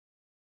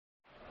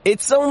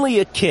It's only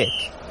a kick.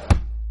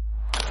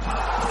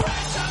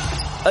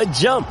 A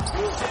jump.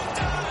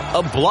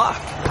 A block.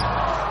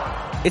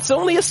 It's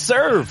only a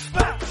serve.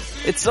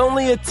 It's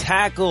only a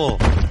tackle.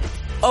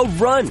 A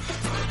run.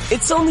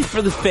 It's only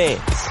for the fans.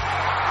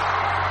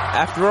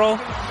 After all,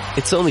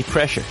 it's only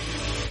pressure.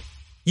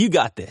 You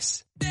got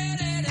this.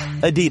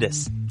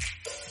 Adidas.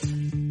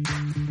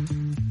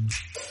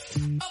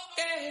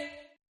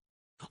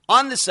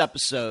 On this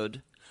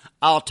episode,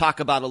 I'll talk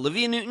about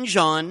Olivia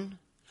Newton-John,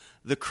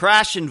 the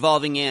crash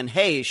involving Anne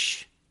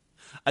Heche,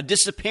 a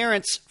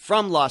disappearance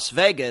from Las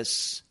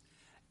Vegas,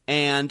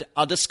 and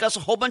I'll discuss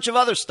a whole bunch of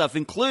other stuff,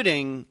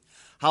 including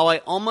how I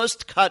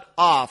almost cut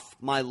off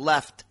my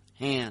left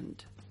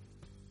hand.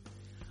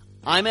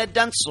 I'm Ed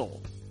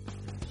Denzel,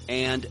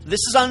 and this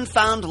is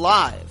Unfound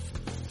Live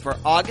for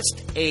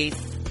August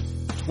 8th,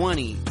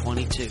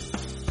 2022.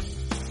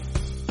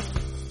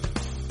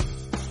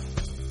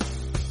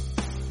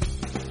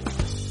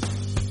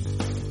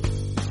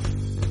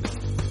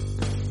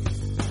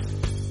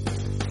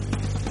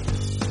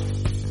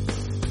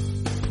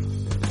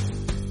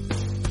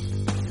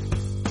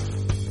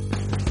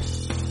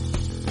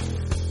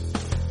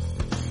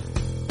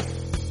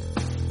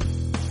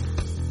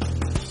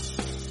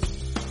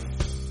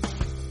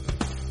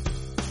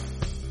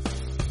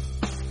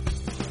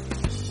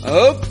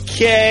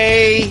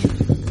 Okay,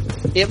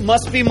 it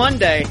must be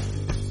Monday.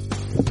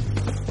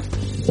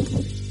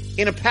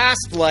 In a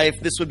past life,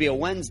 this would be a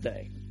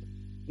Wednesday.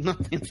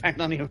 In fact,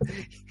 not even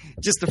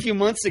just a few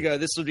months ago,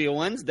 this would be a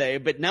Wednesday,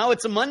 but now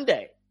it's a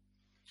Monday.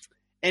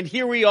 And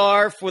here we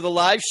are for the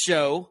live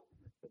show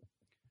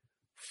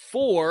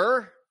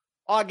for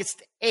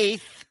August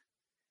 8th,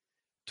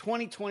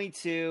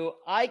 2022.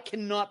 I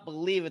cannot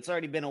believe it's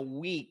already been a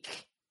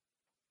week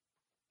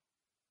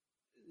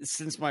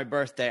since my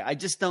birthday. I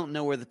just don't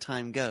know where the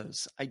time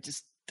goes.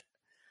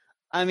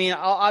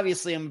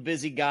 Obviously I'm a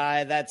busy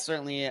guy. That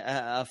certainly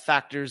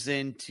factors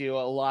into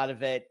a lot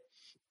of it.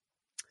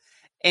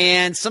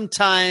 And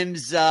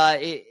sometimes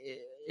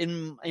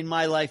in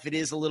my life, it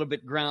is a little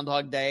bit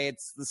Groundhog Day.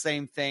 It's the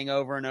same thing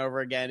over and over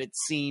again, it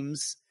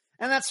seems.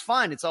 And that's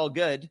fine. It's all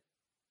good.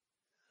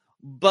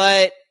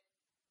 But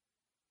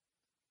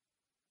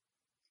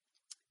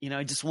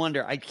I just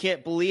wonder. I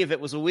can't believe it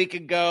was a week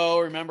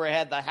ago. Remember, I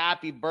had the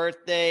happy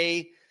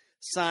birthday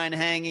sign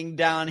hanging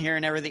down here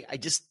and everything. I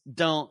just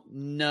don't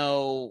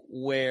know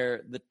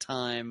where the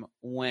time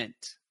went.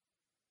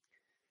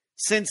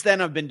 Since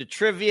then, I've been to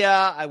trivia.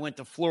 I went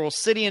to Floral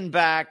City and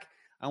back.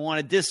 I won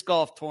a disc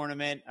golf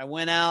tournament. I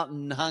went out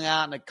and hung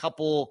out in a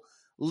couple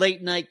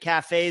late night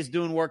cafes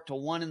doing work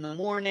till 1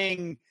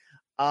 a.m.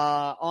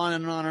 On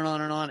and on and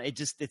on and on.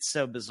 It's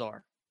so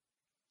bizarre.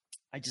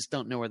 I just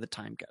don't know where the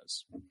time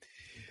goes.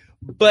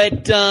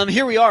 But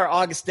here we are,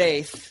 August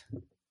 8th,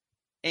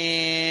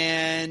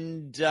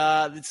 and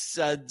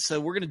so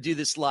we're going to do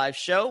this live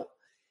show,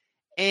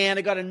 and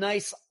I got a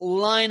nice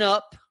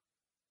lineup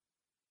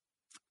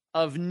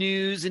of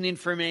news and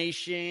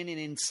information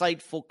and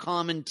insightful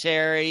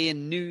commentary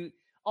and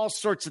all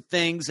sorts of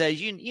things.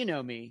 As you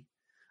know me,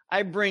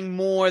 I bring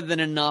more than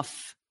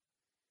enough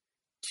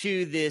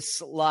to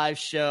this live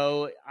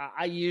show.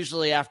 I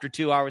usually, after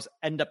 2 hours,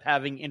 end up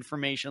having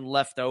information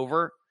left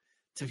over,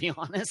 to be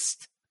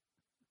honest.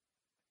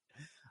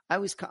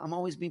 I'm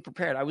always being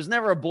prepared. I was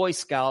never a Boy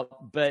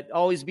Scout, but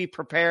always be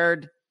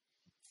prepared.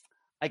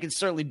 I can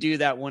certainly do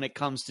that when it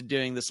comes to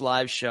doing this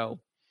live show.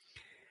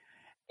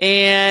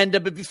 And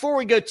but before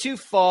we go too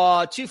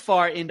far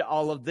into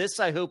all of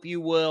this, I hope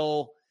you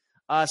will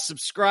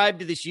subscribe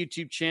to this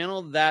YouTube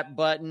channel. That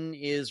button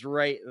is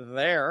right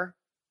there.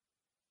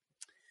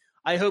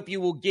 I hope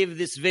you will give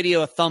this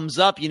video a thumbs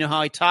up. You know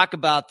how I talk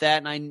about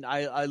that, and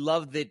I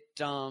love that.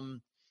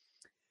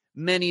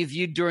 Many of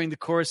you during the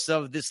course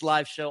of this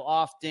live show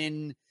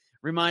often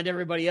remind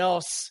everybody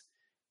else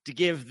to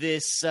give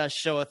this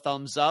show a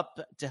thumbs up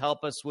to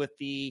help us with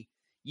the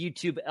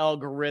YouTube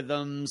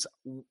algorithms,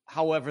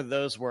 however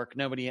those work.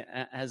 Nobody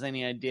has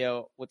any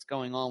idea what's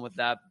going on with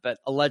that, but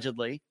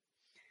allegedly.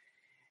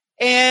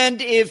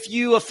 And if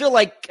you feel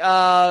like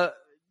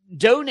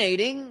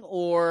donating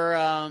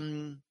or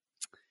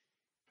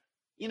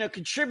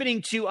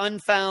contributing to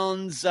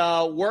Unfound's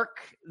work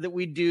that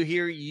we do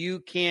here, you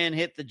can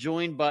hit the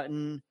join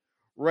button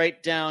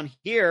right down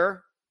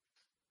here.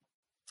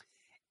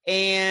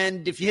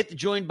 And if you hit the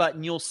join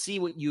button, you'll see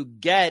what you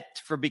get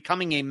for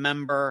becoming a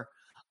member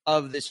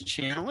of this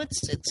channel.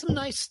 It's some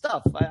nice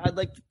stuff. I'd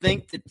like to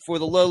think that for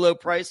the low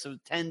price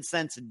of 10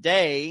 cents a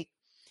day,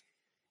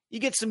 you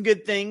get some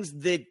good things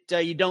that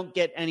you don't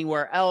get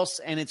anywhere else,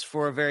 and it's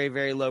for a very,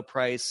 very low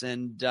price.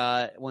 And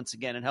once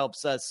again, it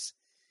helps us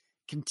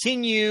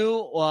continue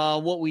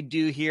what we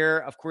do here.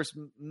 Of course,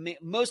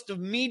 most of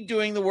me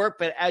doing the work,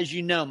 but as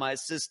you know, my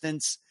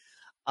assistants,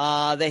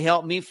 they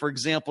help me. For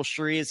example,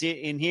 Sheree is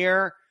in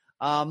here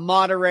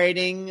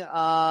moderating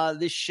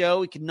this show.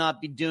 We could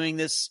not be doing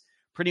this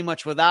pretty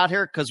much without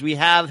her because we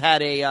have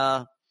had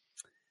a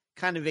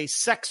kind of a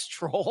sex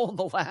troll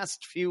the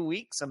last few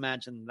weeks.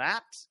 Imagine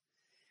that.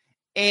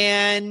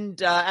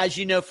 And as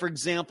you know, for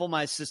example,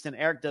 my assistant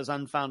Eric does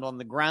Unfound on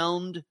the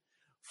Ground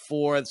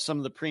for some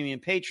of the premium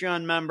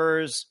Patreon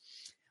members.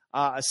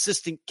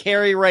 Assistant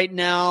Carrie right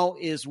now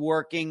is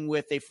working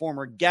with a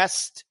former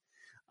guest,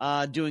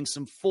 doing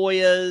some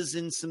FOIAs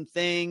and some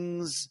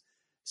things.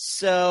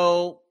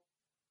 So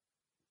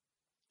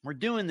we're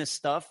doing this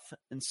stuff.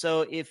 And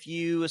so if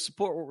you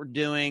support what we're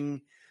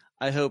doing,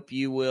 I hope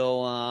you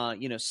will,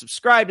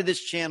 subscribe to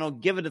this channel,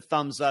 give it a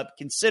thumbs up,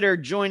 consider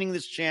joining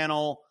this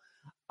channel.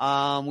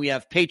 We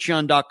have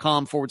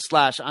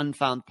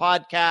patreon.com/unfound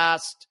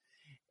podcast.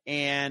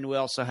 And we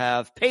also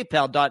have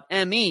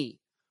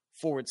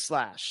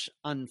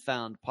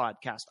paypal.me/unfound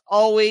podcast.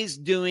 Always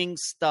doing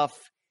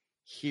stuff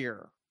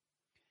here.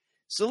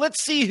 So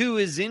let's see who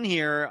is in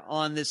here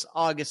on this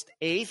August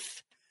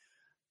 8th.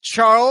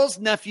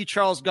 Nephew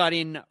Charles got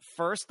in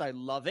first. I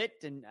love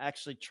it. And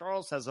actually,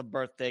 Charles has a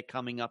birthday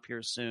coming up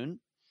here soon.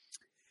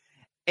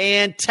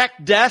 And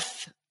Tech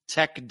Death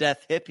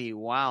Hippie.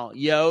 Wow.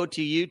 Yo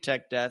to you,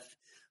 Tech Death.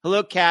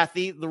 Hello,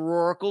 Kathy. The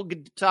Roracle.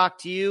 Good to talk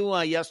to you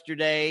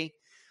yesterday.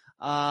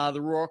 The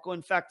Roracle.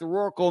 In fact, the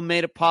Roracle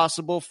made it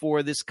possible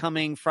for this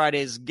coming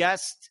Friday's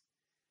guest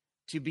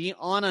to be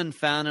on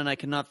Unfound, and I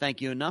cannot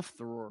thank you enough,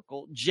 the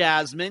Roracle.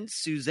 Jasmine,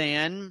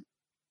 Suzanne.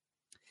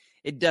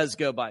 It does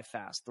go by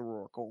fast, the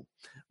Roracle.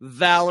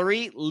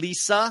 Valerie,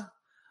 Lisa,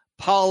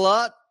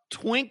 Paula,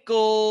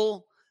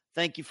 Twinkle.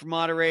 Thank you for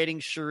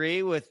moderating,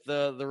 Cherie, with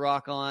the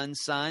rock on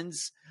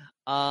signs.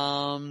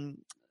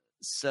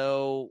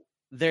 So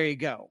there you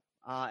go.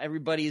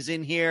 Everybody is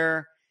in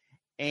here,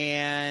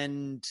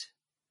 and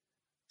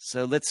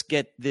so let's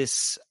get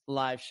this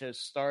live show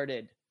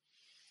started.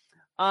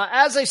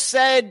 As I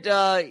said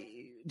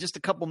just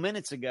a couple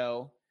minutes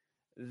ago,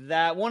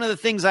 that one of the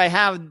things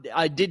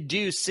I did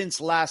do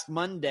since last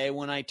Monday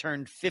when I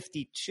turned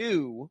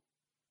 52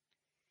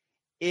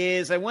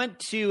 is I went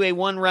to a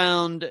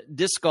one-round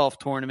disc golf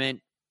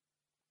tournament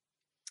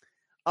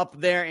up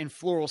there in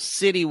Floral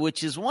City,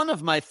 which is one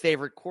of my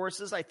favorite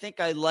courses. I think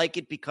I like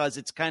it because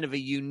it's kind of a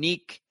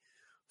unique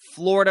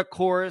Florida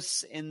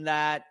course in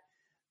that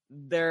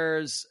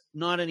there's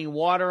not any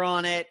water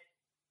on it.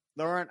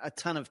 There aren't a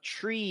ton of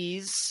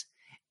trees,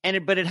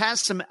 but it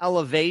has some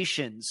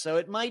elevation. So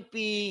it might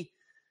be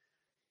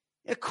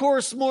a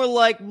course more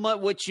like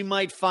what you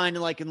might find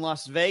like in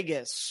Las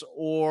Vegas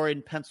or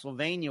in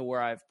Pennsylvania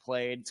where I've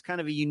played. It's kind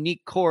of a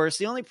unique course.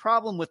 The only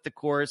problem with the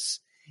course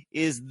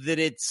is that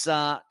it's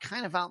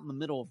kind of out in the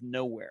middle of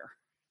nowhere.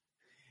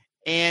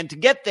 And to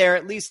get there,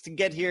 at least to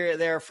get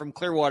there from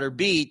Clearwater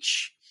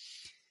Beach,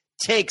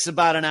 takes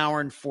about an hour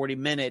and 40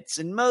 minutes.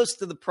 And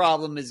most of the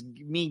problem is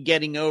me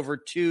getting over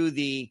to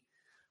the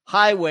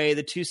highway,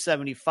 the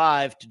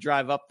 275, to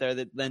drive up there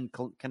that then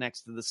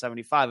connects to the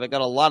 75. I got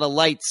a lot of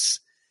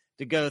lights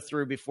to go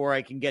through before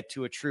I can get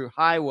to a true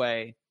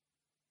highway.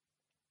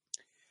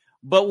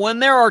 But when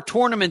there are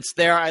tournaments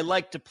there, I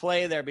like to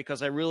play there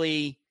because I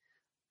really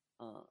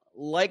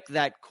like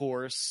that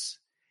course.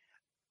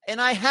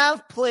 And I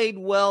have played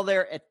well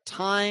there at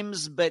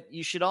times, but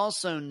you should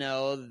also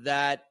know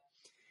that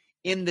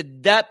in the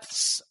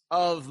depths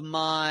of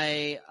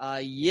my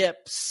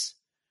yips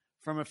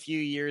from a few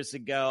years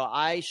ago,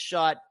 I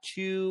shot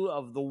two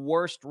of the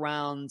worst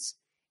rounds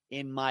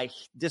in my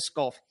disc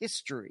golf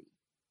history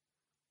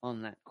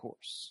on that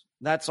course.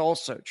 That's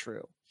also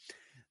true.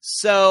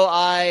 So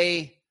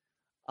I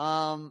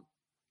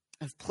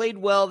have played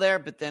well there,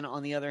 but then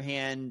on the other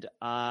hand,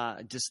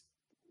 just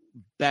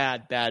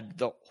bad,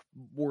 the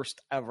worst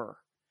ever.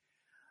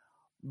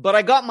 But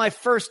I got my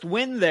first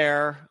win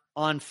there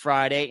on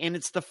Friday, and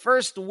it's the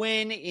first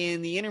win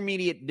in the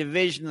intermediate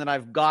division that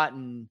I've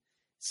gotten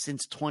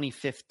since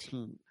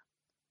 2015.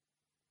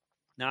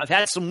 Now, I've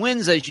had some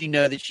wins, as you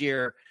know, this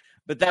year,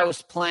 but that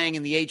was playing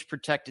in the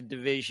age-protected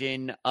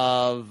division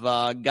of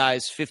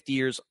guys 50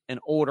 years and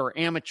older,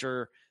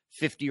 amateur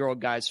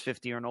 50-year-old guys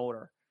 50 and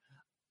older.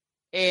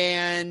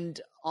 And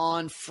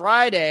on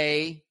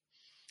Friday,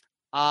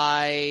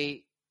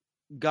 I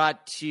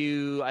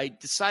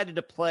decided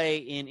to play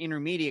in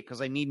intermediate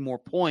because I need more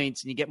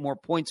points, and you get more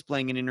points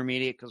playing in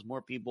intermediate because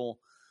more people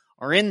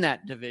are in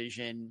that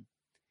division.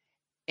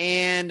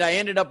 And I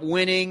ended up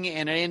winning,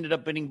 and I ended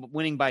up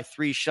winning by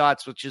 3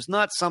 shots, which is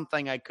not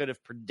something I could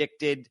have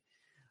predicted.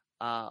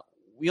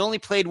 We only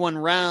played one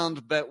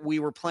round, but we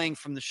were playing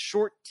from the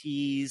short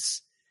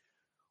tees,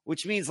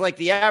 which means like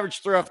the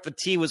average throw off the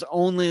tee was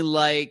only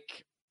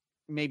like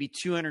maybe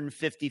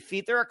 250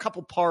 feet. There are a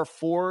couple par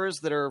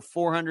 4s that are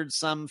 400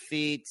 some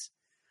feet,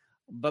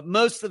 but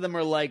most of them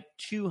are like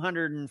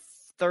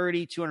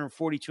 230,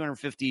 240,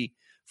 250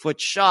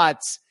 foot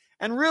shots.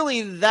 And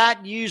really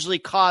that usually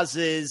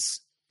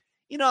causes,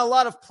 a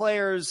lot of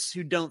players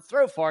who don't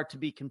throw far to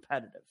be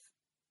competitive.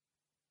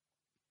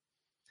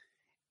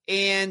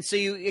 And so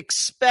you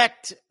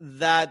expect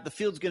that the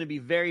field's going to be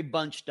very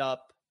bunched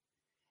up,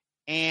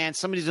 and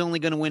somebody's only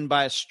going to win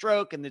by a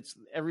stroke, and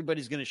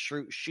everybody's going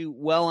to shoot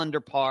well under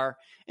par.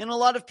 And a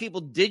lot of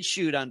people did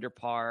shoot under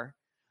par,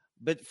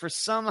 but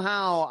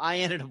somehow I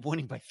ended up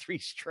winning by 3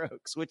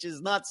 strokes, which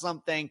is not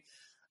something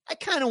I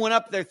kind of went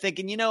up there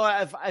thinking,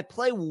 if I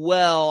play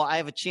well, I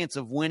have a chance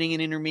of winning an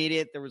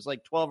intermediate. There was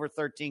like 12 or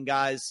 13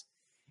 guys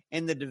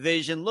in the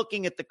division.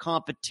 Looking at the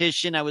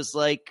competition, I was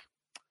like,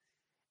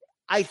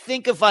 I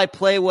think if I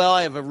play well,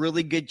 I have a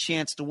really good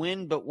chance to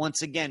win. But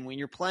once again, when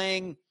you're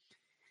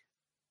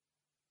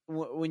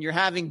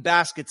having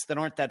baskets that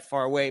aren't that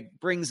far away, it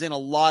brings in a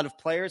lot of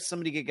players.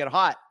 Somebody could get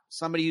hot.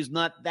 Somebody who's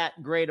not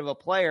that great of a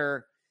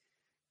player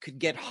could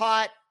get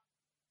hot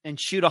and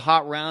shoot a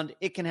hot round.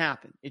 It can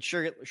happen. It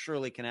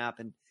surely can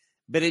happen.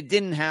 But it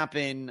didn't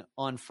happen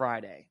on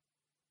Friday.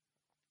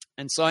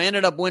 And so I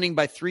ended up winning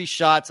by 3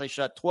 shots. I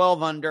shot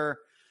 12 under,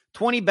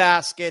 20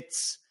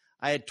 baskets.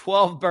 I had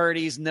 12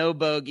 birdies, no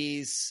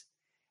bogeys.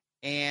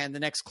 And the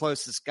next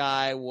closest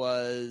guy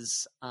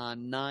was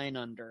 9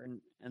 under.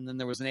 And then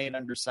there was an 8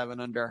 under,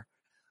 7 under.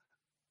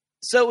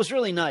 So it was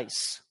really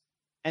nice.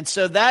 And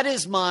so that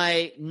is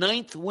my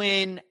 9th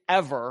win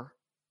ever.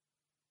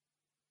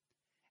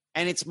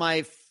 And it's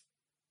my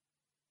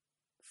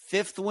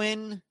 5th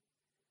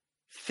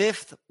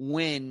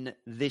win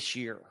this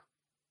year,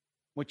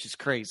 which is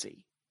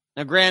crazy.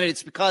 Now, granted,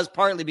 it's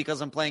partly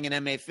because I'm playing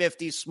an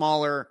MA50,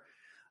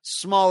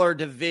 smaller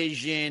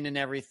division and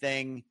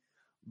everything.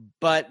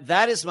 But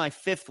that is my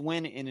 5th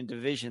win in a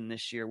division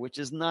this year, which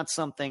is not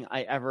something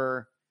I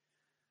ever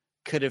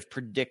could have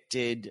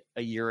predicted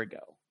a year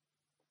ago.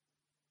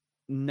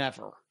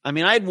 Never. I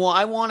mean, I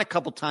won a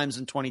couple times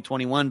in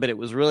 2021, but it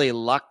was really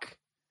luck.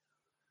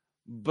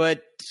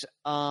 But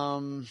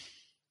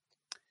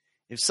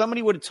if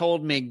somebody would have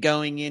told me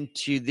going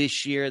into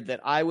this year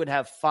that I would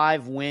have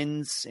 5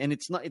 wins, and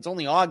it's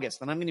only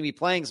August, and I'm going to be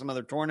playing some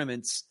other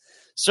tournaments,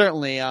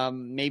 certainly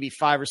maybe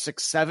 5 or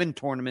 6, 7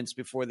 tournaments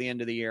before the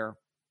end of the year.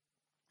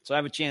 So I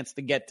have a chance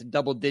to get to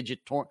double-digit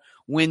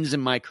wins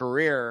in my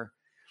career.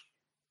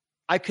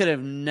 I could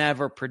have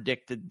never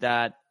predicted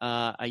that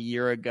a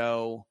year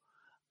ago.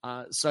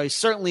 So I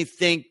certainly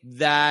think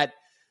that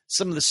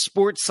some of the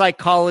sports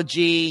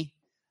psychology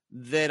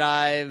that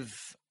I've,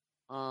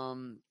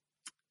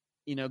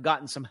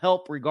 gotten some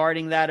help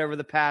regarding that over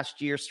the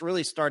past year, so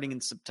really starting in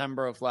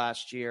September of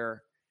last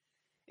year.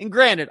 And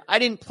granted, I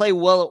didn't play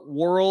well at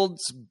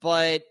Worlds,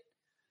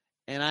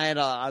 and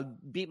I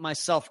beat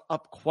myself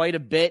up quite a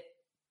bit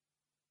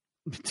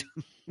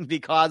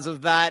because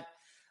of that.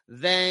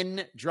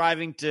 Then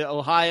driving to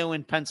Ohio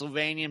and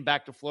Pennsylvania and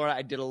back to Florida,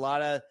 I did a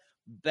lot of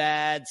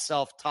bad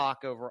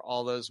self-talk over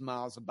all those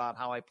miles about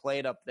how I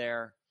played up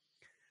there.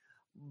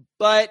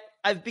 But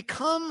I've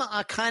become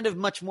kind of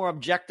much more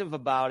objective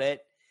about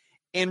it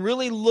and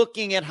really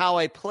looking at how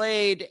I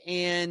played.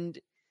 And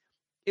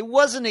it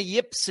wasn't a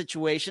yip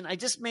situation. I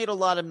just made a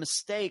lot of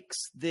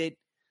mistakes that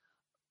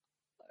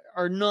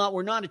were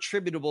not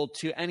attributable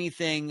to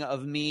anything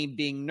of me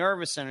being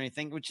nervous or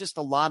anything. It was just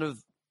a lot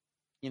of,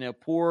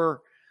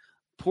 poor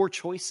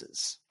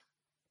choices,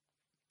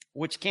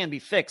 which can be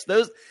fixed.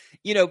 Those,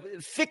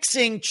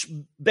 fixing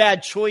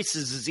bad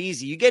choices is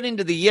easy. You get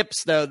into the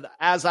yips, though,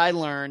 as I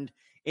learned,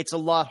 it's a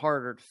lot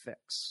harder to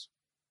fix.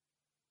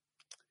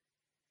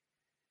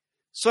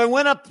 So I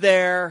went up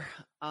there,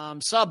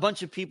 saw a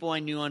bunch of people I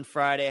knew on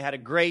Friday, had a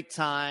great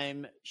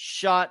time,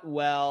 shot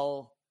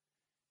well,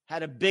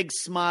 had a big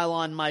smile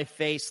on my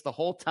face the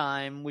whole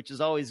time, which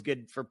is always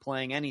good for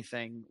playing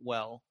anything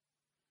well,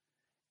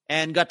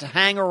 and got to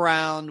hang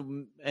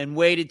around and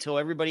waited till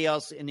everybody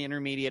else in the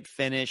intermediate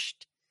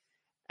finished.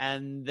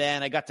 And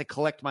then I got to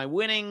collect my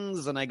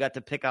winnings and I got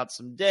to pick out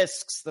some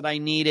discs that I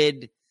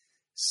needed.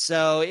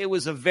 So it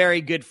was a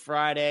very good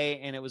Friday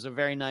and it was a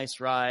very nice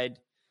ride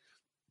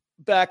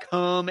back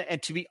home.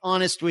 And to be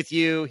honest with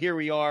you, here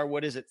we are.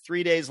 What is it?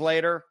 3 days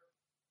later.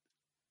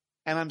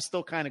 And I'm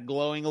still kind of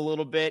glowing a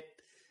little bit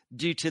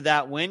due to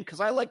that win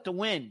because I like to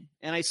win.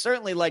 And I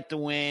certainly like to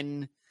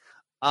win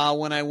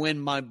when I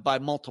win by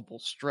multiple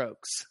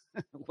strokes,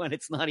 when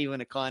it's not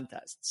even a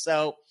contest.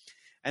 So,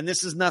 and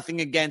this is nothing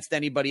against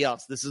anybody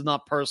else. This is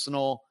not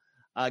personal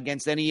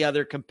against any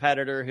other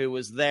competitor who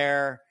was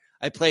there.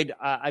 I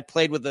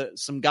played with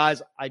some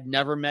guys I'd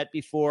never met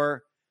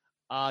before.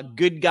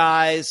 Good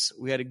guys.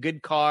 We had a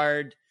good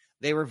card.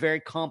 They were very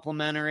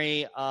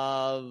complimentary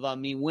of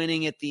me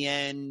winning at the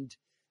end.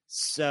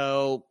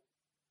 So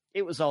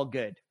it was all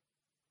good.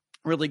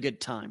 Really good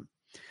time.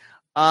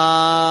 The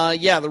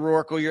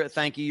Roracle,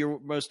 thank you. You're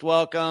most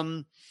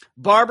welcome.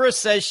 Barbara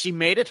says she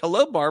made it.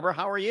 Hello, Barbara.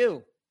 How are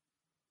you?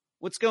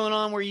 What's going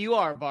on where you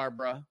are,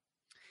 Barbara?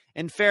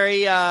 And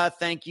Ferry,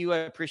 thank you. I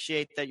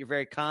appreciate that. You're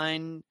very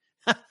kind.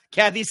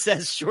 Kathy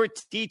says short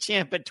tee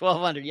champ at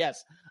 1200.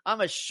 Yes,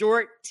 I'm a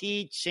short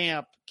tee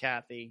champ,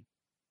 Kathy.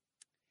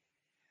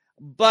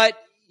 But,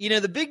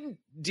 the big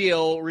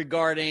deal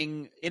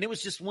regarding, and it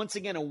was just once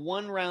again a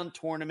 1-round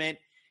tournament,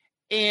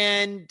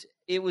 and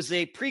it was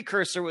a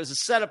precursor. It was a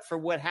setup for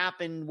what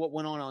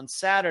went on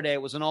Saturday.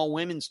 It was an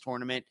all-women's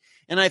tournament,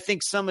 and I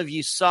think some of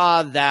you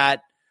saw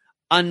that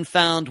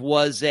Unfound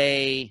was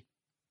a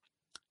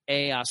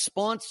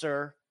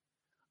sponsor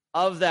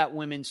of that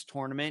women's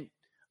tournament.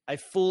 I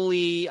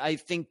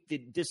think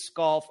that disc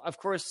golf, of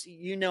course,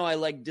 I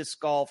like disc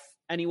golf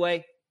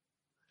anyway,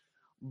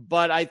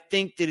 but I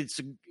think that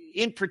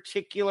in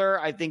particular,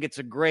 I think it's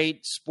a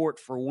great sport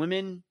for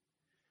women.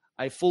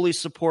 I fully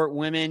support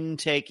women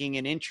taking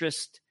an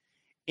interest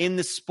in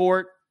the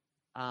sport.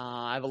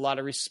 I have a lot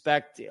of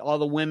respect. All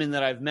the women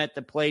that I've met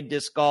that played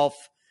disc golf,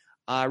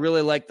 I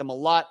really like them a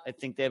lot. I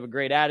think they have a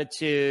great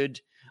attitude.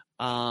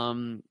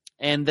 And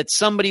that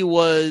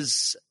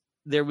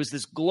there was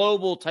this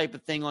global type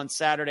of thing on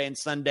Saturday and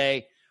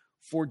Sunday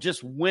for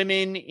just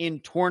women in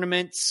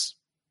tournaments.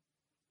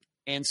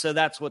 And so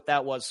that's what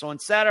that was. So on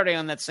Saturday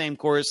on that same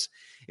course,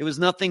 it was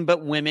nothing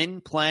but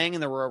women playing,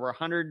 and there were over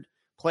 100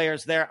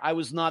 players there. I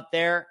was not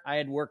there. I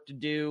had work to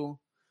do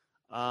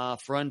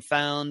for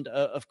Unfound,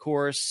 of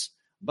course,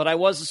 but I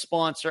was a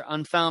sponsor.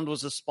 Unfound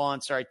was a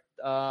sponsor.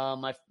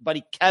 My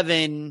buddy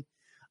Kevin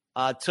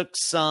took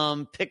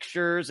some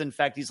pictures. In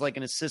fact, he's like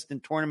an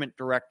assistant tournament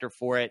director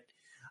for it,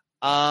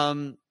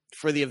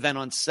 for the event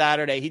on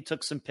Saturday. He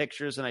took some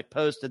pictures and I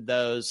posted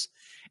those.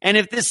 And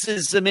if this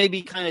is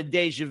maybe kind of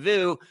deja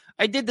vu,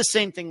 I did the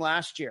same thing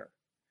last year.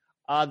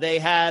 They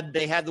had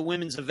the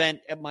women's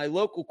event at my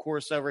local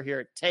course over here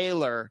at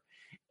Taylor,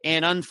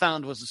 and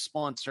Unfound was a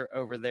sponsor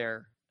over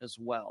there as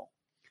well.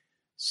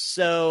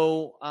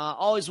 So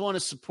always want to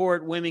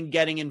support women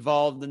getting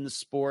involved in the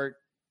sport.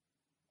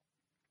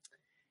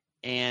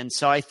 And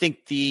so I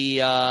think the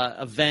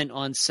event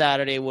on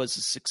Saturday was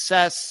a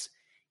success,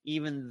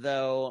 even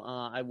though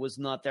I was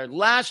not there.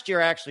 Last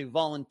year, I actually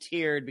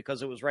volunteered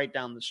because it was right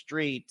down the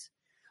street.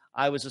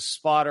 I was a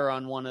spotter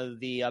on one of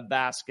the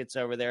baskets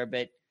over there.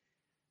 But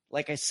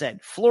like I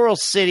said, Floral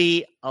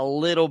City, a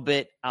little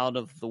bit out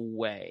of the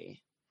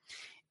way.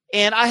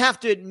 And I have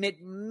to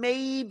admit,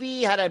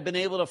 maybe had I been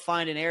able to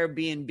find an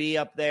Airbnb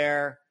up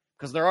there,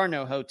 because there are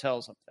no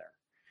hotels up there.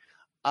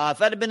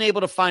 If I'd have been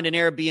able to find an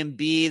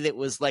Airbnb that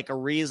was like a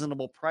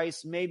reasonable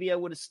price, maybe I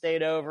would have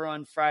stayed over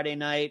on Friday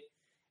night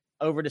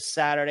over to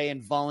Saturday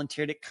and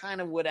volunteered. It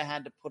kind of would have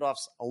had to put off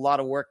a lot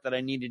of work that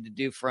I needed to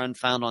do for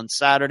Unfound on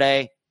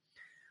Saturday.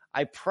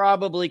 I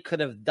probably could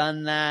have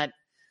done that,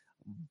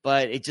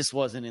 but it just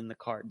wasn't in the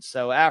cards.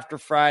 So after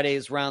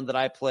Friday's round that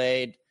I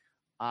played,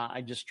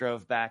 I just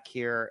drove back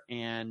here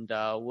and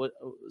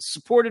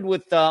supported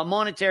with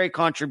monetary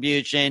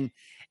contribution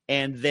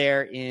and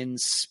there in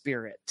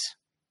spirit.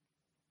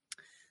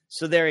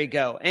 So there you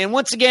go. And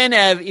once again,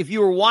 if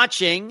you were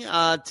watching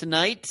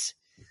tonight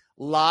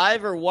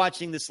live or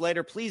watching this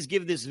later, please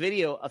give this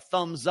video a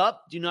thumbs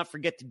up. Do not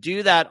forget to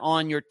do that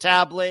on your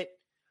tablet,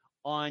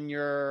 on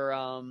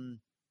your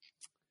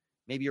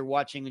maybe you're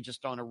watching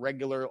just on a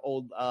regular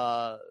old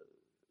of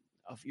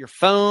your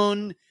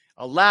phone,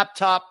 a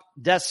laptop,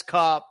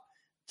 desktop,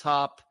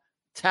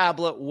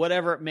 tablet,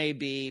 whatever it may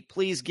be.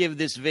 Please give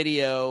this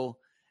video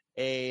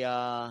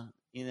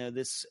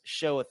this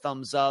show a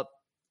thumbs up.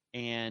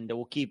 And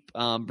we'll keep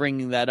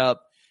bringing that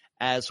up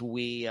as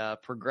we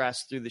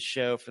progress through the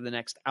show for the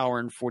next hour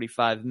and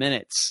 45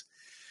 minutes.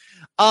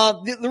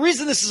 The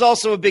reason this is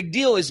also a big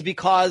deal is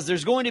because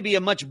there's going to be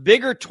a much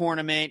bigger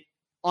tournament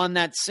on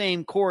that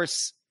same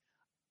course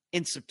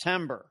in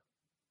September.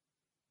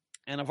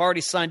 And I've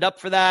already signed up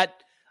for that.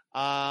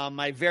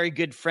 My very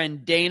good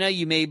friend Dana,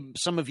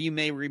 some of you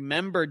may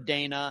remember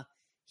Dana.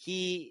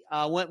 He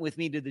went with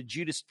me to the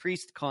Judas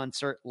Priest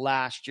concert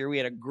last year. We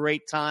had a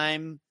great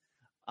time.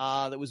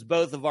 That was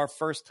both of our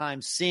first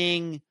time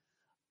seeing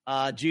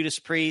Judas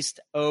Priest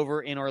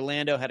over in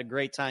Orlando. Had a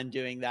great time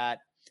doing that.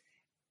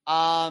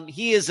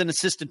 He is an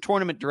assistant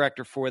tournament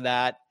director for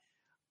that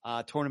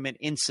tournament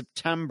in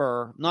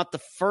September, not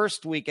the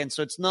first weekend.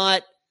 So it's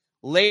not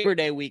Labor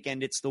Day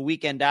weekend. It's the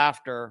weekend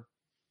after.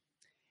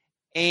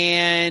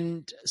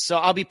 And so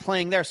I'll be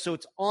playing there. So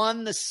it's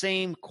on the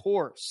same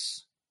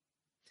course.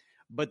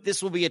 But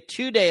this will be a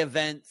 2-day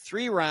event,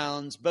 3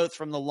 rounds, both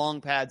from the long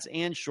pads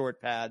and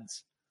short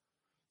pads.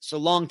 So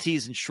long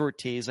tees and short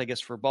tees, I guess,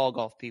 for ball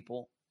golf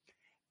people.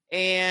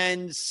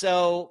 And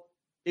so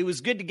it was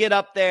good to get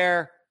up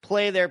there,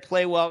 play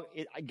well.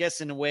 I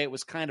guess in a way it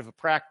was kind of a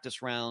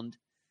practice round.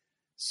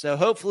 So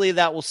hopefully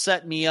that will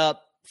set me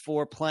up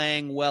for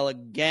playing well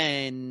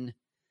again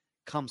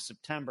come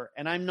September.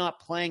 And I'm not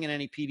playing in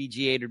any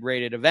PDGA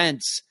rated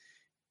events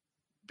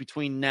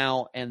between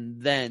now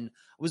and then.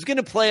 I was going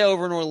to play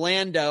over in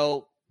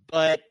Orlando,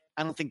 but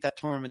I don't think that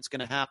tournament's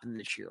going to happen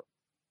this year.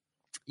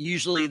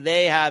 Usually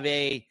they have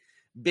a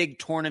big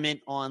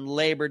tournament on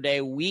Labor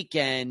Day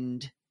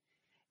weekend,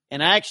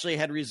 and I actually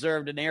had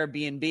reserved an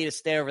Airbnb to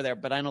stay over there,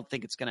 but I don't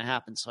think it's going to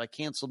happen. So I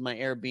canceled my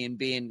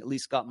Airbnb and at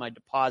least got my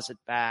deposit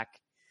back.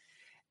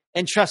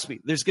 And trust me,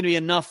 there's going to be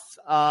enough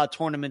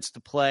tournaments to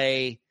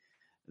play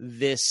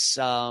this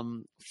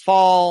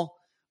fall.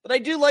 But I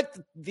do like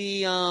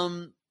the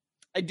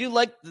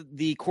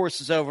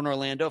courses over in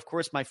Orlando. Of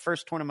course, my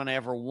first tournament I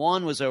ever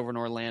won was over in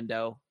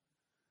Orlando.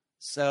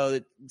 So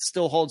it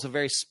still holds a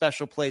very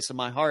special place in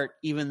my heart,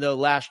 even though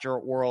last year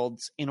at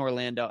Worlds in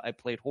Orlando, I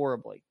played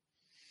horribly.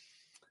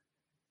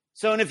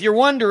 So, and if you're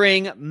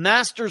wondering,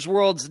 Masters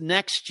Worlds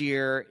next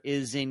year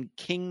is in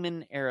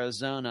Kingman,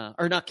 Arizona,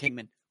 or not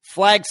Kingman,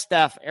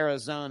 Flagstaff,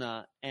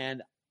 Arizona.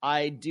 And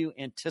I do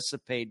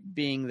anticipate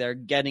being there,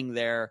 getting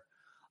there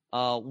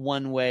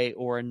one way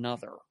or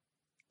another.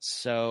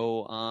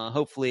 So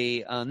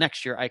hopefully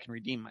next year I can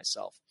redeem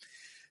myself.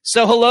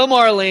 So hello,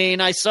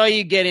 Marlene. I saw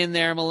you get in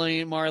there,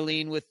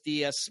 Marlene, with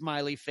the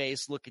smiley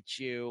face. Look at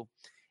you.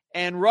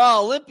 And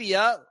Raw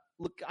Olympia,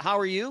 look, how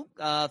are you?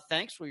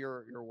 Thanks for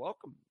your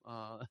welcome,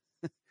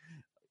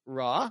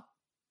 Raw.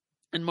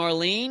 And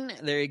Marlene,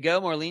 there you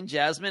go. Marlene,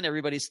 Jasmine,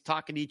 everybody's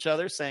talking to each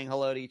other, saying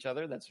hello to each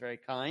other. That's very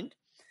kind.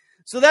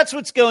 So that's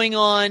what's going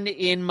on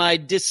in my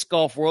disc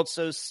golf world.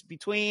 So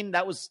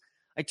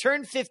I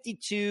turned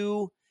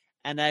 52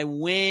 and I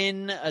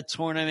win a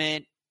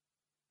tournament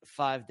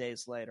 5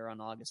 days later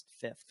on August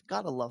 5th.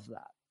 Gotta love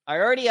that. I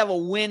already have a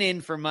win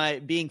in for my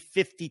being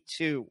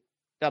 52.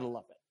 Gotta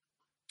love it.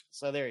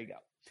 So there you go.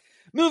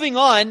 Moving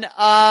on,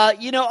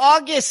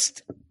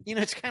 August,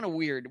 it's kind of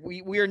weird.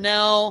 We are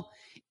now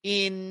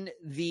in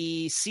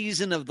the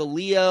season of the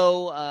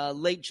Leo,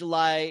 late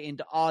July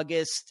into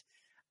August.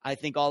 I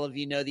think all of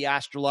you know the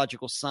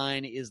astrological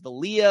sign is the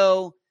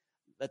Leo.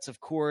 That's, of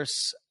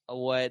course,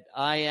 what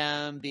I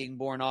am, being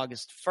born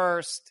August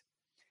 1st.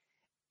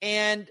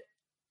 And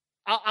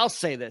I'll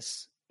say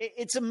this.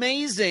 It's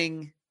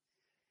amazing.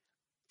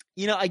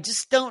 I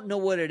just don't know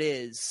what it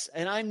is.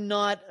 And I'm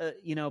not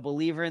a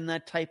believer in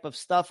that type of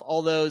stuff.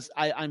 Although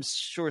I'm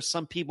sure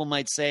some people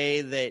might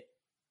say that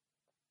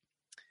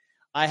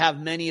I have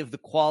many of the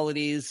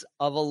qualities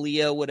of a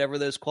Leo, whatever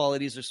those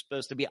qualities are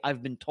supposed to be.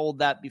 I've been told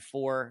that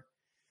before.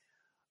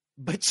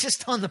 But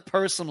just on the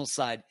personal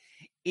side,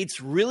 it's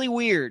really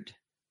weird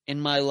in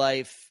my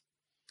life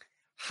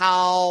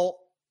how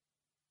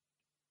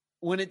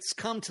when it's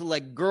come to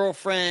like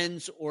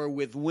girlfriends or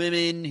with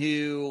women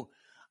who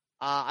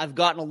I've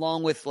gotten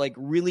along with like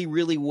really,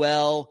 really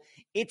well,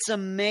 it's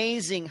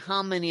amazing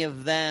how many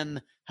of them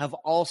have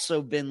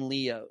also been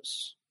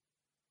Leos.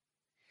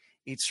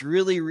 It's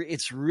really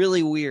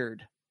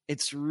weird.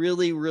 It's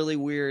really, really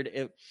weird.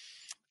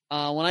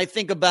 When I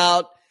think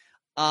about,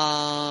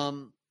 I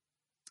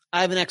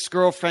have an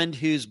ex-girlfriend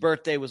whose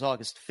birthday was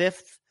August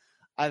 5th.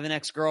 I have an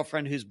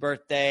ex-girlfriend whose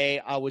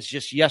birthday was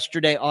just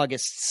yesterday,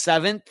 August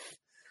 7th.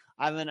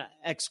 I have an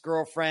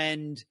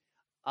ex-girlfriend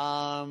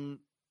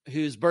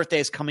whose birthday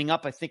is coming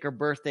up. I think her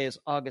birthday is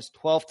August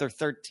 12th or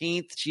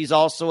 13th. She's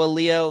also a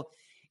Leo.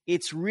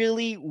 It's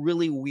really,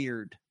 really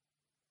weird.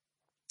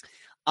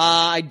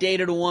 I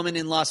dated a woman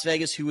in Las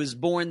Vegas who was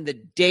born the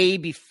day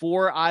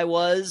before I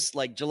was,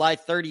 like July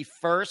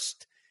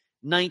 31st,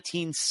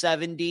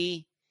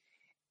 1970.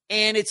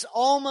 And it's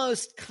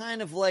almost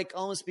kind of like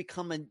almost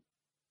become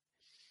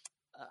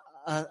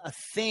a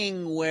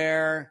thing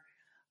where,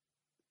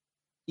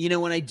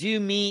 when I do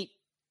meet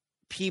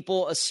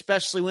people,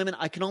 especially women,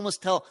 I can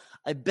almost tell,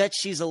 I bet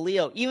she's a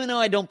Leo, even though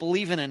I don't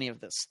believe in any of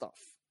this stuff.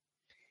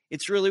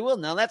 It's really weird.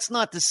 Now, that's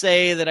not to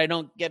say that I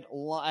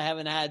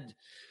haven't had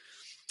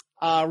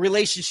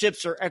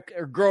relationships or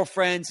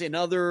girlfriends in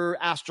other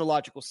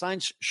astrological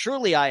signs.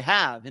 Surely I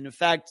have. And in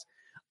fact,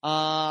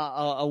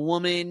 a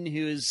woman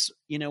who's,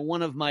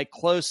 one of my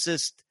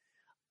closest,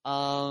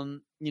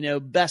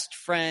 best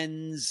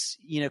friends,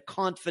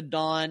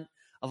 confidant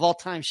of all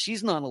time,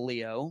 she's not a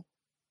Leo,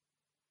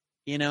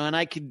 and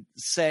I could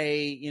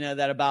say,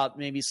 that about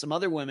maybe some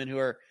other women who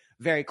are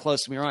very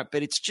close to me, right?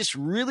 But it's just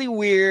really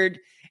weird.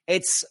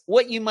 It's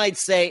what you might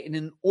say an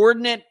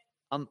inordinate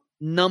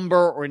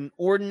number or an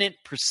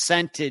inordinate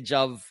percentage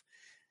of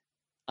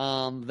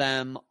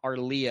them are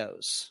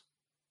Leos.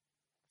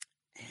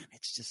 And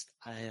it's just,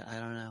 I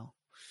don't know.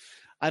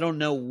 I don't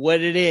know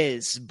what it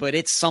is, but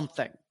it's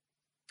something.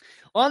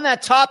 On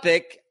that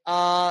topic,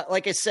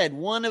 like I said,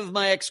 one of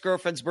my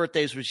ex-girlfriend's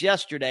birthdays was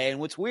yesterday. And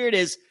what's weird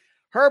is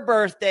her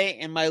birthday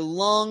and my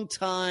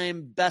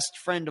longtime best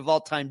friend of all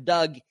time,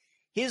 Doug,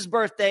 his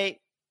birthday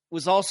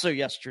was also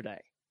yesterday.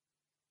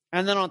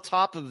 And then on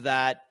top of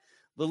that,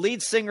 the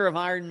lead singer of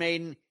Iron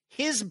Maiden,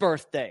 his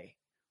birthday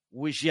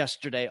was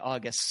yesterday,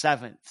 August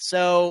 7th.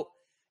 So,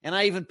 and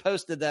I even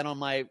posted that on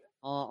my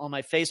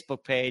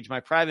Facebook page, my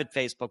private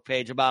Facebook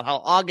page, about how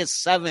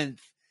August 7th,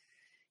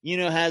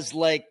 has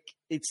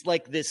it's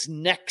like this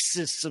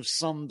nexus of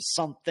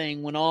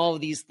something when all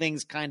of these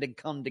things kind of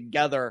come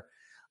together.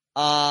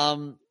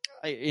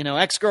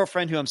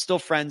 Ex-girlfriend who I'm still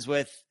friends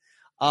with,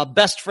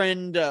 best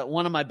friend,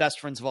 one of my best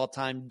friends of all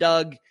time,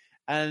 Doug,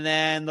 and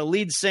then the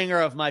lead singer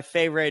of my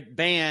favorite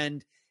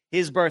band,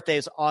 his birthday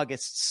is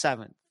August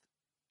 7th.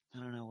 I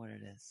don't know what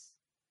it is.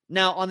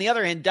 Now, on the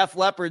other hand, Def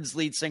Leppard's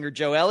lead singer,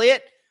 Joe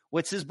Elliott,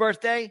 what's his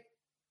birthday?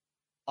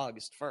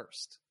 August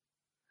 1st.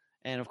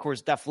 And, of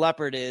course, Def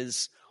Leppard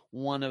is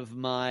one of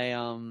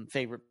my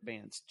favorite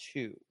bands,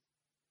 too.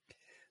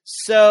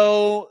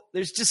 So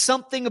there's just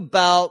something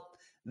about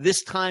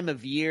this time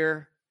of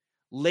year,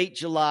 late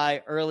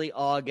July, early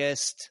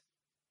August,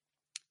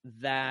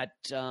 that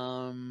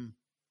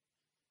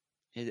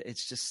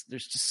it's just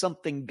there's just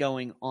something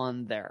going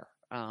on there.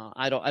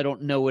 I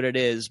don't know what it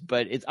is,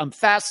 but I'm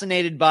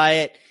fascinated by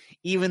it,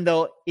 even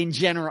though in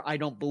general I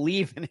don't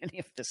believe in any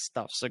of this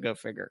stuff. So go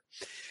figure.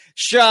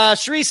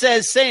 Shri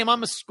says, same.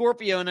 I'm a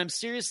Scorpio, and I've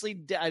seriously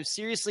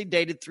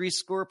dated 3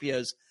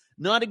 Scorpios.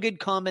 Not a good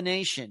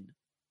combination,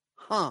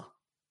 huh?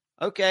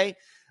 Okay.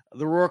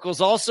 The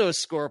Rorkel's also a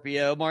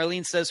Scorpio.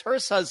 Marlene says her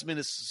husband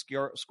is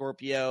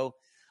Scorpio.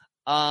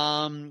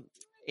 And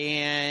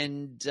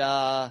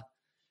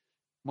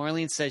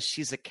Marlene says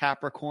she's a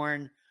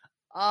Capricorn.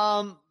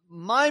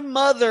 My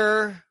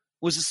mother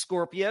was a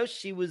Scorpio.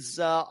 She was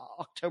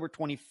October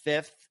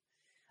 25th.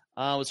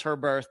 Was her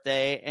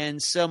birthday.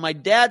 And so my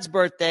dad's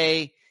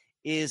birthday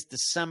is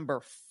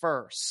December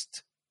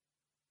 1st.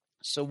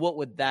 So what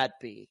would that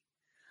be?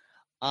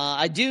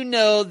 I do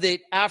know that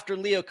after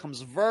Leo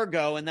comes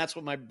Virgo, and that's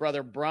what my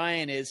brother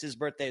Brian is. His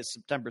birthday is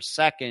September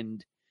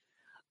 2nd.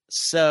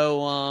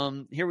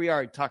 So here we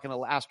are talking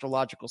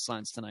astrological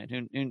signs tonight.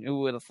 Who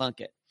would have thunk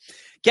it?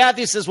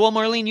 Kathy says, well,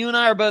 Marlene, you and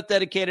I are both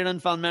dedicated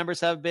Unfound members,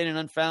 have been in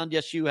Unfound.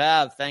 Yes, you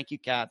have. Thank you,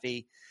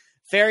 Kathy.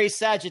 Fairy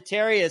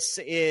Sagittarius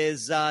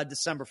is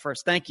December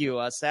 1st. Thank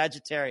you,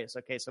 Sagittarius.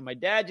 Okay, so my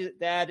dad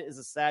is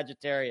a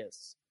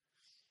Sagittarius.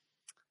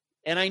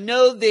 And I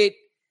know that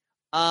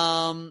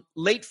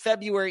late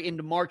February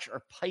into March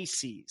are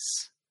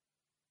Pisces.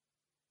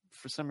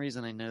 For some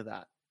reason, I know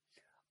that.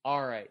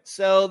 All right.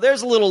 So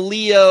there's a little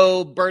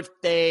Leo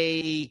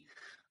birthday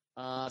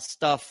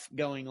stuff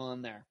going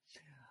on there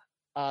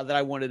that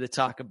I wanted to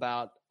talk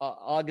about.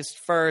 August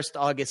 1st,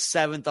 August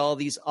 7th, all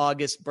these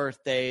August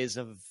birthdays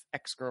of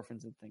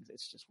ex-girlfriends and things.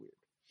 It's just weird.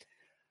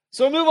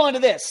 So we'll move on to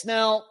this.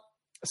 Now,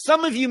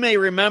 some of you may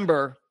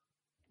remember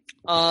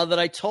that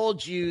I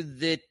told you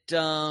that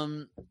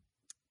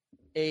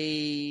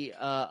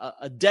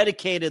a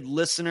dedicated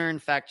listener, in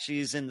fact,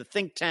 she's in the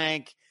think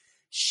tank,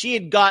 she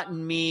had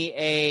gotten me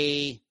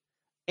a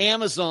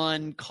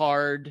Amazon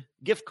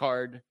gift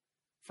card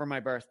for my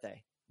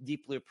birthday.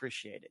 Deeply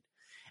appreciated.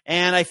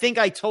 And I think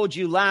I told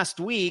you last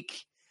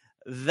week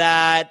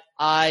that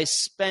I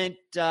spent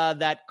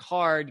that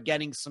card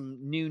getting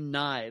some new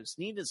knives.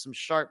 Needed some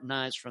sharp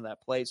knives from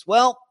that place.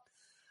 Well,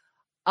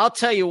 I'll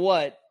tell you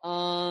what.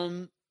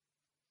 I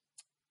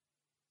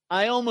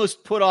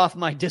almost put off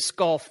my disc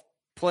golf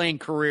playing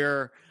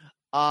career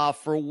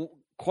for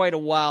quite a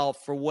while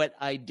for what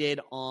I did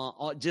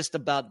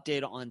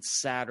on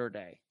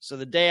Saturday. So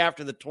the day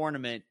after the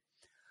tournament,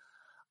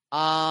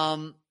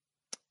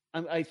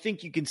 I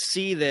think you can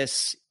see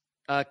this.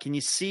 Can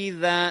you see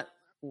that?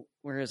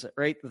 Where is it?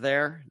 Right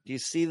there. Do you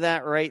see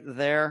that right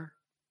there?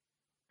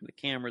 The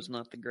camera's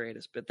not the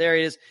greatest, but there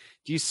it is.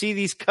 Do you see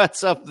these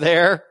cuts up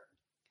there?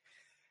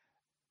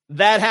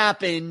 That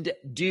happened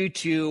due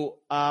to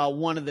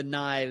one of the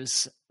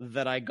knives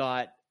that I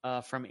got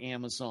from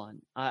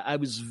Amazon. I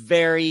was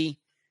very,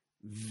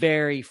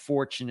 very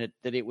fortunate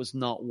that it was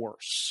not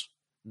worse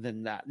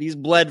than that. These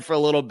bled for a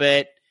little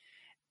bit,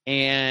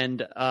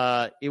 and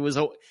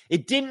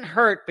it didn't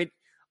hurt, but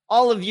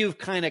all of you have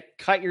kind of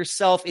cut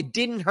yourself. It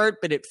didn't hurt,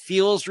 but it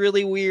feels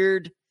really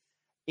weird.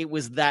 It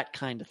was that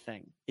kind of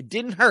thing. It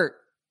didn't hurt,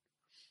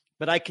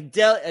 but I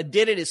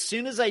did it. As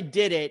soon as I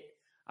did it,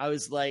 I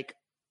was like,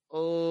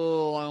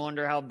 oh, I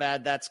wonder how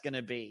bad that's going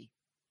to be.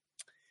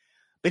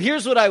 But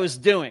here's what I was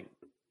doing.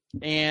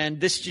 And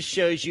this just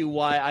shows you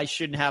why I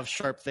shouldn't have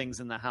sharp things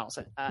in the house,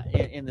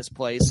 in this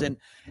place. And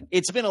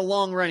it's been a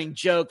long-running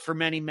joke for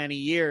many, many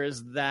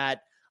years that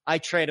I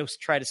try to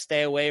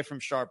stay away from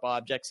sharp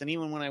objects. And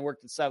even when I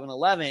worked at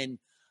 7-Eleven,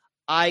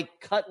 I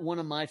cut one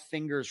of my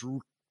fingers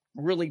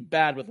really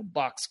bad with a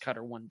box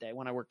cutter one day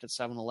when I worked at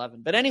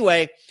 7-Eleven. But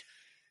anyway,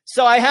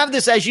 so I have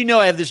this, as you know,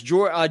 I have this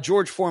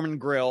George Foreman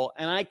grill,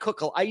 and I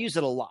use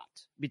it a lot.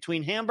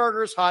 Between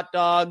hamburgers, hot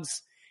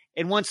dogs,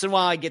 and once in a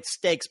while I get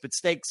steaks. But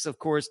steaks, of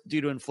course,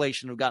 due to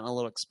inflation, have gotten a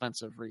little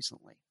expensive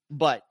recently.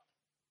 But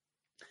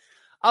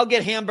I'll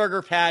get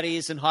hamburger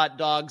patties and hot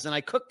dogs, and I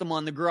cook them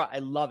on the grill. I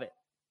love it.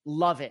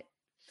 Love it.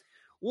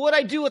 What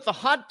I do with the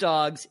hot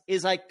dogs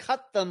is I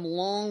cut them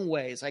long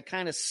ways. I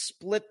kind of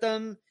split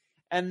them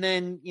and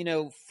then,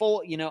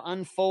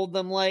 unfold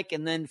them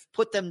and then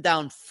put them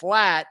down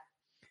flat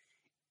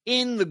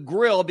in the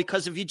grill,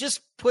 because if you just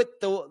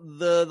put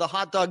the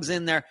hot dogs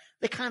in there,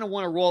 they kind of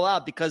want to roll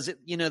out because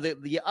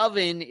the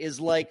oven is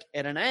like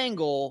at an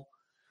angle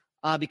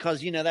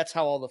because that's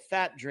how all the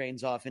fat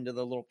drains off into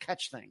the little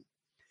catch thing.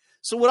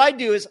 So what I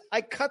do is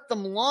I cut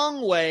them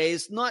long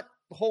ways, not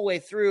the whole way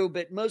through,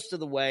 but most of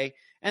the way,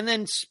 and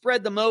then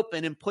spread them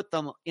open and put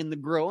them in the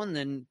grill and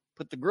then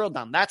put the grill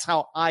down. That's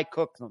how I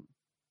cook them.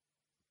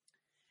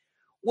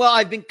 Well,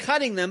 I've been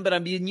cutting them, but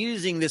I've been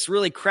using this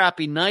really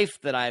crappy knife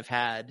that I've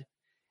had.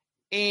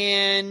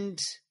 And,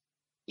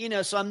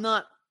 so I'm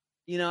not,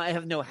 I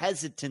have no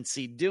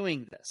hesitancy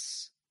doing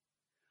this.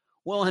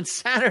 Well, on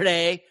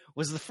Saturday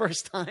was the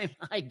first time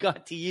I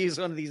got to use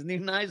one of these new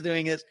knives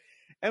doing this.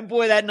 And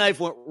boy, that knife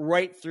went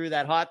right through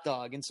that hot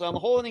dog. And so I'm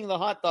holding the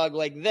hot dog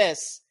like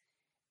this,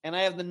 and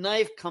I have the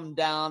knife come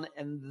down,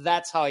 and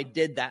that's how I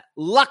did that.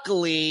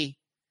 Luckily,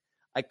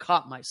 I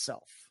caught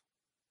myself.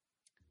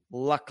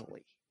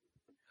 Luckily.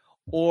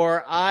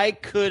 Or I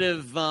could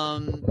have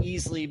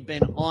easily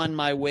been on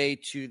my way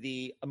to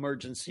the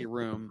emergency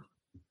room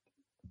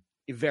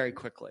very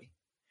quickly.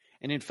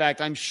 And in fact,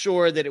 I'm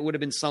sure that it would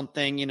have been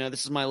something,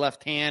 this is my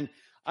left hand.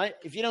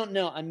 If you don't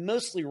know, I'm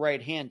mostly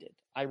right-handed.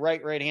 I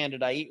write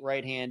right-handed, I eat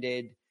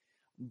right-handed,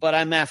 but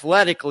I'm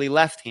athletically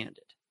left-handed.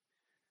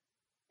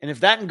 And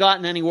if that hadn't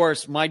gotten any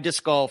worse, my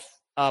disc golf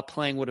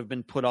playing would have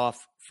been put off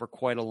for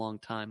quite a long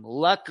time.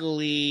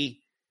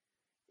 Luckily,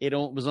 it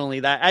was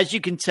only that. As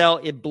you can tell,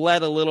 it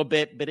bled a little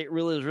bit, but it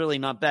really was really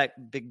not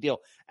that big deal.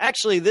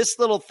 Actually, this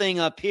little thing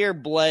up here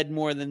bled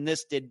more than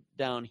this did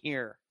down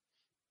here.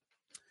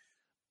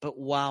 But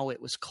wow,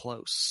 it was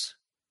close.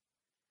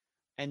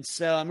 And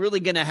so I'm really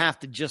going to have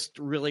to just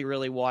really,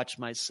 really watch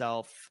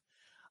myself.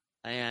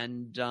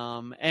 And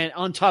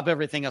on top of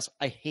everything else,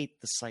 I hate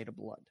the sight of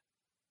blood.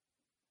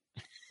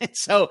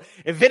 So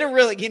if it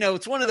really,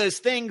 it's one of those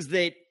things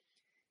that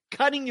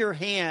cutting your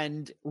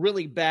hand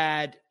really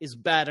bad is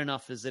bad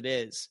enough as it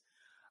is.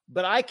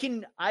 But I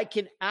can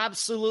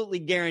absolutely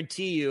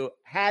guarantee you,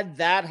 had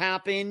that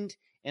happened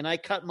and I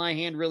cut my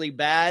hand really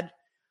bad,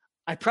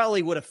 I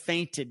probably would have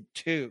fainted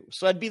too.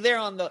 So I'd be there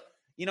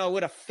I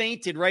would have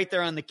fainted right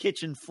there on the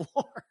kitchen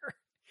floor,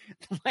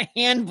 my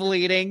hand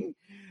bleeding,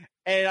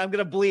 and I'm going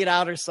to bleed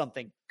out or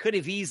something. Could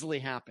have easily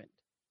happened.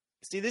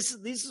 See, this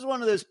is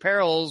one of those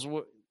perils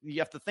you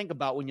have to think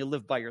about when you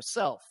live by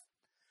yourself.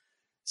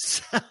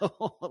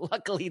 So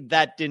luckily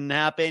that didn't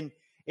happen.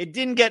 It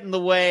didn't get in the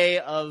way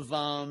of,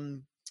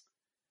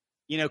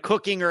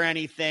 cooking or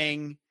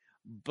anything,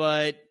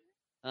 but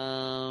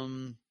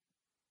it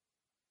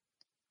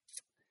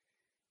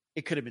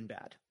could have been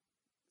bad.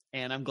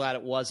 And I'm glad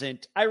it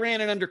wasn't. I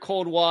ran it under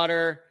cold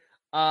water.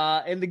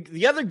 And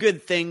the other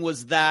good thing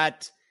was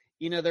that,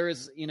 there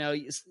is,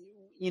 when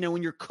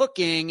you're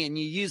cooking and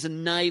you use a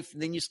knife,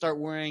 then you start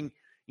worrying,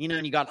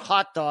 and you got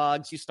hot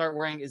dogs, you start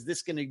worrying, is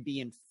this going to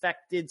be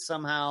infected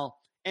somehow?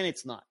 And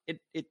it's not.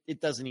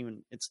 It doesn't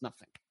even, it's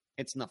nothing.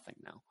 It's nothing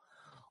now.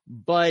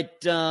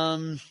 But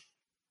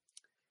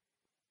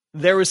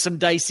there was some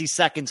dicey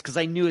seconds because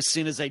I knew as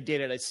soon as I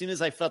did it, as soon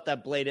as I felt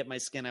that blade hit my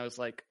skin, I was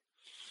like,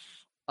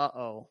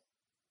 uh-oh.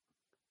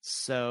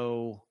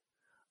 So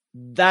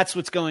that's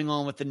what's going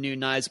on with the new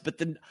knives.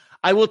 But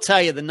I will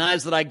tell you, the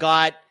knives that I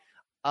got,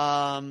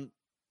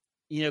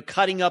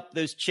 cutting up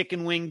those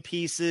chicken wing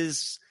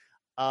pieces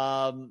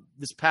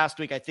this past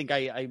week, I think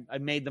I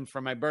made them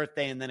for my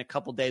birthday, and then a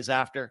couple days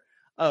after.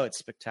 Oh, it's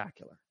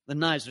spectacular. The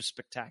knives are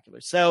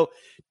spectacular. So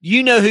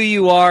you know who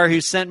you are, who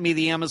sent me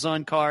the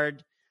Amazon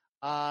card.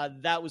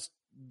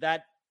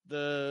 That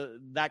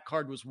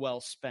card was well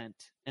spent,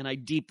 and I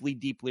deeply,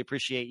 deeply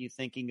appreciate you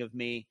thinking of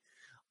me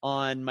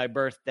on my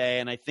birthday.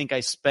 And I think I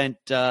spent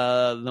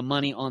the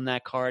money on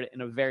that card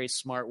in a very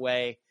smart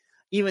way,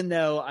 even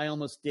though I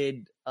almost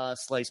did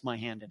slice my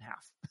hand in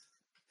half.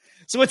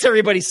 So what's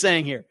everybody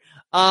saying here?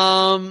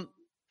 They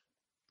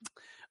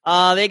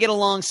get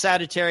along,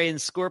 Sagittarius and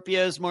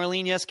Scorpios.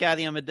 Marlene, yes.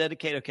 Kathy, I'm a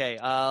dedicated. Okay.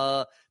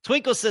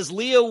 Twinkle says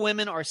Leo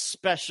women are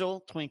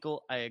special.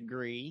 Twinkle, I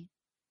agree.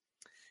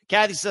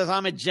 Kathy says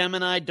I'm a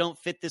Gemini. Don't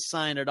fit this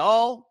sign at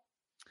all.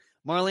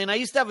 Marlene, I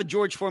used to have a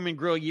George Foreman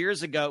grill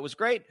years ago. It was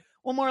great.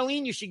 Well,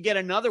 Marlene, you should get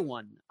another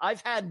one.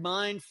 I've had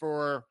mine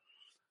for,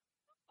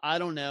 I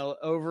don't know,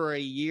 over a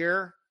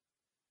year,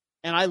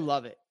 and I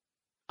love it.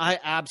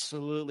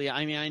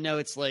 I know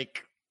it's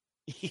like,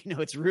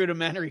 it's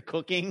rudimentary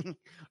cooking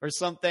or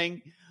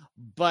something,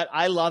 but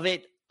I love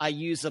it. I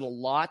use it a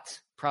lot,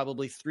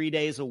 probably 3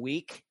 days a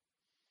week.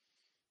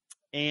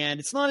 And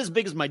it's not as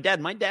big as my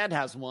dad. My dad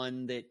has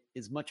one that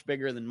is much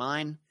bigger than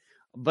mine,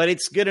 but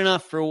it's good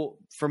enough for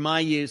my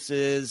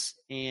uses,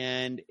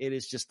 and it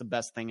is just the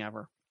best thing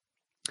ever.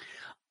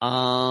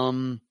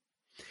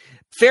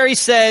 Ferry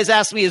says,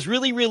 ask me, is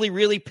really, really,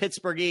 really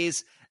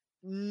Pittsburghese?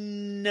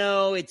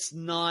 No, it's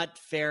not,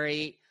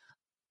 Ferry.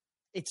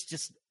 It's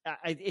just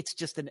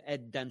an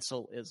Ed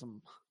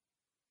Denzel-ism.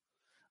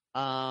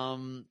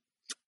 I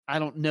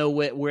don't know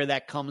where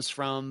that comes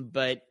from,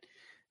 but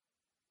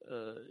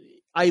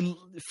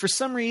for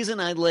some reason,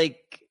 I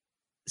like,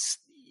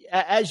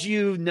 as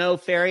you know,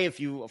 Ferry, if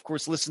you, of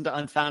course, listen to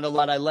Unfound a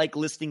lot, I like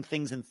listing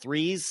things in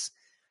threes.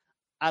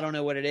 I don't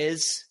know what it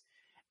is.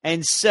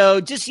 And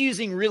so just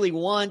using really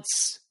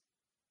once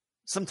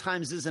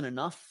sometimes isn't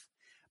enough.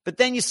 But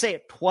then you say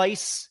it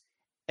twice,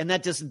 and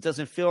that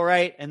doesn't feel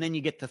right. And then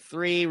you get to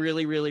three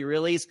really, really,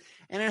 reallys.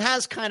 And it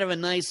has kind of a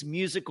nice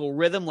musical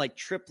rhythm, like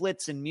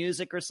triplets in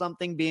music or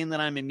something, being that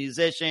I'm a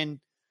musician.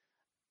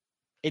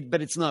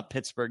 But it's not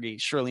Pittsburghy,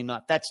 surely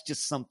not. That's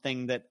just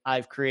something that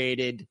I've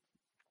created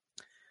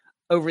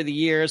over the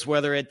years,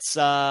 whether it's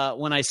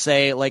when I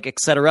say like, et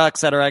cetera, et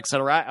cetera, et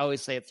cetera. I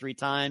always say it 3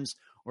 times,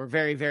 or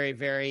very, very,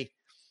 very.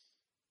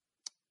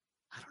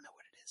 I don't know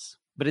what it is,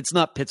 but it's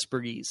not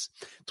Pittsburghese.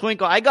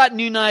 Twinkle, I got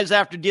new knives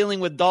after dealing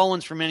with dull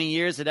ones for many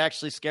years. It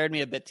actually scared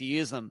me a bit to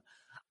use them.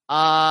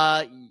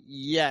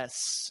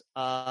 Yes.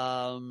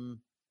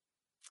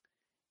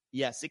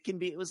 Yes, it can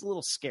be. It was a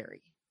little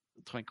scary,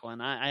 Twinkle.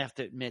 And I have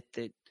to admit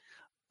that,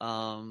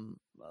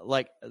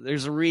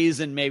 there's a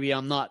reason maybe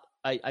I'm not,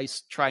 I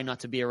try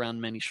not to be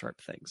around many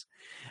sharp things.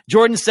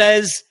 Jordan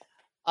says,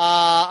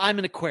 I'm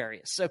an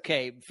Aquarius.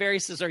 Okay. Ferry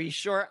says, are you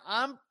sure?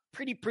 I'm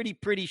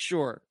pretty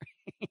sure.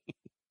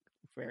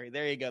 Ferry,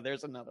 there you go.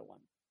 There's another one.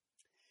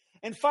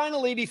 And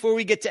finally, before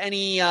we get to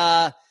any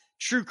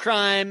true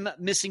crime,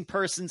 missing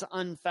persons,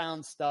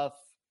 unfound stuff,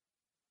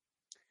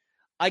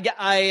 I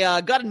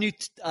got a new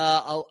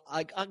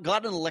I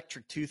got an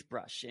electric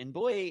toothbrush, and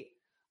boy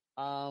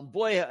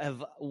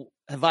have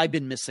I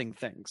been missing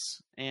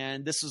things.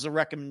 And this is a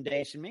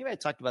recommendation. Maybe I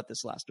talked about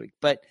this last week,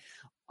 but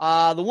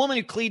the woman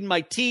who cleaned my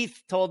teeth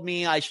told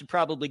me I should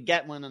probably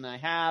get one, and I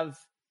have.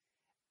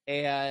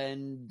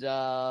 And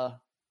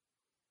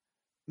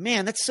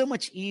man, that's so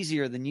much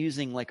easier than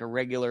using like a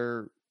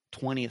regular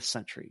 20th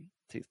century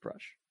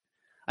toothbrush.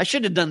 I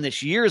should have done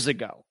this years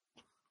ago.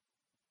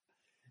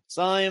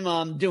 So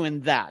I'm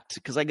doing that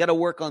because I got to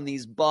work on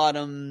these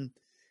bottom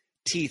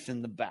teeth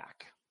in the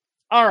back.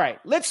 All right,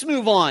 let's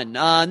move on.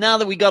 Now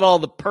that we got all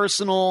the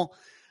personal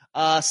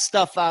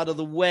stuff out of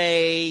the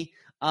way.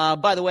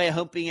 By the way,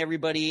 hoping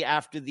everybody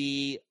after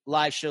the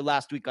live show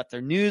last week got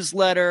their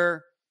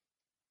newsletter.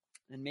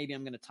 And maybe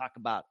I'm going to talk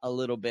about a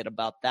little bit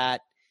about that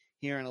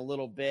here in a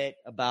little bit,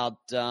 about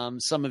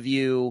some of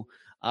you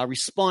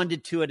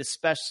responded to it,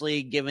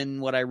 especially given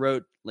what I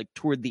wrote like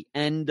toward the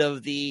end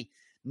of the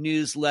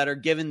newsletter,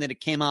 given that it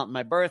came out on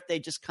my birthday,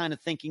 just kind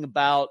of thinking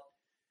about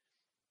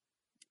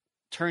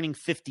turning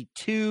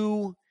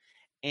 52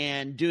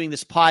 and doing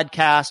this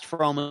podcast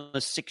for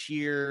almost 6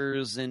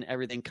 years and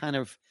everything, kind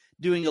of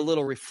doing a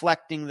little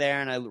reflecting there.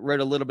 And I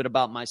wrote a little bit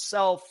about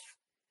myself.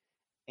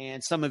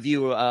 And some of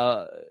you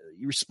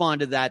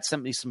responded to that,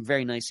 sent me some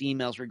very nice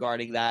emails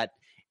regarding that.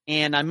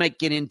 And I might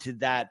get into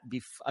that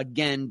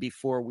again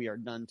before we are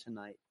done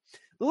tonight.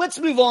 But let's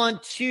move on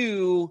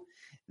to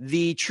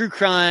the true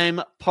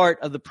crime part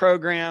of the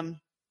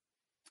program,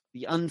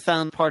 the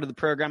unfound part of the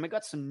program. I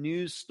got some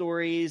news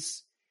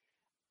stories.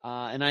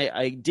 And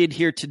I did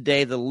hear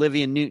today that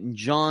Olivia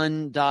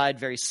Newton-John died.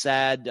 Very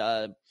sad.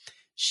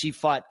 She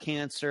fought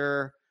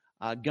cancer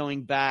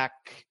going back,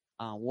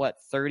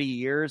 30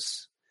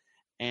 years?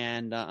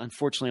 And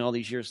unfortunately, all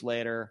these years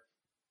later,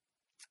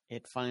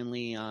 it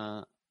finally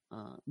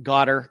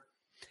got her.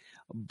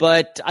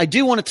 But I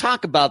do want to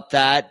talk about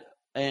that.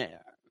 I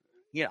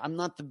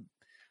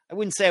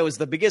wouldn't say I was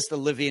the biggest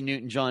Olivia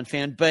Newton-John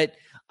fan, but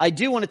I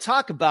do want to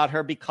talk about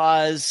her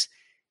because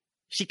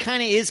she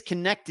kind of is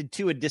connected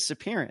to a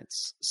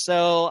disappearance.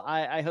 So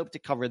I hope to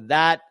cover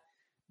that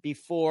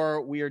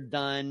before we are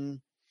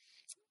done.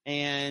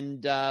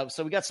 And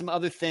so we got some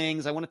other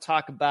things. I want to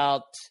talk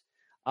about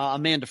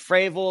Amanda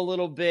Fravel a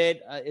little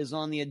bit is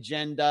on the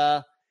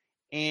agenda.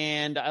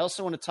 And I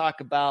also want to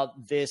talk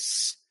about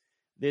this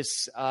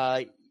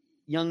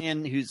young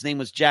man whose name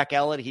was Jack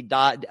Elliott. He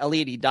died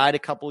a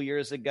couple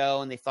years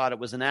ago, and they thought it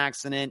was an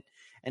accident.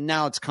 And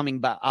now it's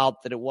coming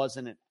out that it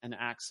wasn't an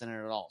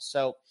accident at all.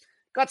 So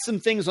got some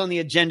things on the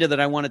agenda that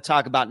I want to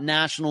talk about,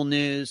 national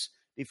news,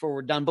 before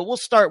we're done. But we'll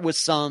start with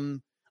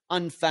some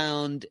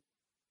unfound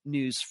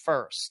news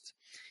first.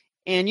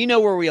 And you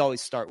know where we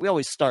always start. We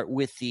always start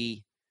with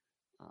the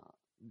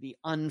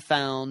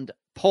unfound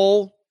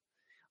poll.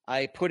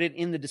 I put it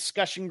in the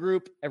discussion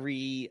group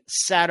every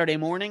Saturday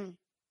morning.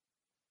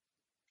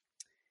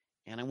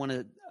 And I want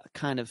to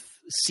kind of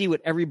see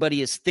what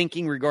everybody is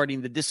thinking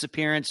regarding the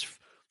disappearance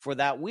for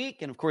that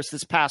week. And, of course,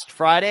 this past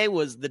Friday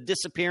was the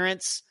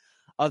disappearance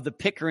of the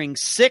Pickering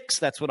Six.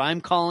 That's what I'm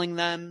calling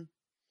them.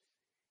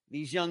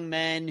 These young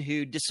men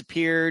who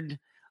disappeared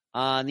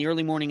in the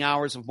early morning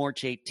hours of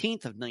March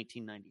 18th of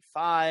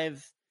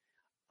 1995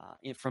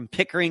 from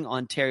Pickering,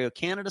 Ontario,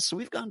 Canada. So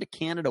we've gone to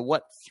Canada,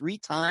 3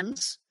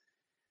 times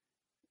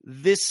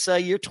this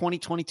year,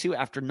 2022,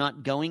 after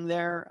not going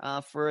there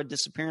for a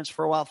disappearance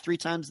for a while. 3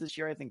 times this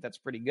year. I think that's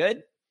pretty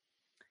good.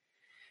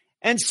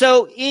 And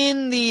so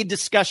in the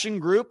discussion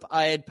group,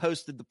 I had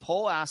posted the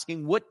poll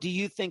asking, what do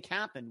you think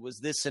happened? Was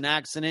this an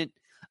accident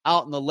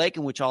out in the lake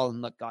in which all of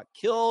them got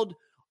killed?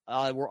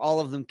 Were all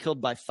of them killed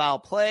by foul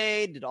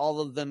play? Did all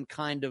of them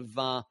kind of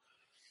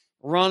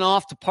run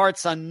off to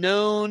parts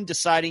unknown,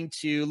 deciding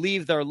to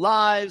leave their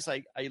lives?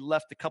 I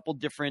left a couple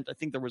different, I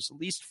think there was at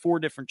least 4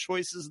 different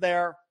choices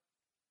there.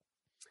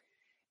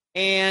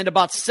 And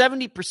about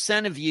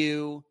 70% of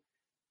you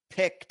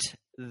picked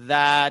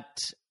that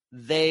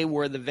they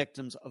were the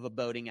victims of a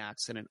boating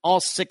accident. All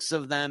 6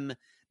 of them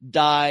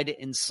died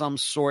in some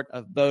sort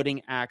of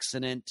boating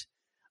accident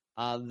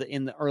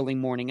in the early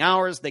morning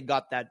hours. They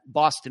got that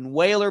Boston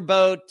whaler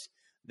boat.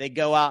 They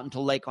go out into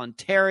Lake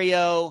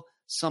Ontario.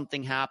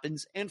 Something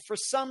happens. And for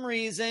some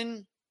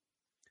reason,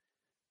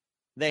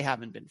 they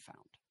haven't been found.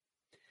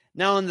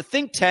 Now, in the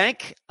think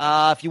tank,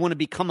 if you want to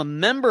become a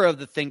member of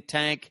the think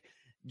tank,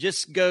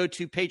 just go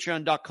to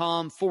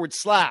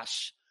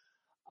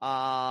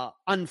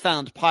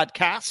patreon.com/unfound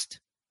podcast.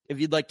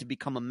 If you'd like to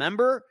become a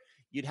member,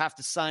 you'd have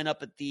to sign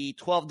up at the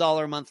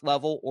 $12 a month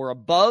level or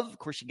above. Of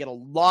course, you get a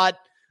lot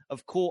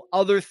of cool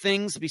other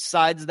things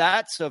besides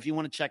that. So if you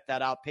want to check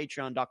that out,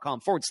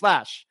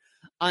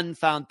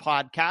 patreon.com/unfound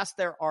podcast.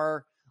 There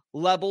are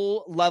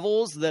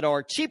levels that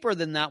are cheaper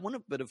than that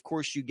one, but of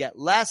course you get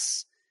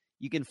less.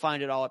 You can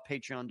find it all at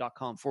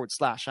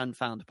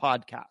patreon.com/unfound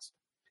podcast.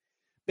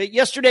 But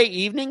yesterday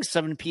evening,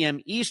 7 p.m.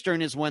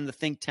 Eastern is when the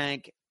think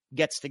tank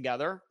gets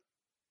together.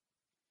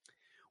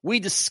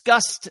 We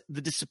discussed the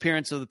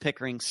disappearance of the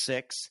Pickering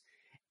Six,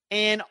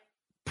 and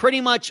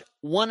pretty much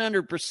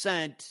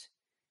 100%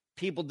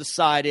 people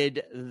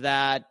decided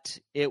that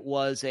it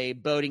was a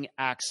boating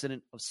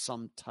accident of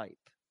some type.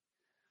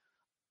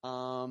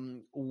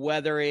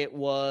 Whether it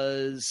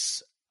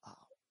was,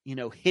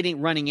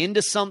 running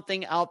into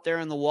something out there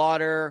in the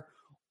water,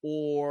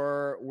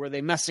 or were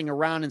they messing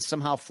around and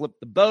somehow flipped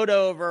the boat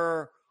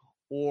over,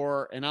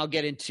 and I'll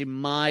get into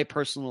my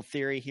personal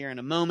theory here in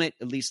a moment,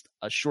 at least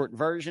a short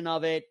version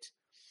of it.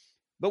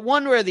 But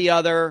one way or the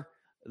other,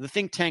 the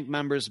think tank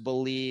members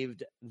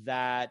believed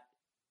that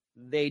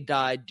they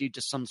died due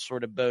to some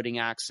sort of boating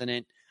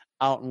accident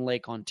out in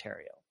Lake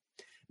Ontario.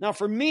 Now,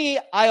 for me,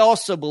 I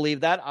also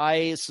believe that.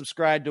 I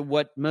subscribe to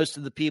what most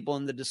of the people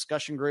in the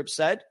discussion group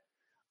said.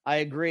 I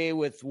agree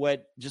with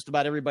what just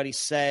about everybody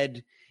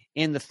said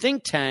in the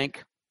think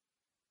tank,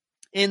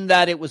 in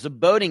that it was a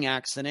boating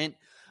accident.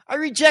 I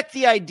reject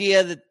the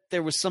idea that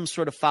there was some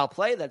sort of foul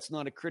play. That's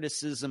not a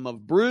criticism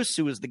of Bruce,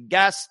 who was the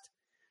guest.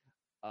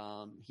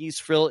 He's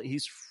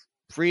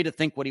free to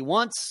think what he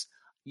wants.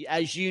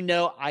 As you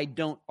know, I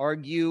don't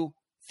argue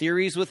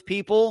theories with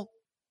people.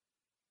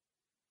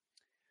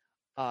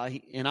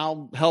 And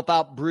I'll help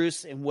out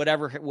Bruce in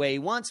whatever way he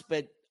wants,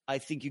 but I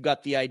think you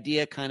got the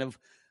idea, kind of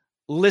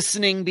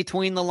listening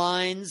between the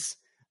lines,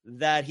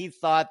 that he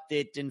thought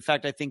that, in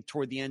fact, I think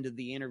toward the end of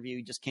the interview,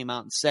 he just came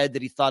out and said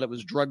that he thought it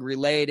was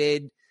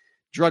drug-related,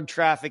 drug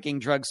trafficking,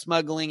 drug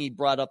smuggling. He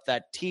brought up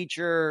that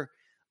teacher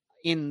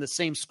in the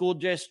same school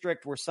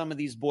district where some of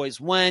these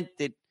boys went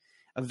that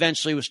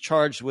eventually was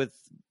charged with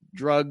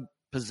drug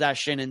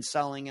possession and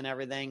selling and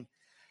everything.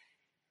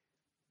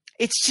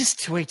 It's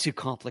just way too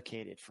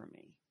complicated for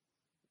me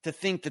to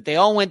think that they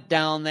all went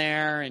down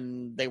there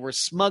and they were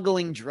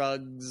smuggling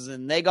drugs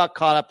and they got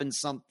caught up in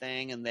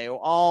something and they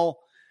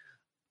all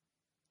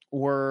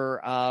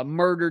were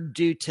murdered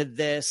due to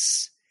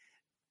this.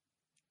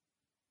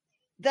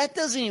 That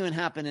doesn't even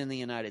happen in the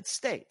United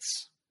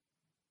States.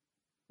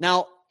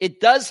 Now,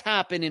 it does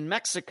happen in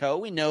Mexico.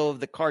 We know of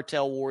the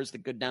cartel wars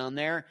that go down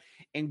there,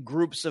 and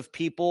groups of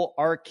people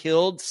are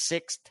killed,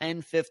 6,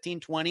 10, 15,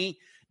 20,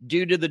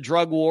 due to the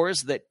drug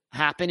wars that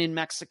happen in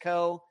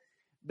Mexico.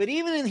 But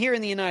even here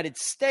in the United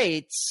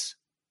States,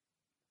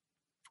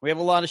 we have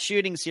a lot of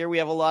shootings here. We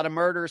have a lot of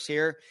murders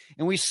here.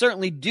 And we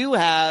certainly do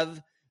have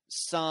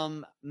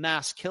some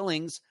mass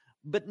killings,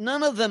 but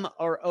none of them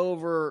are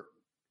over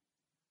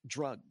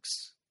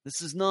drugs.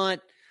 This is not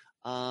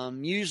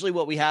usually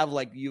what we have,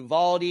 like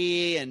Uvalde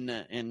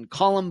and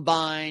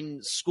Columbine,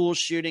 school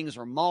shootings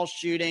or mall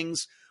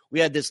shootings. We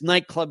had this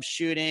nightclub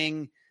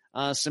shooting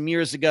some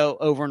years ago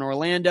over in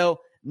Orlando.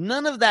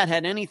 None of that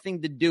had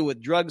anything to do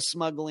with drug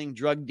smuggling,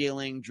 drug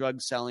dealing,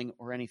 drug selling,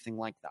 or anything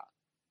like that.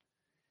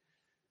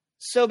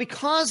 So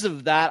because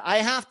of that, I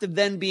have to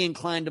then be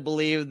inclined to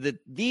believe that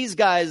these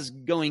guys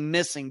going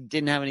missing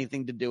didn't have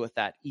anything to do with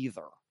that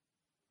either.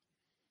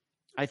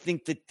 I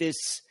think that this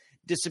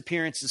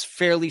disappearance is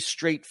fairly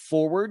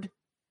straightforward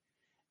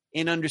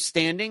in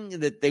understanding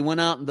that they went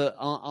out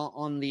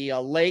on the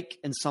lake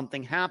and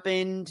something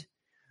happened.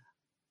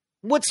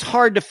 What's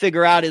hard to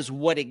figure out is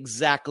what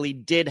exactly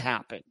did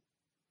happen.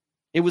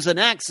 It was an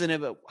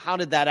accident, but how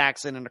did that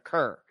accident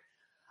occur?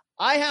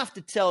 I have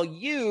to tell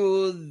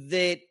you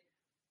that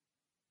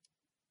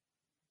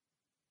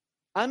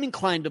I'm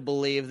inclined to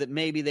believe that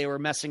maybe they were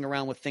messing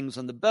around with things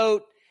on the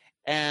boat.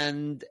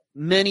 And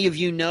many of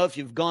you know, if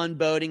you've gone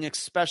boating,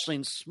 especially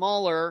in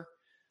smaller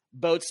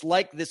boats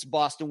like this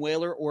Boston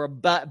Whaler or a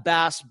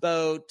bass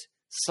boat,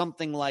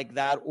 something like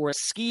that, or a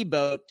ski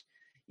boat,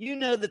 you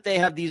know that they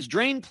have these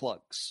drain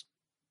plugs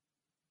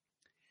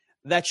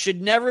that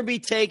should never be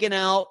taken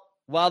out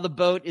while the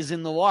boat is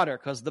in the water,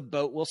 because the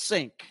boat will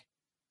sink.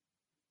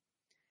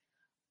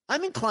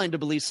 I'm inclined to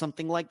believe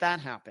something like that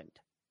happened.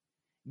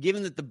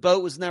 Given that the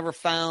boat was never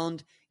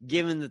found,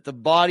 given that the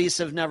bodies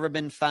have never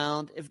been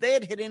found, if they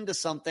had hit into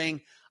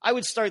something, I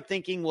would start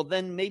thinking, well,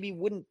 then maybe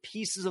wouldn't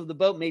pieces of the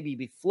boat maybe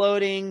be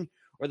floating,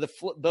 or the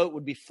boat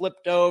would be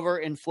flipped over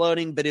and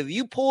floating. But if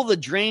you pull the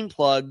drain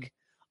plug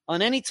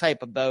on any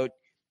type of boat,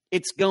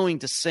 it's going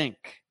to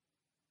sink.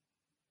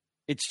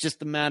 It's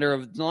just a matter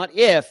of not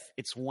if,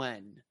 it's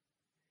when.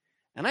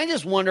 And I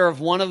just wonder if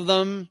one of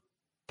them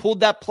pulled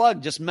that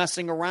plug just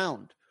messing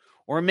around.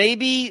 Or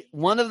maybe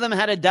one of them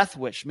had a death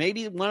wish.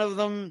 Maybe one of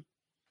them,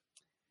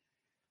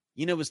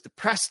 was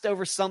depressed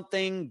over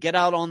something, get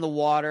out on the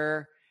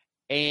water,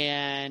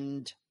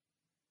 and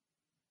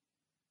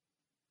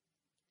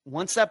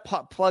once that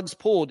plug's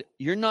pulled,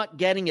 you're not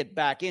getting it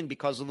back in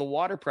because of the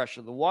water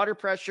pressure. The water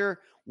pressure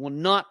will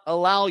not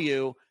allow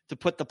you to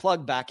put the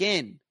plug back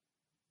in.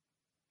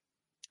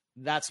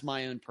 That's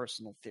my own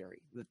personal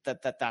theory,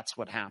 that's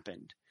what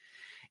happened.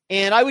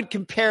 And I would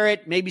compare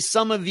it, maybe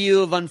some of you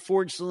have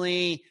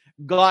unfortunately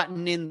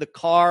gotten in the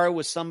car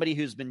with somebody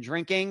who's been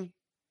drinking.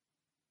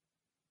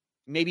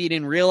 Maybe you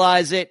didn't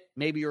realize it.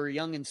 Maybe you were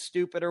young and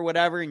stupid or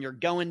whatever, and you're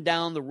going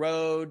down the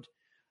road,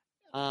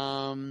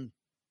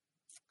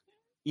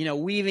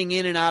 weaving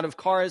in and out of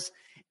cars.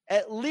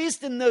 At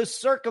least in those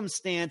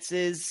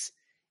circumstances,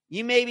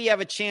 you maybe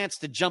have a chance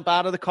to jump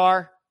out of the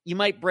car. You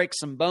might break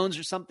some bones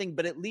or something,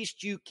 but at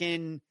least you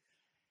can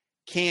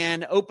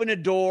can open a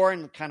door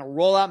and kind of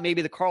roll out.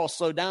 Maybe the car will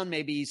slow down.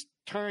 Maybe he's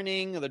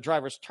turning, or the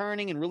driver's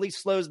turning and really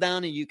slows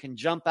down, and you can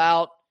jump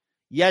out.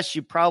 Yes,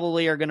 you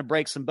probably are going to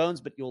break some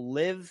bones, but you'll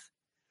live.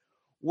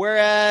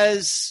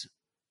 Whereas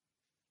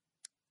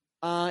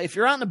if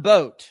you're out in a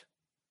boat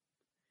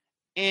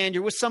and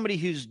you're with somebody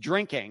who's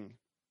drinking,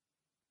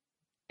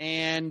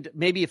 and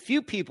maybe a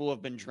few people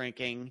have been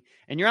drinking,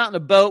 and you're out in a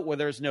boat where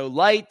there's no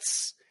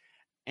lights,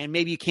 and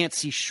maybe you can't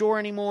see shore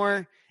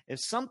anymore, if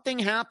something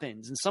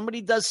happens and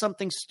somebody does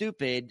something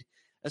stupid,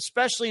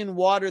 especially in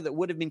water that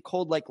would have been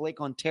cold like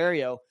Lake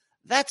Ontario,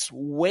 that's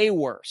way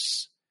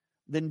worse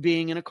than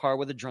being in a car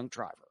with a drunk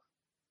driver.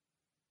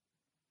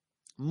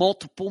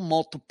 Multiple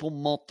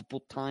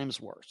times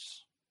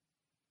worse.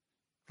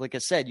 Like I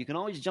said, you can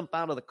always jump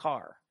out of the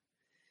car.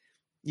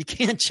 You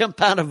can't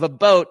jump out of a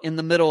boat in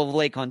the middle of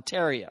Lake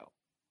Ontario.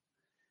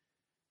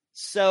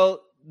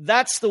 So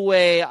that's the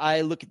way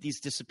I look at these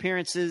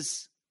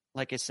disappearances.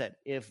 Like I said,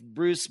 if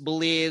Bruce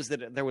believes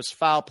that there was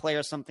foul play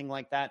or something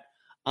like that,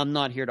 I'm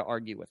not here to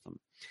argue with him.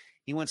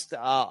 He wants to.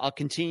 I'll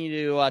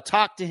continue to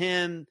talk to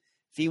him.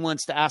 If he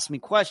wants to ask me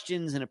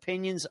questions and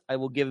opinions, I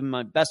will give him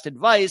my best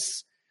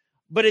advice.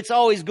 But it's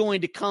always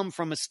going to come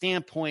from a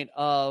standpoint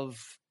of,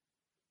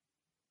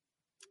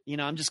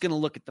 I'm just going to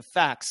look at the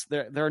facts.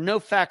 There are no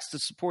facts to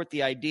support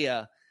the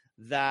idea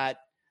that,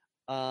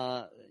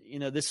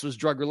 this was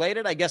drug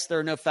related. I guess there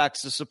are no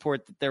facts to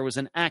support that there was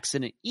an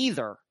accident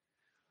either.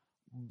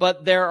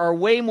 But there are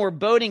way more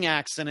boating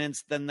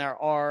accidents than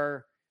there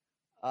are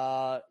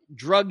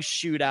drug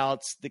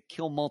shootouts that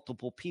kill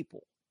multiple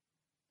people.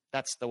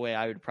 That's the way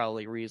I would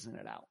probably reason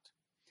it out.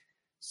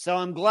 So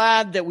I'm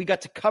glad that we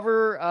got to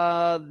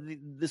cover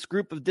this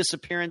group of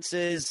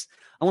disappearances.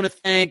 I want to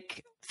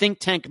thank Think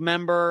Tank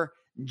member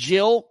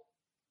Jill,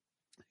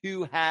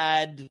 who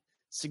had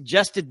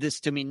suggested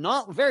this to me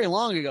not very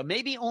long ago,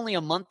 maybe only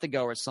a month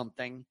ago or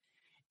something.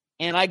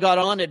 And I got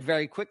on it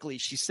very quickly.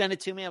 She sent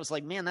it to me. I was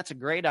like, man, that's a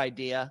great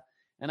idea.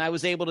 And I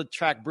was able to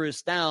track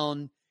Bruce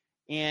down,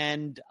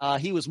 and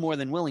he was more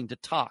than willing to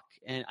talk.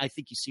 And I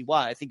think you see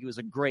why. I think he was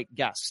a great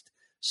guest.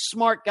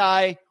 Smart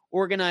guy,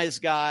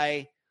 organized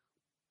guy.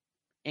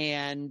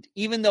 And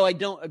even though I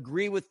don't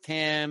agree with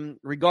him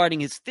regarding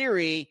his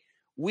theory,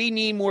 we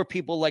need more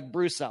people like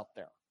Bruce out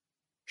there.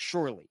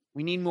 Surely.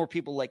 We need more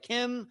people like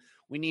him.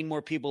 We need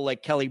more people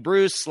like Kelly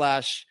Bruce /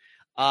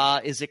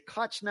 is it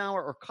Kochnauer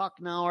or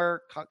Kochnauer?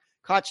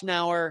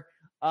 Kochnauer.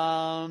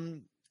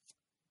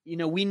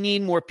 We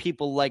need more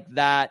people like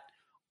that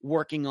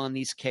working on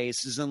these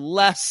cases, and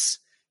less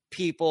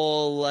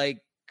people like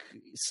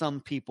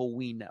some people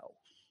we know.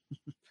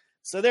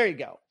 So there you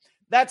go.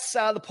 That's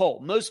the poll.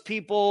 Most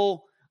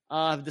people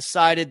have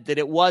decided that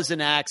it was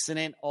an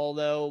accident,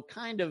 although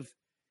kind of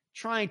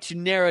trying to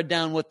narrow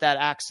down what that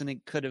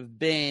accident could have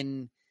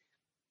been,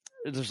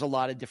 there's a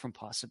lot of different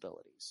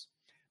possibilities.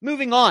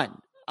 Moving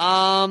on.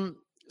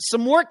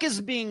 Some work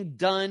is being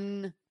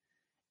done,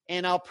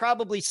 and I'll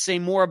probably say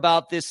more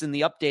about this in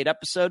the update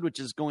episode, which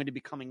is going to be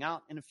coming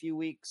out in a few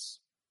weeks.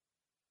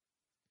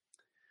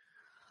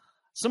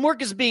 Some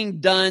work is being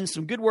done.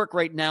 Some good work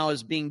right now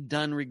is being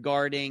done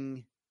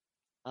regarding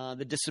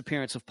the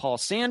disappearance of Paul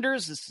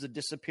Sanders. This is a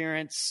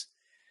disappearance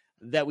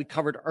that we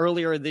covered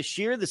earlier this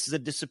year. This is a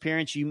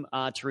disappearance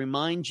to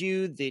remind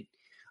you that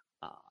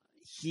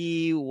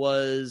he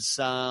was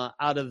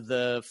out of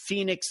the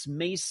Phoenix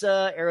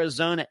Mesa,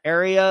 Arizona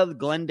area, the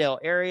Glendale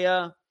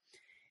area,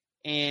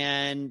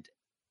 and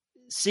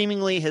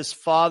seemingly his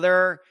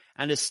father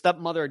and his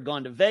stepmother had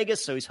gone to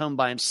Vegas, so he's home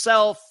by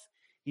himself.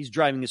 He's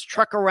driving his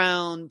truck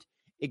around.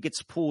 It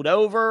gets pulled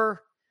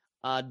over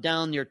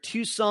down near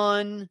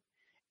Tucson,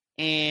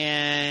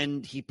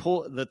 and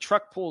the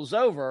truck pulls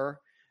over,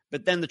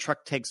 but then the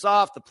truck takes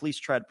off. The police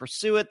try to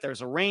pursue it.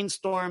 There's a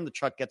rainstorm. The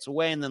truck gets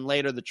away, and then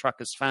later the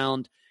truck is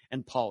found,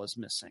 and Paul is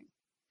missing.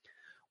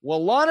 Well, a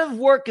lot of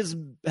work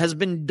has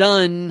been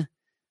done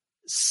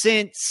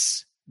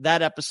since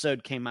that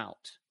episode came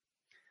out.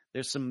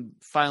 There's some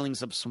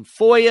filings of some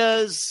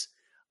FOIAs,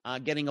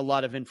 getting a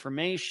lot of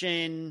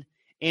information,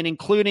 and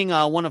including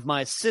one of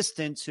my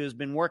assistants who has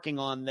been working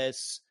on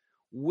this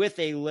with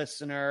a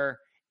listener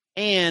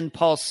and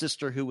Paul's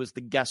sister, who was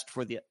the guest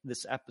for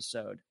this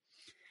episode.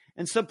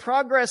 And so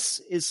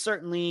progress is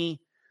certainly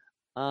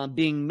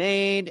being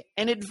made,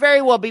 and it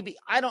very well be.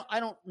 I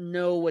don't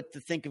know what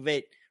to think of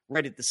it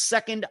right at the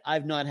second.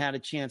 I've not had a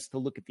chance to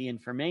look at the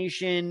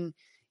information.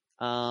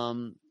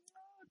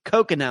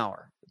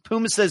 Kokenauer.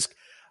 Puma says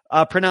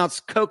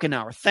pronounced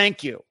Kokenauer.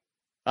 Thank you.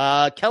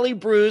 Kelly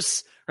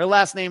Bruce, her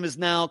last name is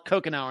now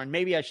Kokenauer, and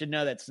maybe I should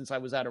know that since I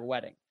was at her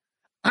wedding.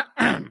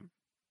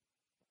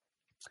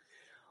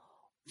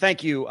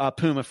 Thank you,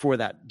 Puma, for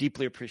that.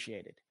 Deeply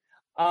appreciated.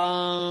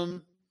 But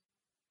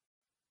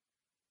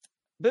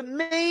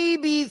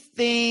maybe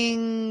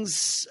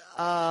things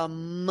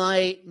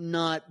might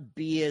not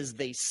be as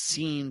they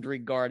seemed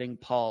regarding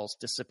Paul's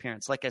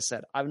disappearance. Like I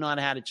said, I've not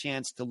had a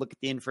chance to look at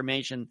the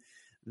information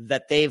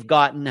that they've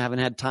gotten. Haven't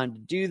had time to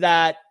do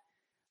that.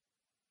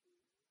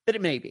 But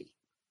it may be.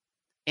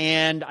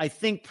 And I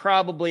think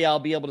probably I'll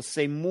be able to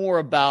say more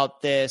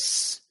about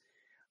this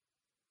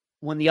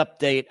when the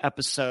update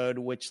episode,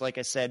 which, like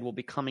I said, will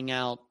be coming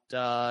out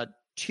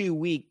 2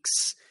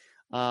 weeks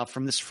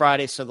from this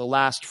Friday. So the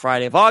last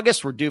Friday of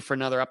August, we're due for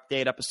another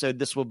update episode.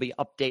 This will be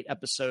update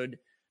episode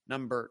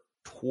number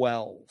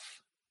 12.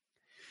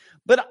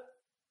 But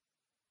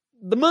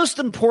the most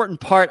important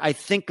part, I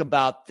think,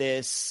 about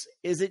this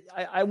is that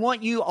I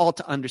want you all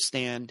to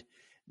understand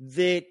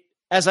that,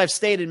 as I've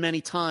stated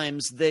many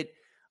times, that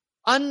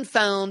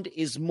Unfound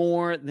is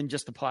more than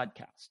just a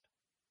podcast.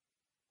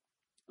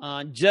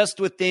 Just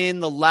within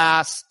the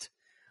last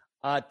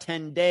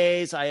 10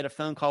 days, I had a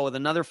phone call with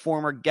another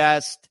former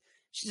guest.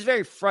 She's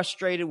very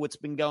frustrated what's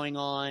been going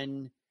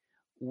on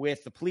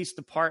with the police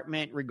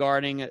department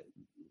regarding the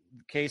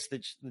case,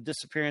 the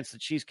disappearance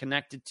that she's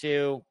connected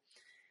to.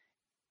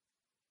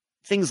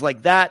 Things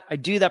like that. I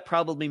do that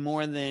probably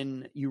more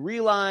than you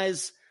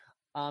realize.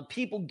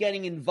 People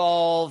getting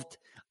involved.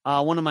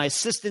 One of my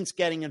assistants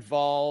getting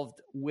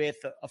involved with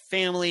a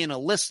family and a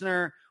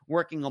listener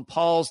working on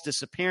Paul's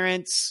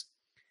disappearance.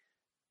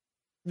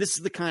 This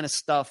is the kind of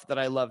stuff that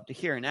I love to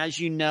hear. And as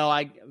you know,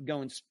 I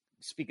go and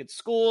speak at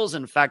schools.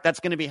 In fact, that's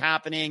going to be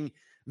happening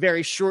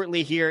very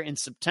shortly here in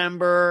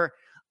September.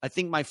 I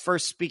think my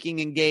first speaking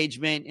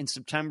engagement in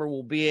September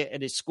will be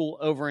at a school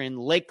over in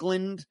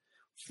Lakeland,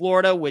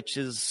 Florida, which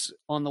is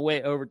on the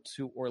way over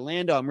to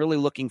Orlando. I'm really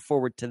looking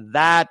forward to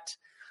that.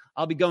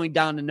 I'll be going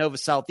down to Nova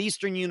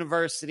Southeastern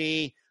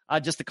University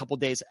just a couple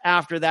days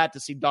after that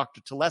to see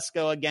Dr.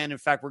 Telesco again. In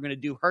fact, we're going to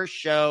do her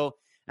show,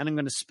 and I'm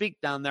going to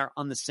speak down there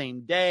on the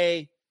same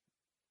day.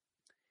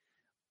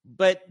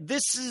 But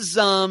this is,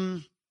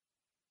 a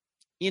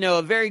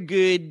very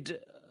good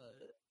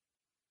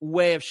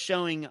way of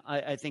showing,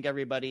 I think,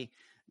 everybody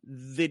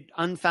that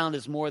Unfound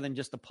is more than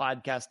just a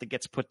podcast that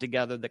gets put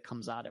together that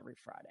comes out every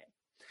Friday.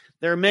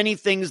 There are many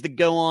things that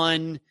go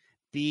on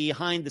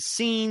behind the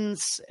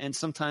scenes, and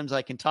sometimes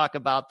I can talk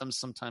about them,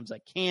 sometimes I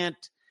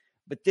can't.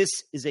 But this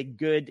is a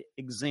good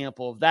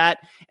example of that.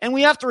 And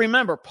we have to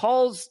remember,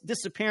 Paul's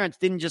disappearance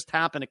didn't just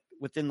happen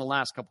within the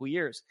last couple of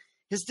years.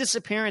 His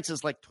disappearance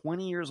is like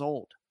 20 years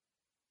old.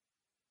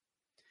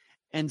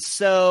 And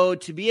so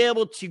to be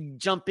able to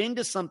jump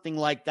into something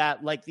like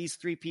that, like these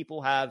three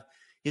people have,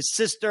 his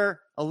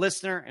sister, a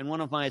listener, and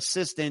one of my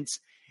assistants,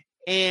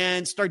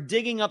 and start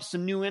digging up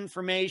some new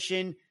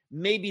information,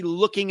 maybe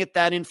looking at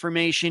that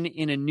information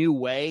in a new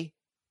way,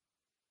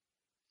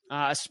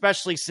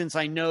 especially since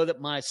I know that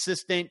my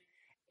assistant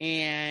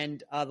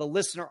and the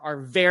listener are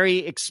very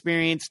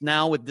experienced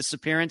now with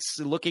disappearance,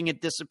 looking at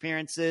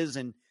disappearances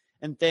and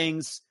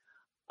things.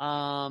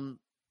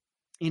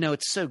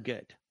 It's so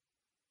good.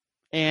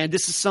 And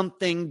this is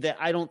something that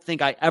I don't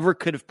think I ever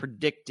could have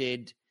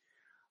predicted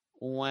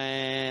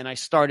when I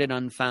started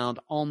Unfound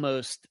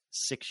almost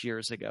 6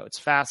 years ago. It's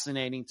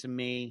fascinating to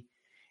me.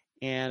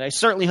 And I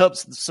certainly hope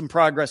some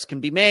progress can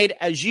be made.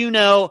 As you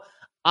know,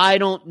 I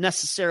don't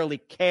necessarily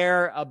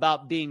care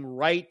about being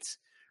right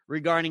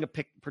regarding a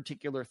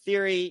particular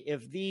theory.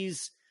 If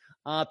these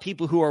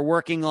people who are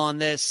working on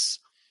this,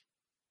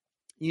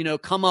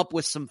 come up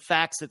with some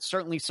facts that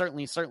certainly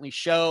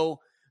show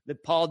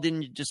that Paul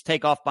didn't just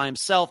take off by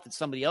himself, that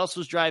somebody else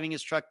was driving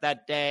his truck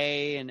that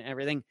day and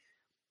everything,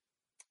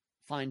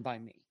 fine by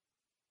me.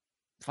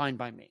 Fine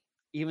by me.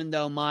 Even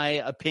though my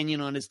opinion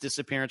on his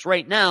disappearance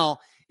right now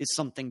is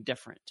something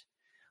different.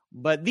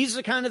 But these are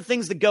the kind of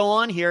things that go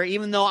on here,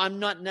 even though I'm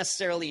not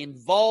necessarily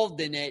involved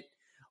in it,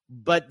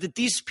 but that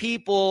these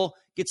people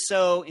get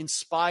so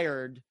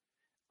inspired,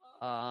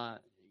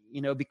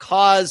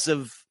 because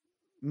of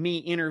me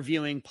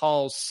interviewing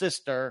Paul's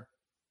sister.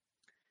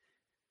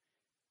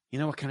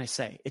 What can I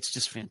say? It's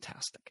just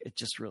fantastic. It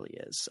just really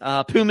is.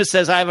 Puma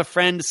says, I have a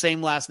friend,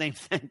 same last name.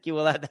 Thank you.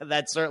 Well,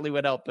 that certainly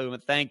would help, Puma.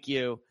 Thank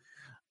you.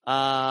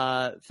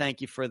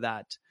 Thank you for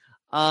that.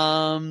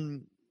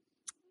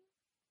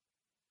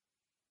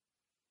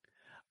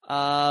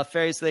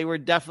 Ferry, so they were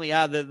definitely,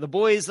 the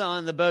boys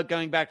on the boat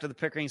going back to the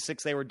Pickering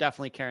 6, they were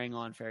definitely carrying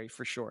on, Ferry,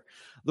 for sure.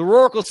 The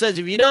Roracle says,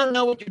 if you don't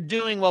know what you're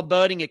doing while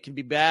boating, it can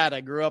be bad.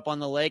 I grew up on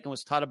the lake and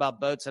was taught about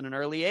boats at an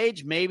early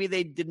age. Maybe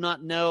they did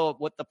not know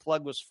what the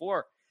plug was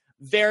for.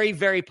 Very,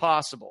 very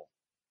possible.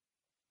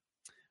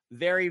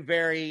 Very,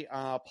 very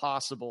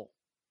possible.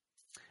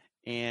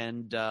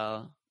 And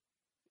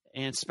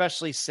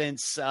especially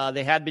since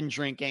they had been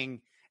drinking,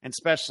 and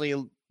especially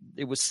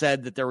it was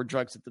said that there were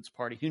drugs at this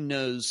party. Who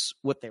knows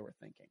what they were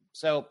thinking?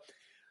 So,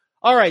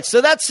 all right.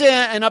 So that's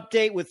an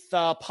update with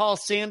Paul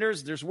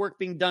Sanders. There's work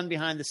being done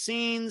behind the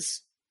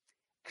scenes.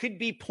 Could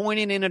be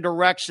pointing in a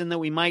direction that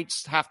we might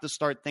have to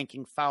start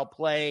thinking foul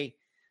play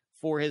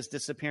for his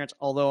disappearance,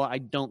 although I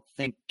don't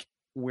think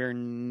we're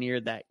near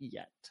that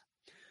yet.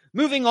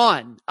 Moving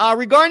on.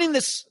 Regarding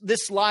this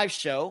live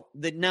show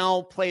that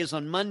now plays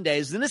on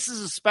Mondays, and this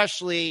is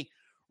especially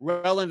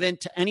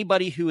relevant to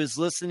anybody who is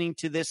listening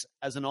to this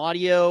as an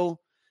audio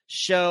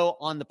show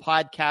on the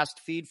podcast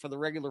feed for the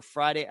regular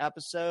Friday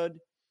episode.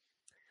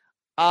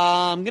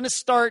 I'm going to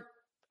start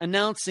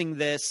announcing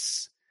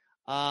this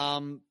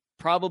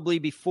probably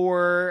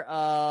before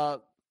a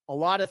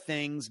lot of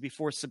things,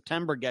 before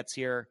September gets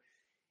here.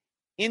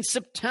 In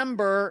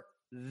September,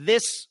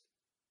 this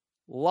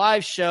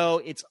live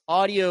show, its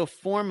audio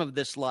form of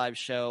this live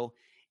show,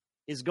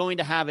 is going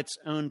to have its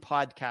own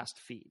podcast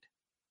feed.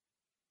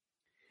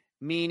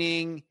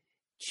 Meaning,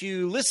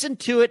 to listen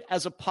to it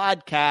as a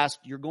podcast,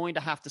 you're going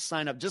to have to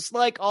sign up. Just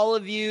like all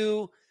of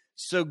you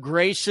so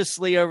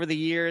graciously over the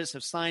years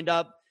have signed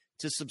up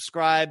to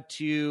subscribe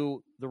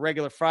to the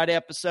regular Friday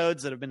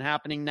episodes that have been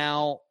happening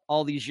now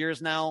all these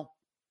years now.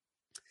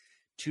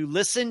 To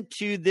listen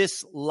to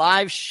this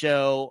live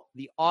show,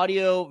 the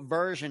audio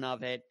version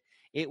of it,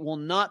 it will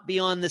not be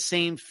on the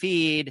same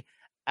feed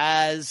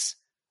as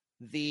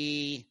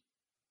the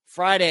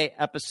Friday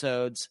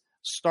episodes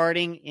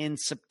starting in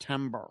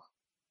September.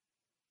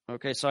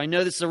 Okay, so I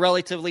know this is a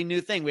relatively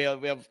new thing. We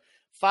have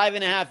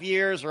 5.5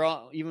 years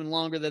or even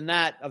longer than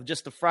that of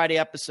just the Friday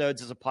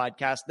episodes as a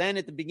podcast. Then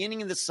at the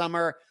beginning of the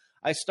summer,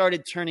 I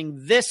started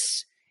turning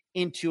this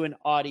into an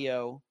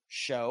audio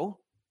show.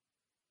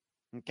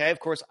 Okay, of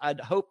course, I'd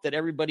hope that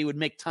everybody would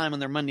make time on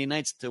their Monday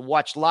nights to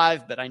watch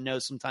live, but I know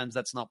sometimes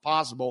that's not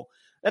possible.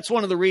 That's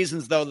one of the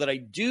reasons, though, that I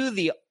do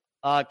the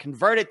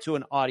convert it to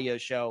an audio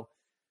show.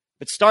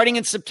 But starting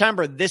in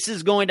September, this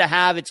is going to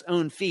have its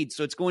own feed.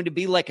 So it's going to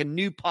be like a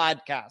new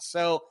podcast.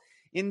 So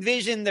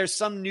envision there's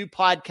some new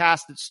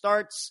podcast that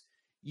starts.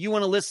 You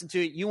want to listen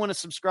to it. You want to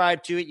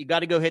subscribe to it. You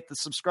got to go hit the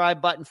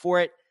subscribe button for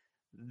it.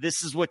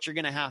 This is what you're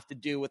going to have to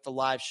do with the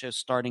live show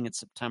starting in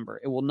September.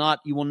 You will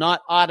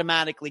not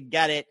automatically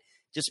get it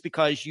just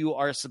because you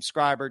are a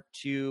subscriber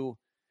to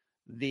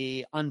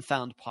the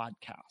Unfound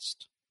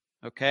podcast.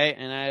 Okay.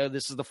 And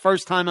this is the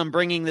first time I'm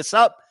bringing this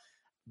up.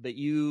 But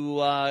you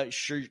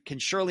can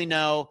surely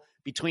know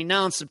between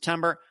now and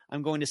September,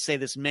 I'm going to say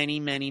this many,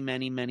 many,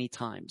 many, many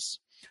times.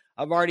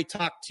 I've already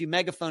talked to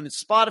Megaphone and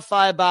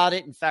Spotify about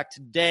it. In fact,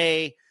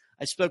 today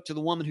I spoke to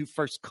the woman who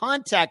first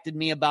contacted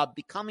me about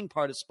becoming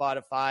part of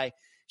Spotify.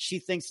 She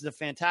thinks it's a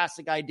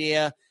fantastic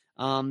idea.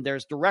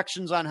 There's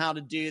directions on how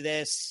to do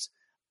this.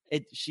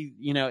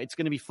 It's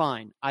going to be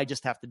fine. I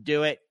just have to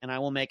do it, and I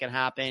will make it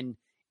happen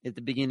at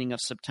the beginning of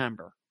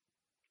September.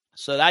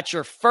 So that's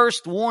your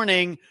first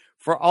warning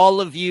for all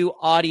of you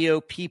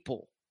audio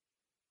people,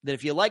 that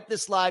if you like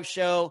this live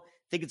show,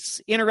 think it's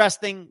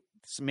interesting,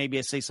 so maybe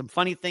I say some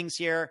funny things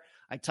here.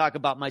 I talk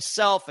about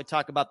myself. I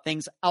talk about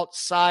things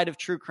outside of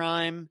true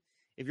crime.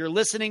 If you're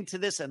listening to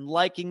this and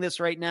liking this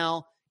right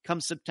now,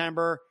 come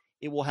September,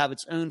 it will have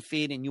its own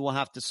feed and you will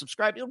have to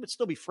subscribe. It'll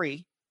still be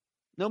free.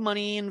 No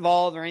money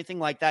involved or anything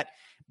like that,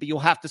 but you'll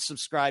have to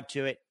subscribe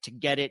to it to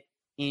get it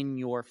in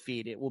your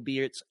feed. It will be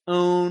its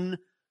own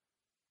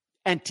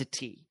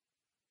entity.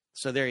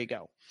 So there you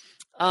go.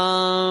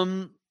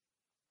 All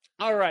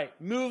right,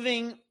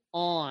 moving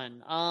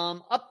on.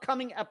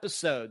 Upcoming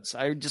episodes.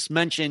 I just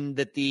mentioned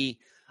that the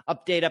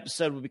update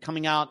episode will be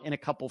coming out in a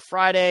couple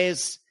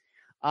Fridays.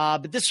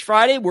 But this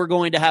Friday, we're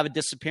going to have a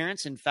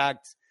disappearance. In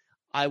fact,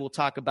 I will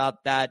talk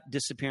about that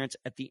disappearance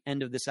at the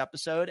end of this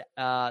episode,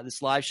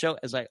 this live show,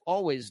 as I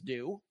always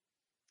do.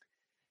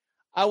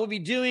 I will be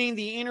doing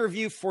the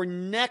interview for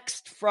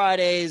next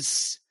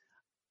Friday's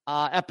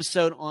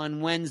episode on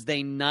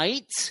Wednesday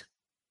night.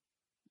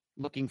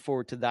 Looking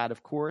forward to that,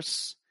 of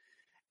course.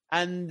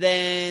 And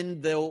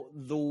then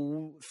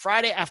the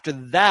Friday after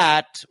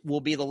that will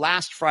be the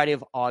last Friday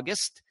of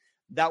August.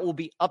 That will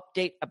be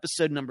update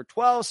episode number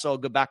 12. So I'll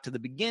go back to the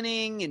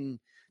beginning and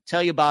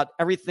tell you about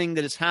everything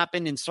that has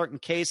happened in certain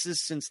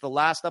cases since the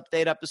last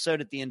update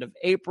episode at the end of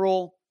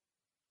April.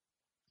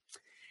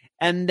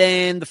 And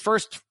then the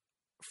first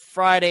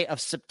Friday of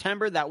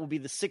September, that will be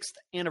the 6th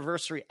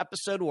anniversary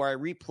episode where I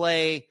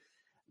replay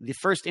the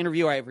first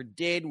interview I ever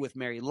did with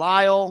Mary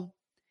Lyle.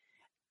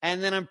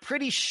 And then I'm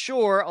pretty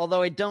sure,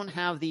 although I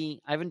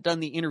haven't done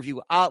the interview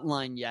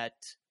outline yet,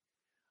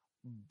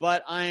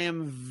 but I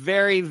am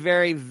very,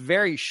 very,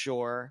 very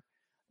sure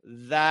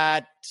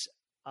that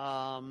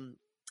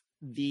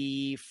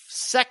the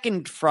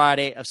second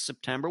Friday of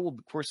September will be,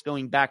 of course,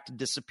 going back to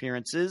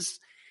disappearances.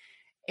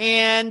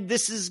 And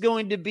this is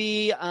going to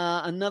be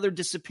another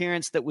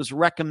disappearance that was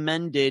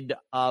recommended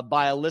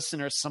by a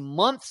listener some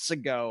months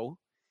ago.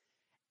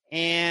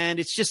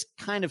 And it's just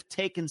kind of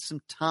taken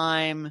some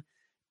time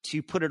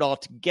to put it all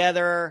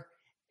together.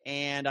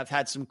 And I've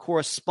had some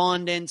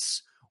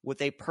correspondence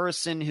with a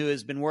person who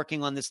has been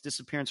working on this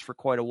disappearance for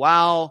quite a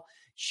while.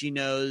 She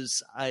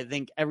knows, I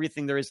think,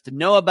 everything there is to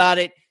know about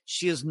it.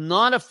 She is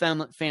not a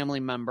family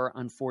member,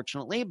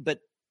 unfortunately, but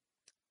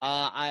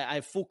I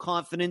have full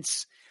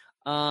confidence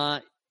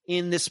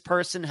in this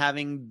person,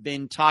 having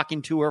been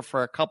talking to her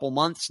for a couple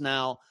months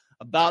now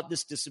about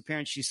this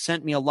disappearance. She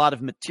sent me a lot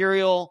of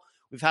material.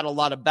 We've had a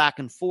lot of back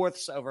and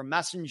forths over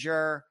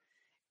Messenger.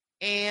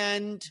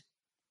 And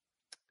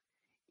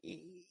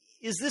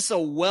is this a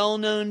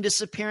well-known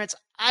disappearance?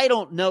 I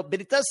don't know,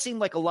 but it does seem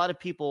like a lot of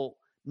people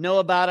know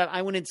about it.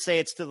 I wouldn't say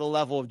it's to the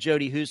level of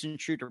Jody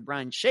Huisentruit or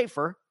Brian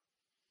Schaefer,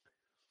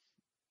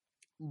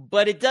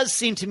 but it does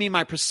seem to me,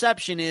 my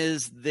perception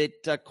is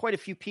that quite a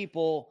few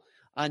people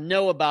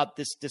know about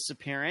this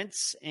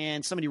disappearance,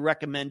 and somebody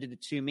recommended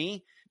it to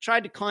me.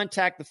 Tried to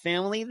contact the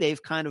family.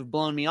 They've kind of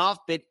blown me off,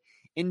 but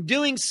in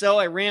doing so,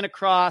 I ran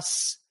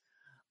across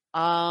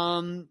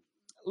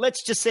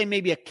let's just say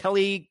maybe a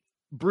Kelly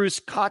Bruce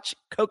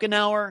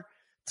Kokenauer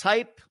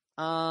type,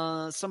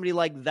 somebody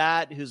like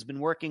that who's been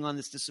working on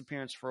this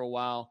disappearance for a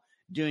while,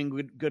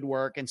 doing good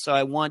work. And so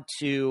I want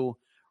to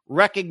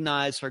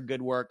recognize her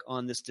good work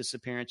on this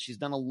disappearance. She's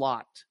done a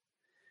lot.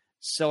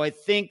 So I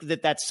think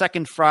that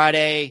second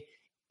Friday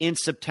in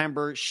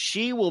September,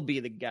 she will be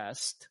the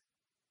guest.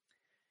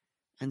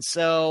 And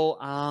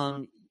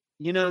so,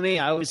 you know me,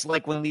 I always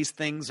like when these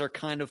things are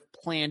kind of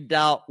planned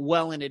out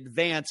well in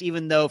advance,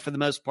 even though for the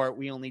most part,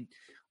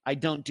 I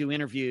don't do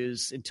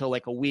interviews until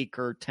like a week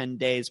or 10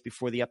 days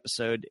before the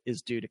episode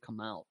is due to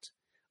come out.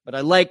 But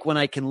I like when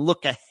I can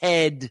look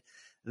ahead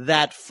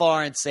that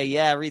far and say,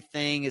 yeah,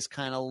 everything is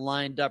kind of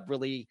lined up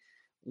really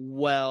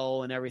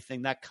well and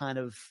everything. That kind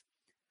of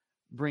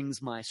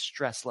brings my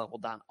stress level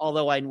down.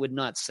 Although I would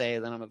not say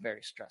that I'm a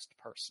very stressed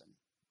person.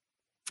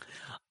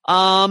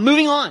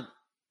 Moving on.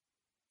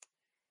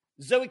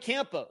 Zoe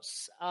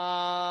Campos,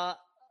 a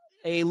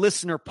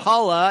listener,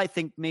 Paula. I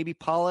think maybe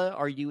Paula,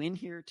 are you in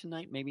here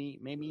tonight?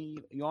 Maybe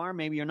you are.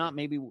 Maybe you're not.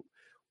 Maybe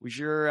was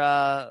your.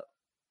 Let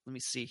me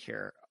see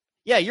here.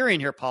 Yeah, you're in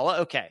here,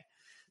 Paula. Okay.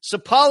 So,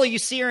 Paula, you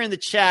see her in the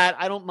chat.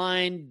 I don't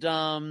mind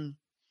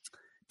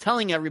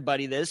telling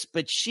everybody this,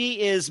 but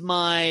she is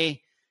my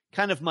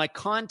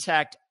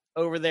contact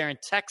over there in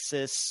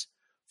Texas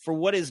for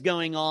what is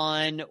going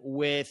on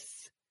with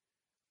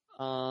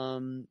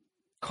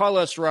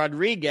Carlos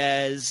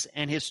Rodriguez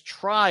and his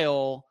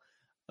trial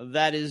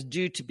that is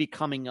due to be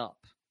coming up.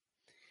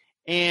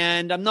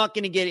 And I'm not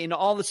going to get into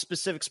all the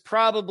specifics.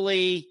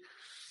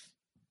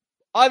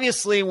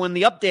 Obviously, when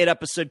the update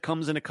episode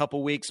comes in a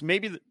couple weeks,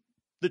 maybe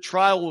the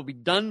trial will be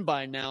done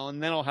by now,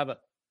 and then I'll have a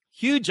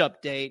huge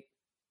update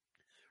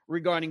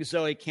regarding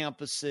Zoe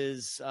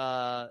Campos's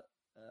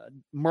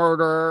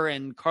murder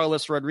and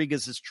Carlos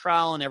Rodriguez's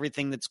trial and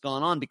everything that's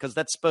gone on, because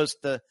that's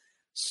supposed to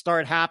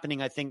start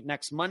happening, I think,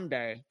 next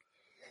Monday.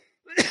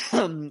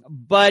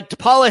 But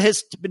Paula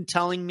has been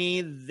telling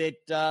me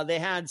that they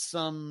had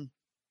some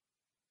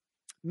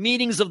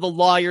meetings of the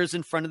lawyers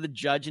in front of the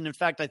judge. And in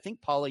fact, I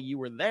think, Paula, you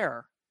were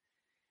there.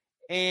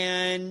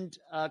 And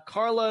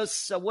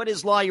Carlos, what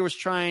his lawyer was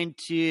trying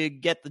to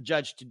get the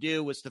judge to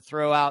do was to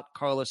throw out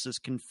Carlos's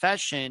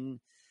confession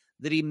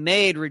that he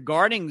made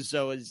regarding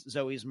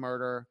Zoe's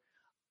murder.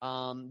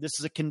 This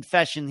is a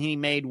confession he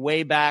made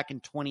way back in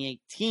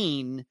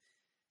 2018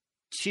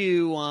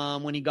 to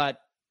when he got,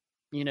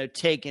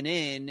 taken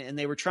in, and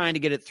they were trying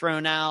to get it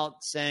thrown out,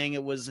 saying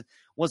it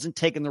wasn't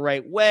taken the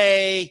right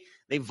way.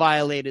 They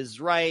violated his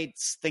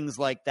rights, things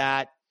like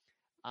that.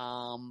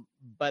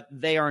 But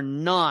they are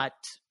not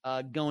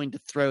going to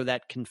throw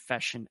that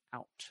confession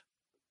out.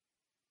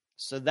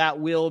 So that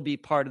will be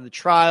part of the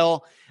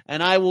trial.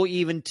 And I will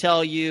even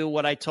tell you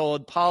what I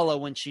told Paula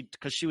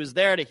because she was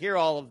there to hear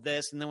all of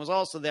this, and then was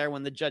also there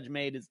when the judge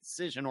made his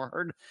decision, or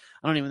heard.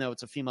 I don't even know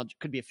it's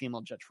could be a female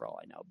judge for all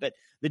I know, but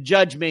the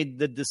judge made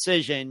the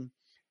decision.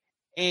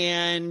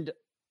 And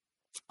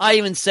I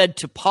even said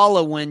to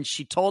Paula when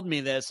she told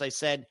me this, I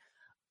said,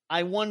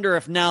 I wonder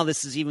if now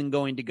this is even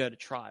going to go to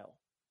trial.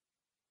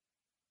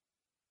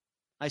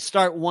 I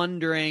start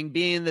wondering,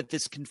 being that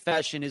this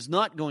confession is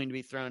not going to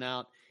be thrown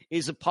out,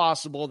 is it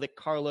possible that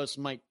Carlos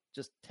might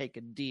just take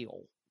a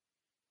deal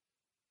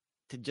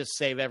to just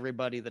save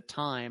everybody the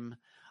time?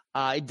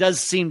 It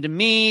does seem to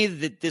me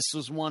that this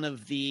was one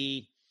of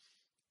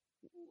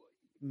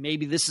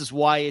maybe this is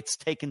why it's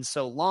taken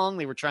so long.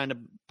 They were trying to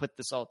put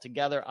this all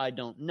together. I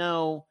don't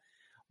know.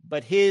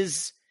 But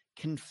his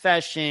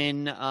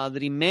confession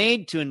that he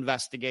made to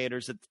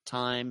investigators at the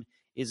time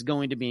is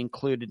going to be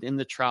included in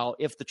the trial,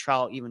 if the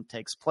trial even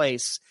takes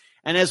place.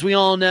 And as we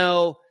all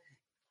know,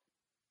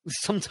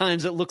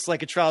 sometimes it looks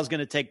like a trial is going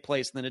to take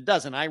place, and then it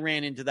doesn't. I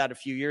ran into that a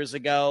few years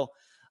ago.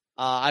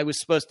 I was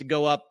supposed to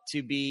go up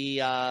to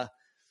be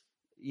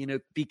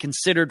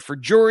considered for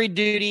jury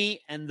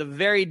duty. And the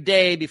very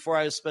day before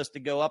I was supposed to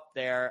go up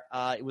there,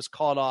 it was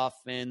called off,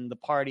 and the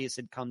parties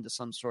had come to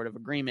some sort of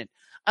agreement.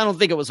 I don't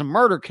think it was a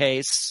murder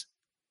case,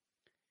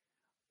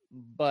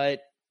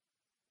 but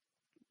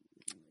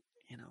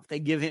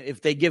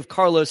if they give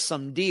Carlos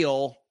some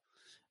deal,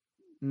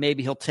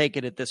 maybe he'll take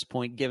it at this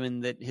point,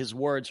 given that his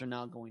words are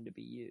now going to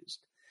be used.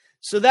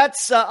 So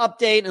that's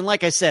update. And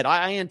like I said,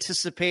 I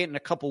anticipate in a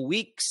couple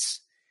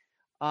weeks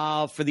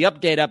for the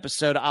update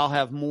episode, I'll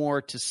have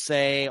more to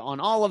say on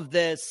all of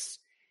this.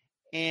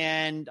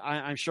 And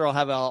I'm sure I'll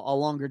have a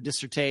longer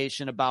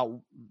dissertation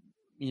about,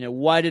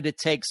 why did it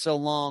take so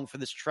long for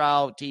this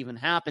trial to even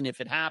happen, if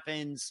it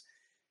happens,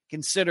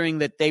 considering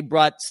that they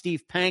brought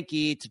Steve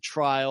Pankey to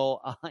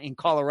trial in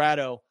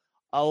Colorado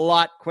a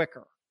lot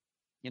quicker.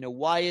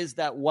 Why is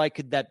that? Why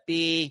could that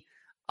be?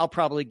 I'll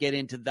probably get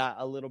into that,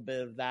 a little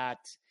bit of that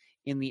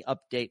in the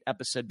update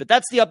episode. But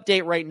that's the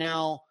update right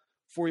now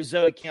for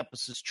Zoe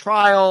Campos's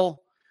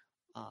trial,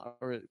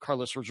 or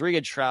Carlos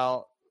Rodriguez's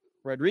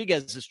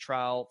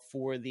trial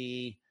for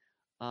the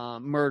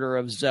murder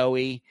of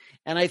Zoe.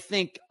 And I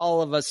think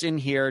all of us in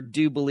here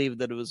do believe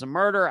that it was a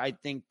murder. I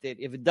think that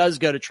if it does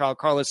go to trial,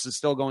 Carlos is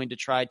still going to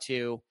try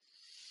to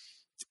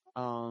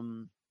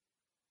claim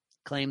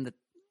that,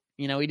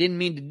 he didn't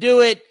mean to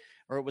do it,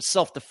 or it was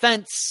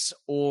self-defense,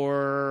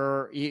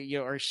 or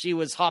or she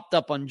was hopped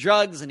up on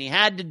drugs and he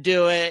had to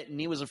do it, and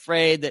he was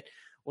afraid that,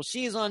 well,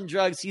 she's on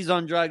drugs, he's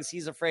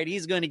afraid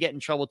he's going to get in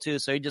trouble too,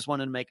 so he just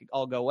wanted to make it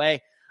all go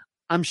away.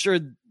 I'm sure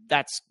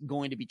that's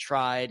going to be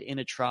tried in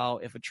a trial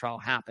if a trial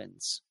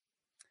happens.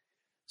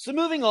 So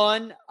moving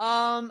on,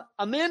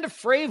 Amanda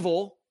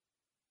Fravel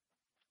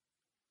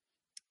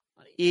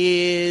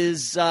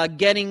is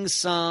getting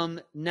some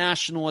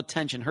national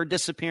attention. Her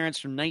disappearance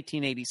from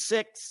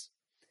 1986.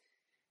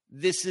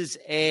 This is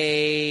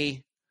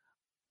a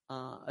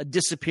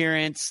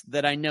disappearance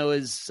that I know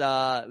is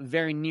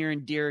very near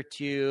and dear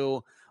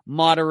to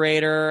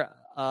moderator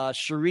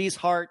Cherie's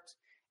heart.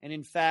 And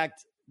in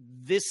fact,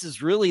 this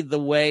is really the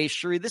way,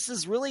 Cherie, this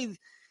is really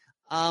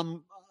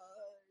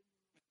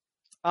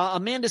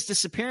Amanda's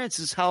disappearance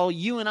is how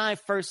you and I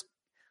first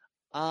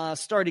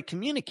started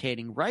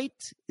communicating, right?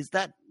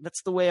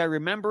 That's the way I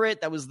remember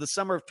it. That was the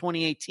summer of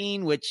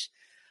 2018, which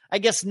I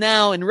guess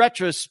now in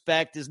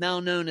retrospect is now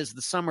known as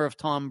the summer of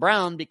Tom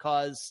Brown,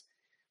 because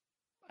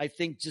I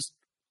think just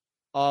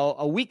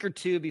a week or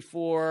two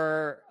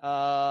before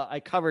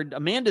I covered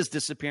Amanda's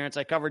disappearance,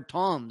 I covered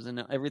Tom's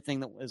and everything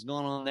that has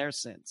gone on there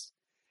since.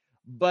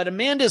 But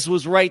Amanda's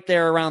was right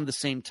there around the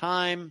same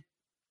time.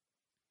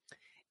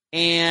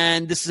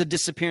 And this is a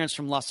disappearance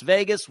from Las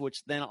Vegas,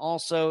 which then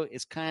also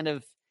is kind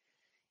of,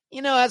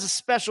 has a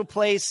special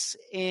place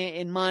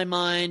in my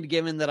mind,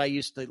 given that I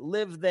used to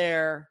live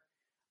there.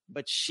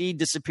 But she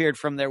disappeared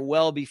from there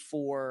well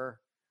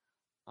before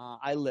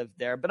I lived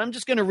there. But I'm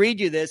just going to read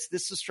you this.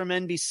 This is from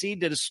NBC,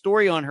 did a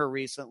story on her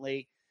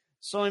recently.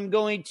 So I'm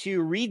going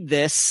to read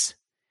this,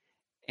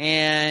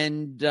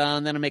 and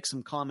then I'll make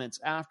some comments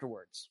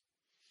afterwards.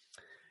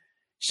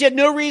 She had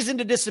no reason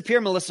to disappear,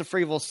 Melissa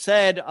Fravel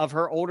said of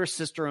her older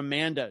sister,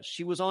 Amanda.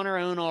 She was on her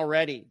own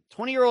already.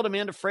 20-year-old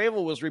Amanda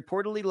Fravel was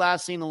reportedly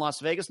last seen in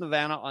Las Vegas,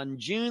 Nevada on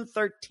June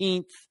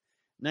 13th,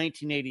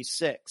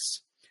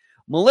 1986.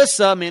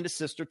 Melissa, Amanda's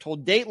sister,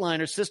 told Dateline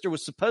her sister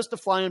was supposed to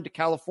fly home to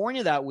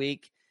California that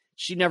week.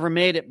 She never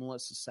made it,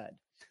 Melissa said.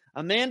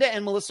 Amanda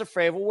and Melissa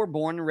Fravel were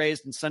born and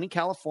raised in sunny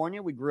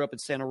California. We grew up in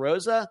Santa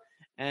Rosa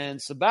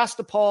and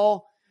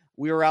Sebastopol.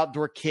 We were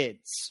outdoor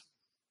kids,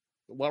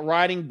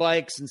 riding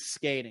bikes and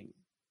skating.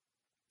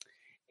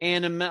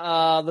 And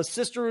the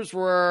sisters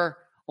were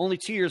only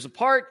 2 years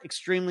apart,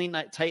 extremely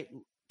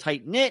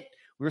tight-knit.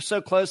 We were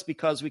so close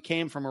because we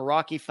came from a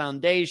rocky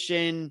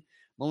foundation.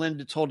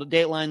 Melinda told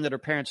Dateline that her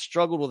parents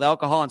struggled with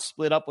alcohol and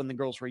split up when the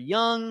girls were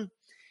young.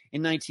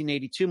 In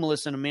 1982,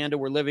 Melissa and Amanda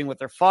were living with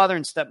their father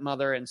and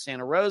stepmother in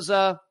Santa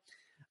Rosa.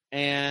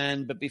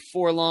 But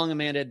before long,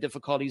 Amanda had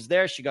difficulties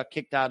there. She got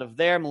kicked out of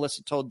there.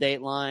 Melissa told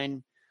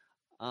Dateline.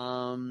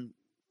 And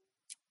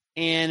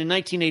in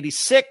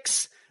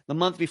 1986, the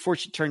month before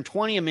she turned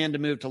 20, Amanda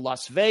moved to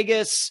Las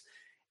Vegas.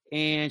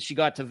 And she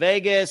got to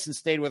Vegas and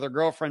stayed with her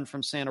girlfriend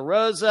from Santa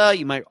Rosa.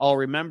 You might all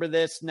remember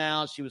this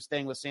now. She was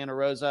staying with Santa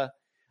Rosa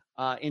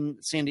in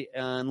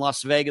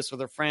Las Vegas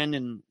with her friend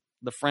and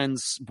the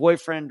friend's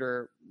boyfriend,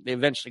 or they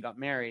eventually got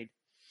married.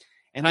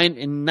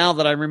 And now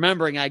that I'm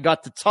remembering, I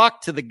got to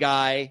talk to the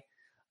guy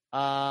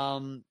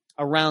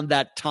around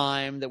that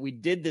time that we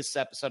did this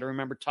episode. I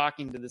remember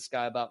talking to this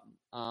guy about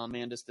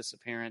Amanda's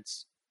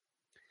disappearance.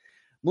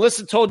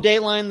 Melissa told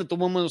Dateline that the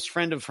woman was a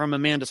friend from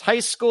Amanda's high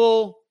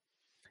school,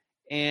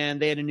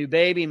 and they had a new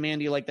baby.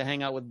 Amanda liked to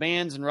hang out with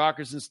bands and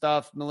rockers and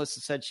stuff.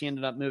 Melissa said she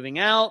ended up moving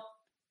out.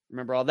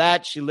 Remember all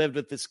that? She lived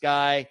with this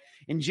guy.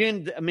 In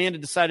June, Amanda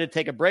decided to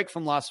take a break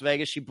from Las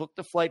Vegas. She booked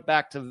a flight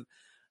back to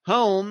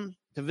home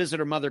to visit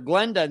her mother,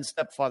 Glenda, and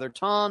stepfather,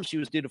 Tom. She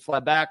was due to fly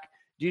back,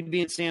 due to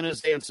be in San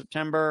Jose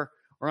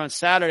on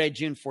Saturday,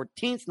 June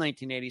 14th,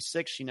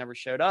 1986. She never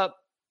showed up.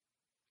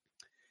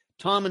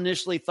 Tom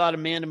initially thought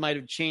Amanda might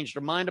have changed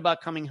her mind about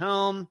coming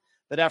home,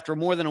 but after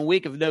more than a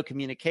week of no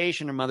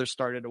communication, her mother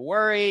started to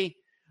worry.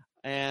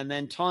 And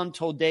then Tom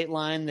told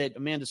Dateline that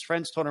Amanda's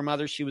friends told her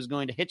mother she was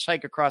going to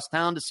hitchhike across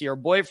town to see her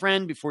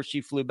boyfriend before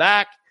she flew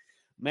back.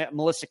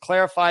 Melissa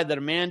clarified that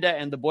Amanda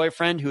and the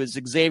boyfriend, who is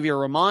Xavier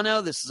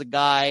Romano, this is a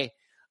guy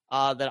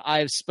that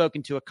I've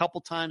spoken to a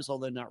couple times,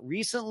 although not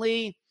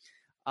recently.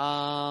 They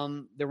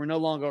were no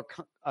longer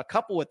a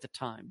couple at the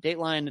time.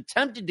 Dateline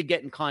attempted to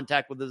get in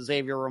contact with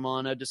Xavier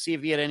Romano to see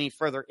if he had any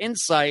further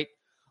insight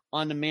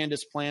on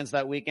Amanda's plans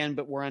that weekend,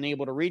 but were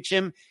unable to reach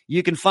him.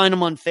 You can find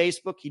him on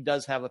Facebook. He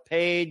does have a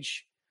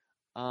page,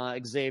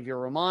 Xavier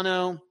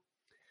Romano.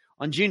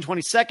 On June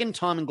 22nd,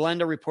 Tom and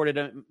Glenda reported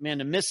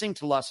Amanda missing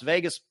to Las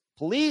Vegas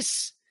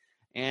police,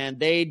 and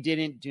they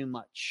didn't do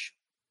much.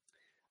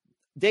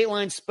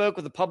 Dateline spoke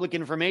with a public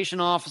information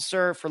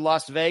officer for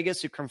Las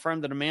Vegas who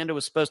confirmed that Amanda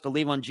was supposed to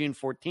leave on June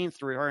 14th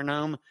to return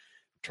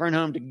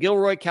home to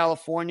Gilroy,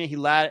 California.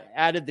 He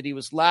added that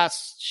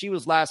she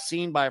was last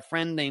seen by a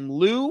friend named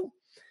Lou,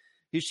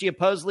 who she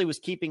supposedly was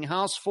keeping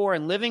house for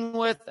and living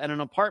with at an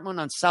apartment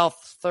on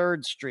South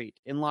 3rd Street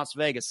in Las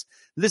Vegas.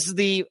 This is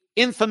the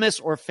infamous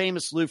or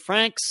famous Lou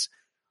Franks.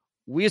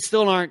 We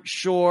still aren't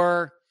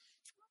sure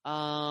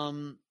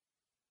who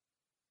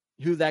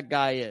that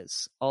guy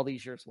is all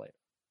these years later.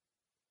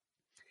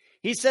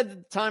 He said at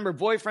the time her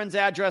boyfriend's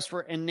address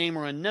and name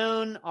were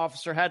unknown.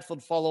 Officer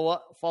Hadfield follow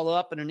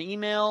up in an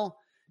email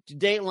to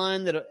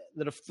Dateline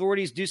that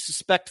authorities do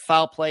suspect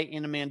foul play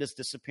in Amanda's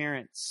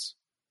disappearance.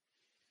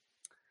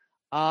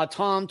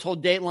 Tom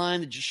told Dateline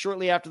that just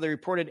shortly after they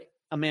reported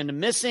Amanda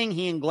missing,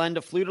 he and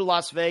Glenda flew to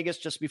Las Vegas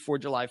just before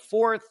July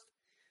 4th.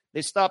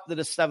 They stopped at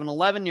a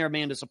 7-Eleven near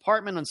Amanda's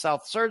apartment on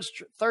South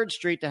 3rd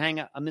Street to hang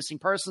a missing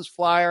persons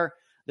flyer.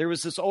 There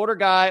was this older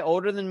guy,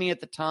 older than me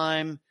at the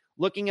time,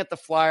 looking at the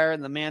flyer,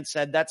 and the man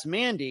said, "That's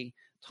Mandy."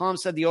 Tom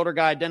said the older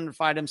guy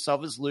identified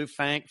himself as Lou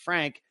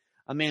Frank,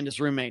 Amanda's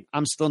roommate.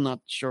 I'm still not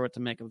sure what to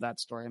make of that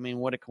story. I mean,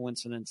 what a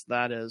coincidence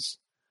that is.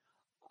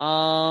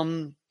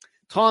 Tom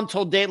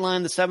told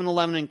Dateline the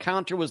 7-Eleven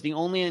encounter was the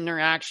only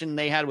interaction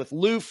they had with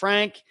Lou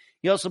Frank.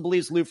 He also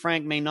believes Lou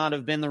Frank may not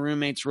have been the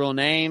roommate's real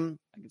name.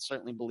 I can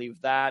certainly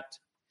believe that.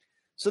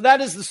 So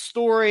that is the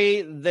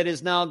story that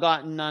has now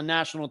gotten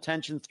national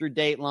attention through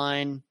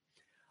Dateline.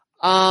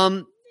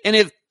 And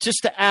if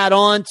just to add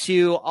on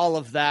to all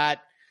of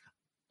that,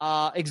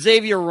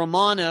 Xavier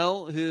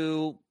Romano,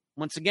 who,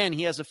 once again,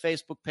 he has a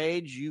Facebook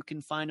page. You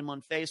can find him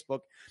on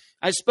Facebook.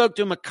 I spoke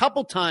to him a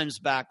couple times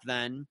back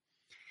then.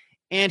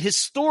 And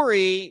his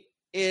story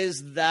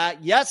is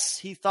that, yes,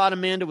 he thought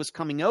Amanda was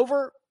coming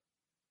over,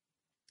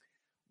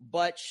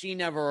 but she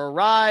never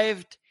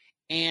arrived.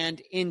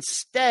 And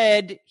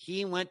instead,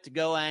 he went to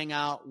go hang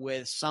out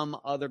with some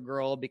other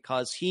girl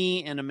because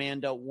he and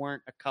Amanda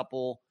weren't a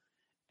couple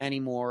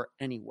anymore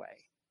anyway.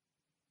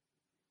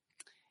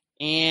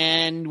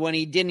 And when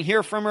he didn't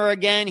hear from her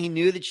again, he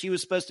knew that she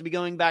was supposed to be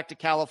going back to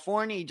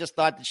California. He just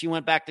thought that she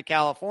went back to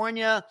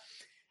California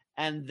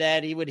and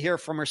that he would hear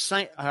from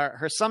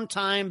her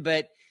sometime,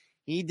 but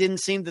he didn't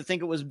seem to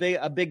think it was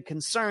a big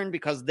concern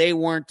because they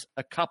weren't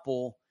a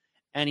couple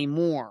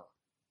anymore.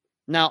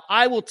 Now,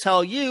 I will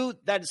tell you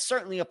that is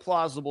certainly a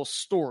plausible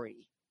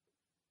story.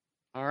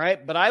 All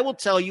right. But I will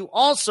tell you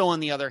also, on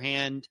the other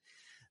hand,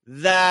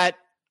 that,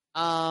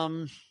 how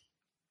do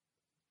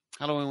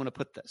I want to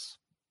put this?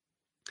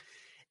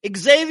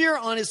 Xavier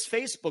on his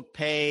Facebook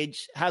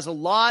page has a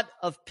lot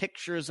of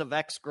pictures of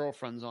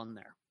ex-girlfriends on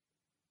there.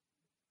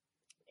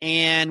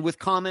 And with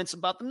comments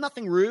about them,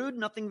 nothing rude,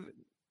 nothing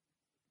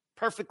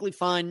perfectly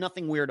fine,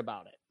 nothing weird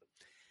about it.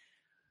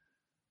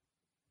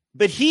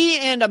 But he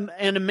and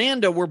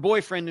Amanda were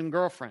boyfriend and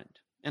girlfriend.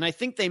 And I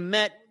think they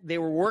met, they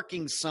were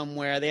working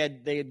somewhere. They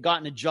had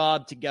gotten a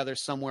job together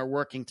somewhere,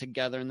 working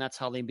together, and that's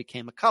how they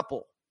became a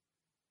couple.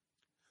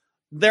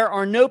 There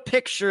are no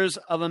pictures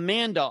of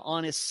Amanda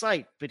on his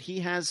site, but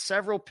he has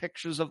several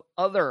pictures of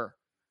other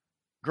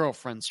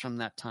girlfriends from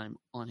that time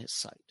on his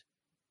site.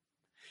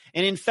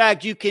 And in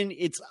fact, you can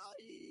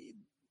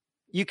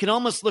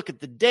almost look at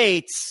the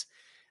dates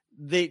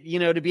that,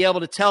 to be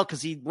able to tell,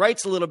 because he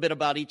writes a little bit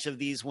about each of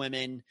these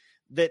women,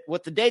 that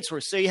what the dates were.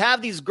 So you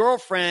have these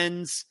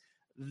girlfriends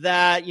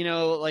that,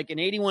 like in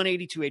 81,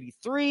 82,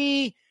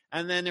 83,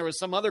 and then there was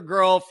some other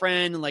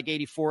girlfriend in like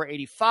 84,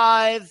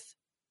 85.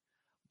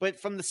 But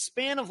from the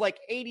span of like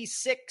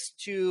 86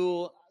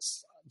 to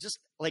just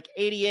like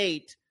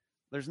 88,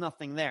 there's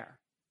nothing there.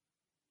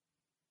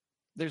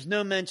 There's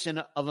no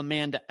mention of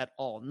Amanda at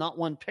all. Not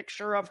one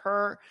picture of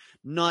her,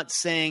 not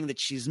saying that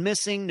she's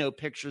missing, no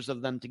pictures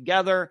of them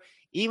together,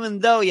 even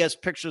though he has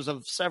pictures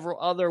of several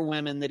other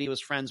women that he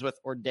was friends with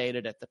or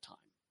dated at the time.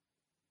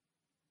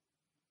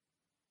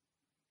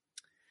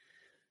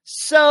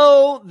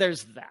 So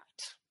there's that.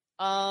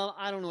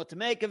 I don't know what to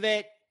make of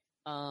it.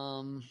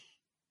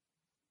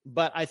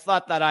 But I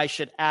thought that I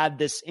should add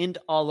this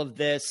into all of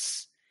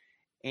this.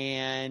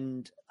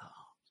 And,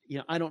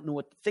 I don't know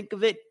what to think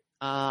of it.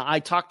 I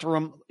talked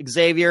to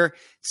Xavier.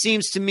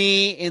 Seems to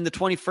me in the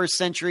 21st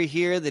century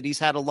here that he's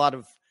had a lot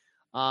of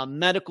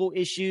medical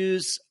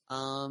issues.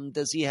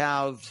 Does he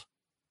have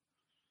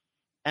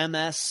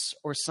MS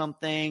or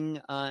something?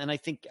 And I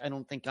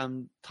don't think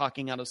I'm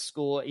talking out of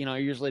school. I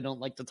usually don't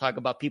like to talk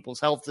about people's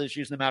health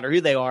issues no matter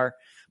who they are.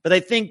 But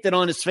I think that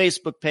on his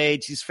Facebook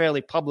page, he's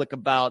fairly public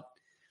about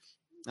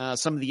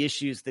some of the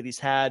issues that he's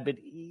had. But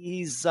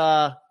he's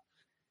had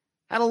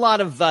a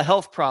lot of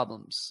health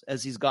problems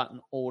as he's gotten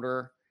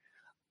older.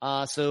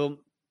 So,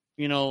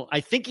 I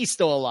think he's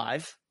still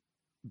alive,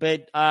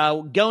 but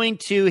going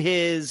to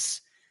his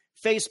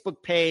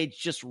Facebook page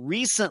just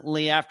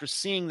recently after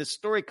seeing this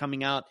story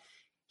coming out,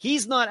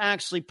 he's not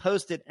actually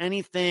posted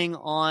anything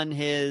on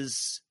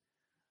his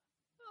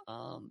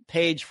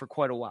page for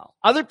quite a while.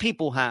 Other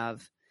people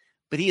have,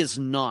 but he is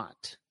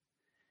not.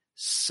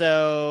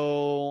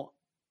 So,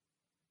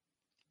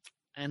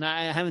 and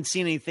I haven't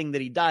seen anything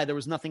that he died. There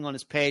was nothing on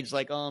his page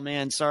like, oh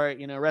man,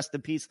 sorry, rest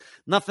in peace.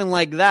 Nothing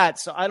like that.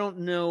 So I don't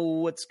know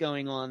what's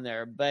going on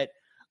there. But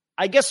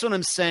I guess what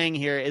I'm saying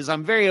here is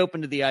I'm very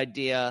open to the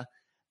idea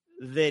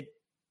that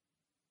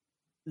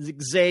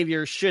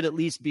Xavier should at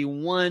least be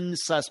one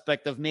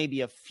suspect of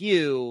maybe a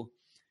few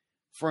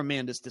for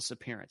Amanda's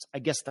disappearance. I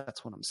guess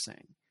that's what I'm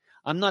saying.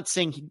 I'm not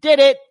saying he did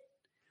it,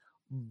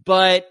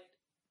 but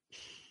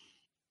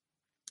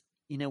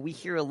we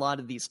hear a lot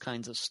of these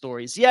kinds of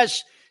stories.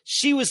 Yes,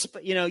 she was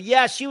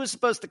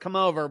supposed to come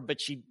over, but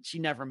she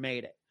never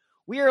made it.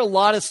 We hear a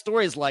lot of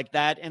stories like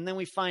that, and then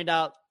we find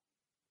out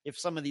if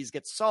some of these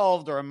get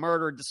solved or a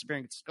murder or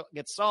disappearing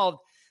gets solved,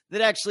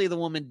 that actually the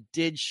woman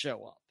did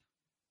show up.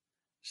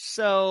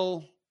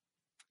 So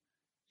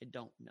I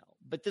don't know.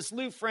 But this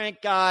Lou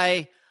Frank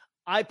guy,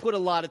 I put a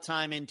lot of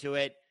time into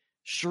it.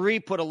 Cherie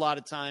put a lot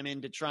of time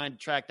into trying to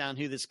track down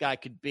who this guy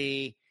could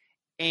be.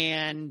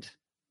 And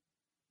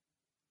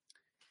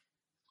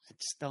I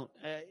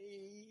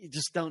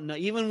just don't know.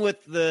 Even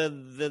with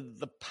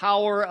the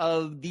power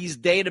of these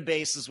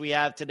databases we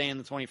have today in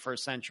the 21st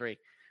century,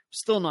 I'm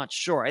still not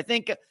sure. I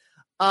think if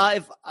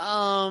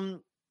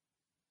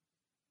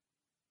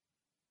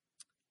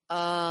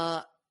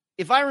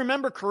I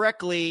remember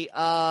correctly,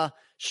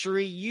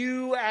 Cherie,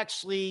 you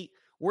actually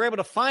were able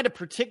to find a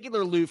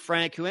particular Lou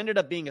Frank who ended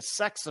up being a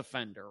sex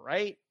offender,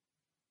 right?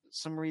 For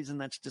some reason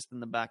that's just in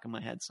the back of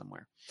my head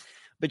somewhere.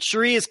 But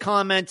Cherie is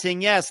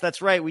commenting, yes,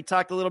 that's right. We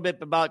talked a little bit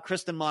about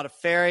Kristen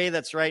Modafferi.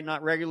 That's right.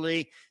 Not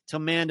regularly to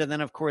Amanda.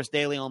 Then, of course,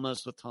 daily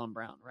almost with Tom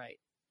Brown. Right.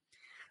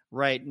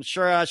 Right. And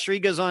Cherie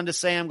goes on to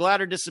say, I'm glad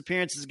her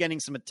disappearance is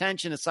getting some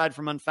attention. Aside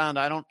from Unfound,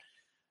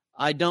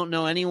 I don't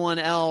know anyone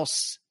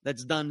else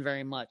that's done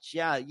very much.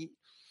 Yeah,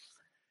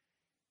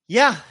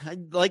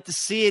 I'd like to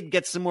see it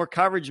get some more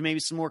coverage,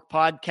 maybe some more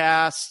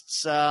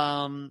podcasts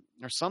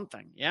or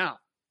something. Yeah.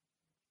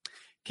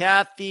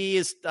 Kathy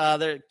is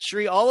there.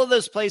 Cherie, all of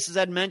those places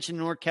I'd mentioned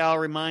in NorCal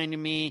reminded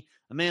me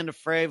Amanda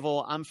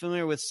Fravel. I'm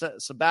familiar with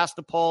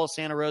Sebastopol,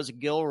 Santa Rosa,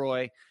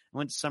 Gilroy. I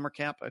went to summer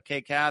camp.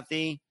 Okay,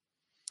 Kathy.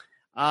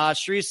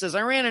 Cherie says,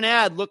 I ran an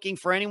ad looking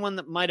for anyone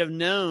that might have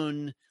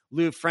known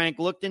Lou Frank,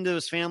 looked into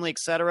his family,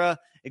 etc.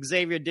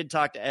 Xavier did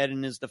talk to Ed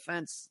in his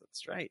defense.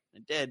 That's right. I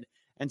did.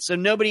 And so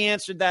nobody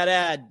answered that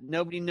ad.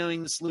 Nobody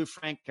knowing this Lou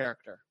Frank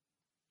character.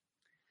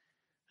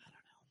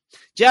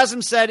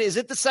 Jasmine said, is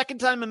it the second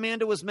time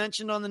Amanda was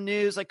mentioned on the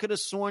news? I could have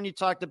sworn you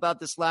talked about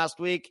this last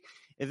week.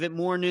 If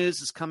more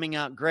news is coming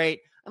out, great.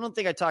 I don't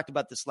think I talked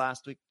about this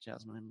last week,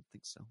 Jasmine. I don't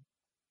think so.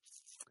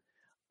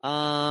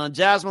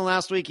 Jasmine,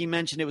 last week he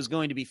mentioned it was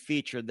going to be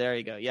featured. There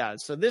you go. Yeah,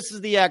 so this is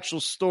the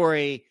actual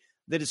story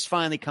that has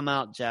finally come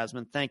out,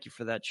 Jasmine. Thank you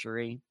for that,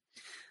 Cherie.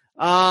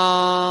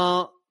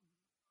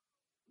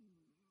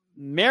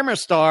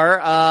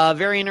 Mermistar,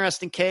 very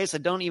interesting case. I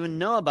don't even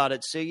know about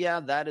it. So, yeah,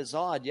 that is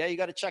odd. Yeah, you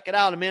got to check it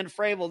out. Amanda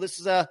Fravel. This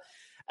is a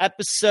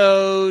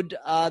episode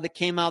that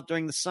came out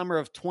during the summer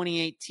of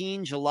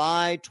 2018,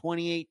 July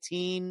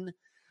 2018.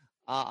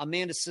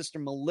 Amanda's sister,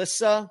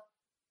 Melissa,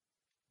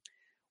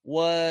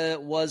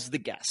 was the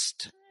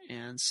guest.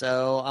 And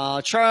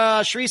so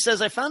Cherie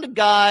says, I found a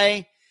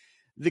guy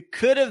that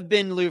could have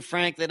been Lou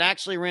Frank that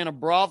actually ran a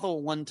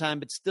brothel one time,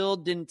 but still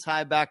didn't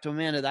tie back to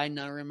Amanda. I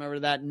now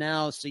remember that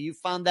now. So you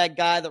found that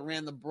guy that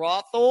ran the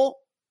brothel.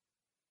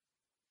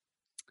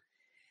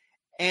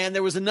 And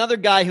there was another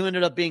guy who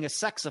ended up being a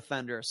sex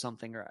offender or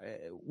something.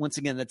 Once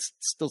again, that's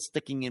still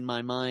sticking in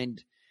my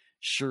mind,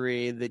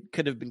 Cherie, that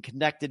could have been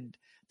connected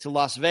to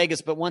Las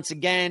Vegas. But once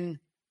again,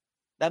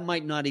 that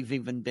might not have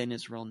even been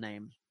his real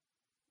name.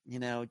 Who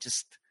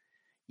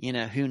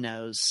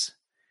knows?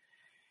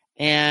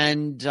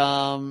 And,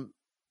 I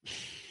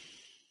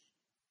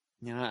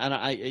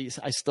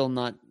still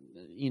not,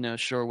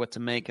 sure what to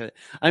make of it.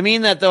 I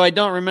mean that though, I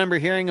don't remember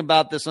hearing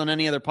about this on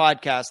any other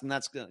podcast, and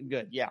that's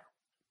good. Yeah.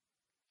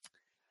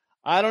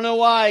 I don't know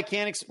why. I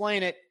can't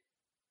explain it.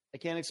 I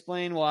can't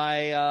explain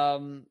why,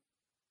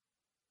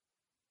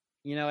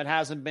 it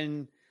hasn't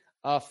been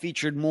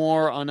featured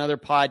more on other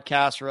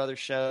podcasts or other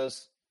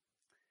shows.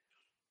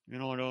 I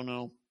don't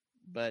know.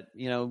 But,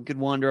 could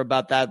wonder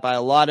about that by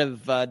a lot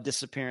of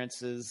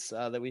disappearances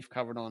that we've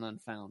covered on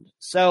Unfound.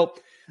 So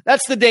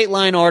that's the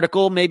Dateline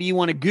article. Maybe you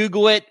want to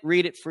Google it,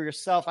 read it for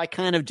yourself. I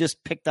kind of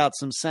just picked out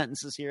some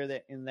sentences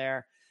here in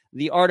there.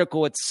 The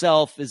article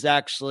itself is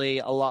actually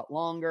a lot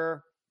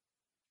longer.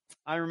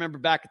 I remember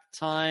back at the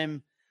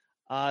time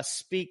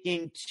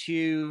speaking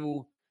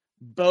to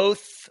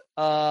both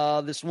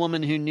this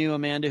woman who knew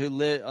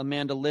Amanda,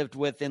 Amanda lived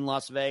with in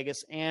Las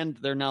Vegas, and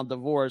they're now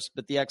divorced,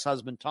 but the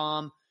ex-husband,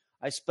 Tom.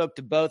 I spoke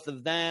to both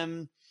of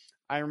them.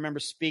 I remember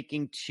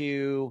speaking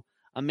to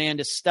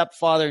Amanda's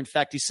stepfather. In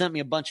fact, he sent me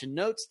a bunch of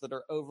notes that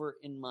are over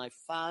in my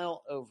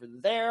file over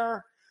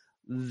there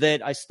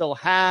that I still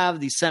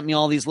have. He sent me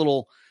all these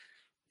little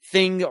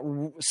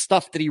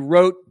stuff that he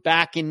wrote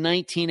back in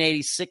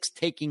 1986,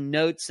 taking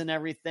notes and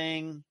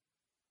everything.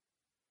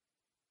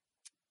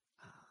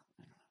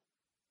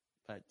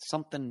 But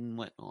something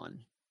went on.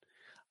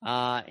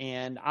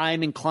 And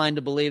I'm inclined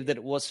to believe that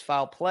it was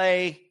foul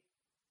play.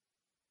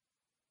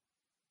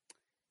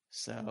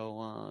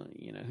 So,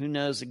 who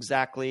knows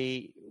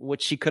exactly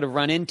what she could have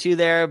run into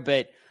there,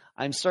 but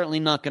I'm certainly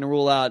not going to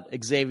rule out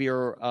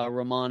Xavier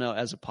Romano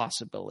as a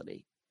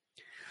possibility.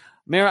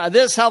 Mara,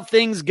 this is how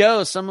things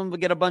go. Some of them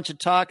get a bunch of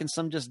talk and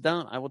some just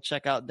don't. I will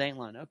check out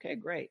Dateline. Okay,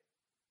 great.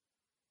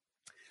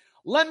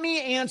 Let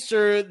me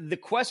answer the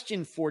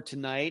question for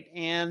tonight,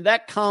 and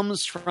that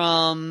comes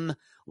from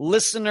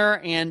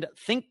listener and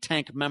think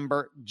tank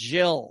member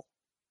Jill.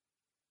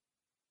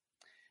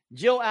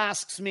 Jill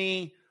asks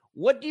me,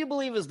 What do you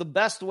believe is the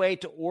best way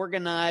to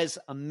organize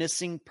a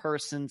missing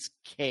persons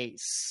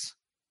case?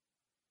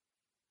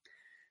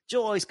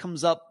 Joe always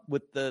comes up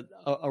with the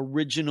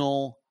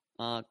original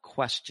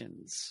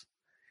questions.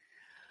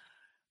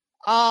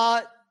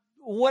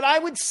 What I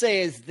would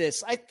say is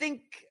this. I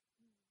think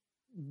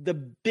the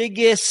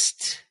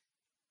biggest,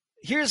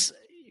 here's,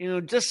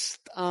 and this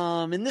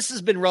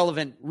has been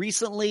relevant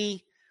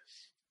recently,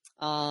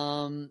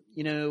 given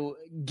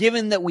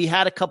that we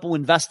had a couple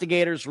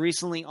investigators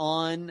recently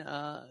on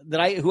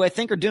who I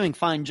think are doing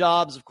fine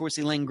jobs. Of course,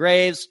 Elaine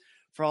Graves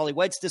for Holly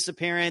White's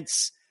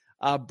disappearance,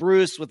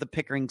 Bruce with the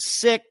Pickering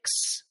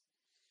 6,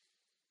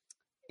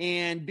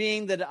 and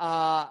being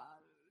that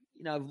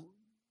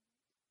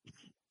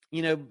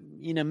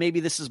maybe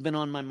this has been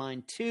on my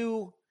mind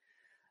too.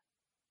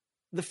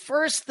 The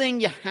first thing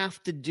you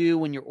have to do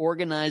when you're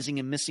organizing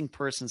a missing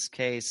persons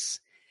case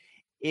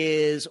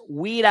is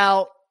weed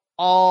out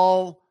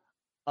all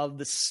of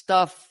the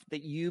stuff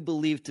that you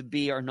believe to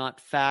be are not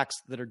facts,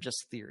 that are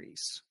just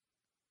theories.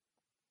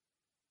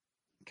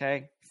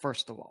 Okay,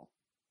 first of all.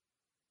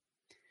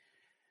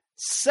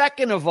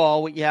 Second of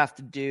all, what you have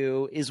to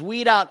do is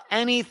weed out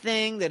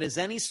anything that is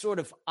any sort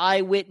of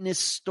eyewitness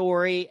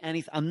story.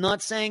 I'm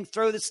not saying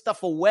throw this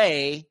stuff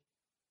away,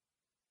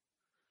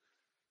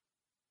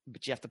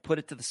 but you have to put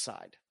it to the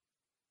side.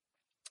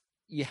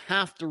 You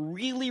have to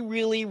really,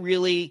 really,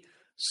 really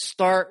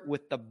start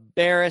with the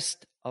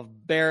barest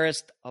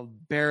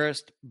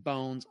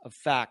bones of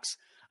facts.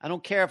 I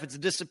don't care if it's a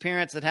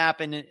disappearance that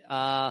happened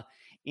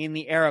in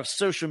the era of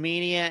social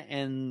media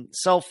and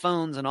cell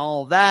phones and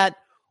all of that,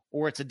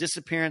 or it's a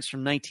disappearance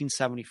from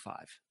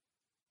 1975.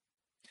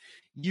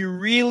 You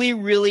really,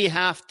 really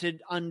have to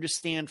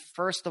understand,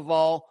 first of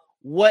all,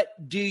 what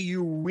do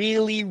you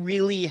really,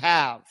 really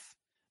have?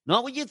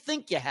 Not what you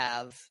think you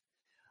have,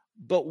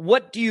 but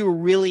what do you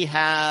really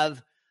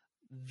have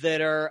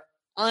that are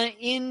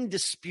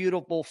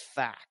indisputable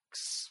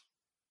facts?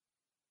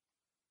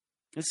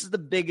 This is the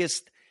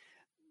biggest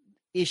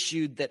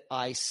issue that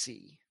I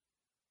see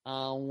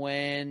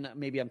when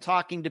maybe I'm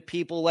talking to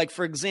people. Like,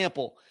 for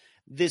example,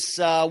 this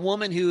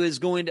woman who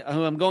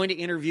I'm going to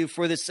interview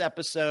for this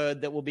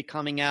episode that will be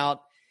coming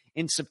out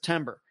in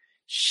September.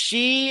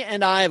 She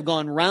and I have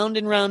gone round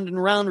and round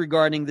and round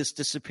regarding this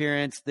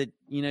disappearance that,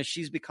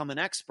 she's become an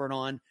expert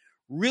on,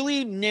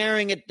 really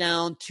narrowing it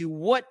down to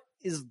what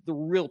is the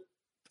real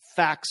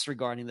facts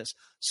regarding this.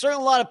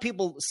 Certainly a lot of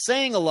people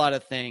saying a lot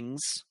of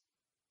things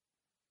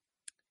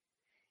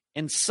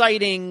and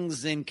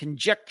sightings and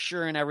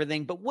conjecture and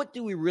everything, but what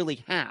do we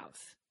really have?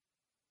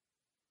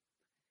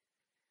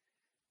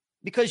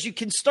 Because you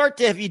can start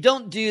to, if you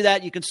don't do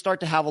that, you can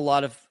start to have a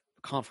lot of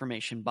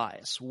confirmation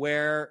bias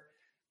where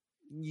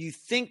you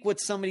think what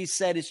somebody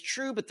said is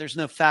true, but there's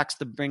no facts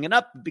to bring it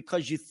up.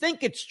 Because you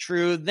think it's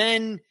true,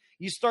 then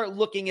you start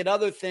looking at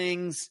other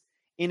things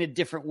in a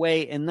different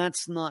way, and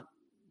that's not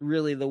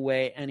really the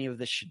way any of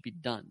this should be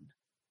done.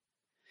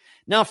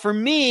 Now, for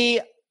me,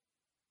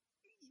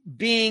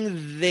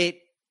 being that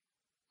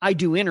I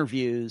do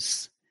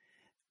interviews,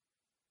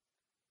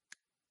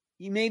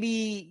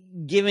 maybe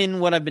given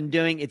what I've been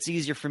doing, it's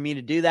easier for me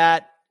to do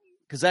that.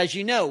 Because as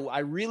you know, I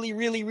really,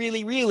 really,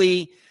 really,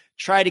 really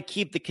try to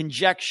keep the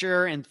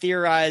conjecture and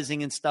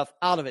theorizing and stuff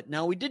out of it.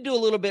 Now, we did do a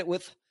little bit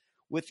with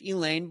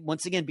Elaine,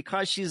 once again,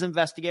 because she's an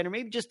investigator,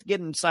 maybe just to get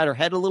inside her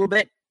head a little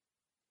bit.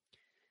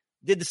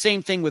 Did the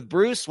same thing with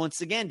Bruce,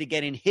 once again, to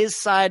get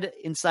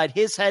inside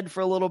his head for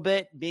a little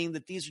bit, being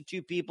that these are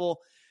two people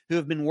who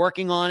have been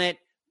working on it.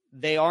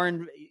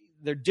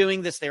 They're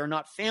doing this. They are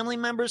not family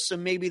members, so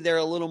maybe they're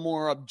a little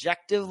more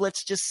objective,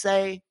 let's just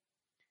say.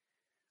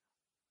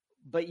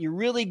 But you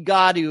really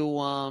got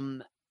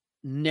to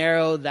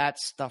narrow that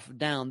stuff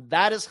down.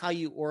 That is how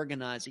you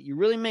organize it. You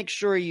really make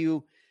sure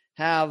you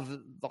have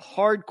the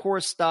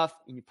hardcore stuff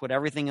and you put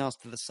everything else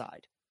to the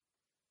side.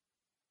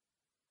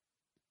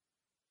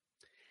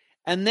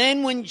 And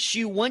then once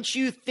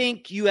you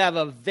think you have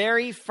a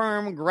very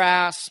firm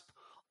grasp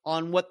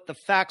on what the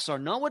facts are,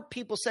 not what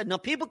people said. Now,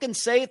 people can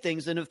say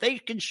things, and if they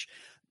can,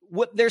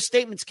 what their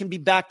statements can be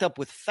backed up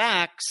with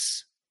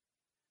facts,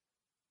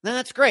 then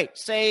that's great.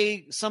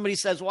 Say somebody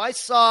says, well, I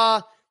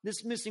saw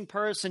this missing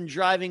person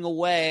driving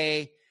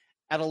away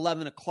at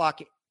 11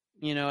 o'clock,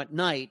 at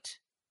night.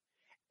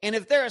 And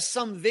if there is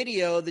some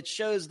video that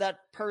shows that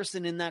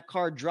person in that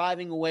car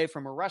driving away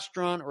from a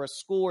restaurant or a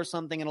school or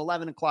something at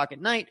 11 o'clock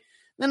at night,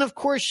 then of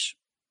course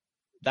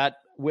that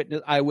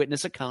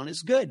eyewitness account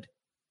is good.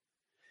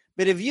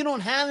 But if you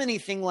don't have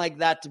anything like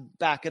that to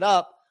back it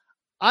up,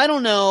 I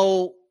don't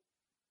know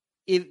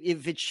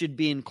if it should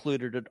be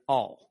included at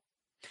all.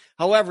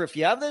 However, if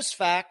you have those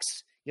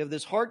facts, you have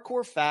those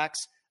hardcore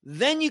facts,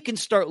 then you can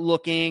start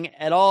looking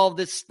at all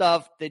this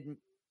stuff that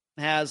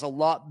has a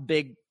lot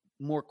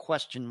more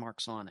question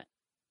marks on it.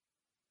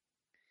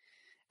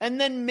 And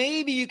then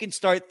maybe you can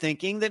start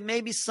thinking that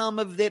maybe some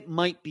of it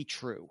might be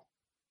true.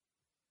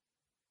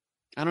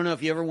 I don't know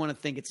if you ever want to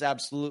think it's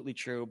absolutely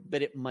true,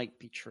 but it might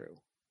be true.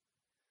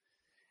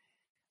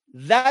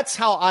 That's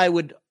how I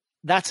would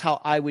that's how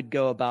I would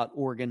go about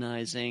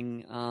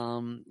organizing.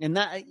 And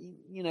that,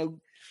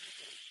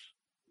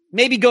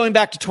 maybe going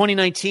back to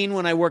 2019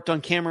 when I worked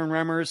on Cameron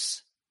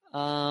Remmer's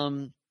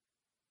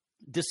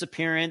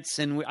disappearance.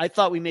 And I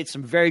thought we made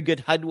some very good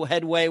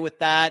headway with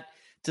that,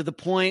 to the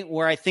point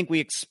where I think we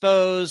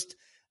exposed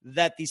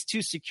that these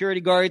two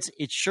security guards,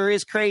 it sure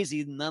is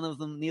crazy. Neither of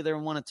them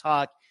want to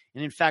talk.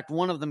 And in fact,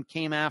 one of them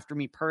came after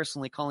me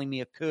personally, calling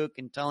me a kook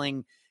and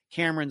telling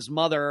Cameron's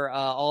mother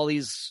all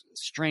these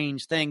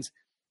strange things.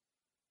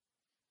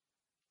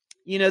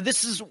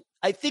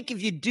 I think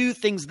if you do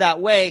things that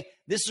way,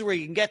 this is where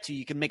you can get to.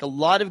 You can make a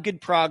lot of good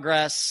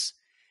progress,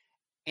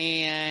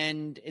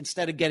 and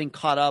instead of getting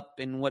caught up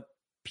in what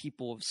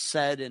people have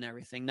said and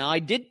everything. Now, I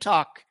did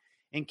talk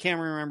in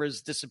Cameron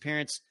Remmer's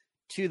disappearance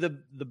to the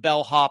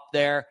bellhop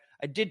there.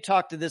 I did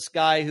talk to this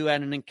guy who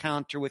had an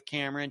encounter with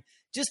Cameron,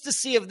 just to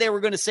see if they were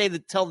going to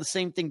tell the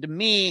same thing to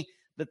me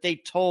that they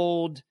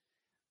told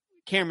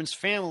Cameron's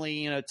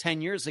family,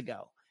 10 years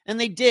ago. And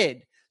they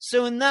did.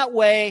 So in that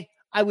way,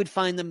 I would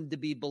find them to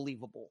be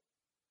believable,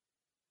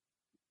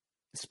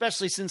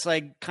 especially since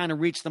I kind of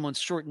reached them on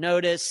short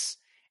notice,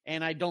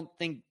 and I don't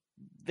think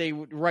they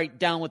would write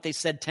down what they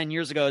said 10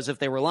 years ago as if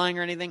they were lying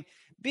or anything,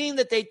 being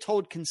that they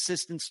told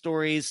consistent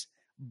stories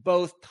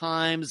both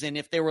times. And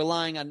if they were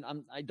lying,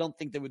 I don't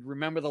think they would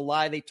remember the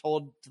lie they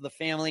told to the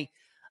family.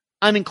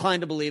 I'm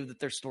inclined to believe that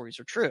their stories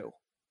are true.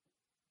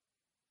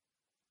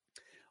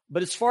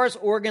 But as far as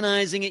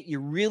organizing it, you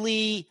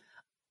really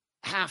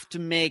have to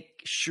make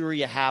sure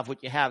you have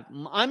what you have.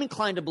 I'm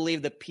inclined to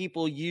believe that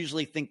people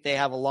usually think they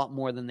have a lot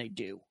more than they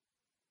do.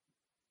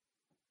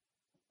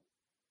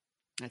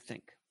 I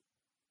think.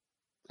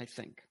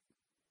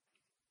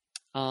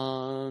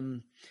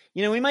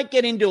 We might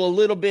get into a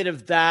little bit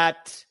of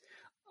that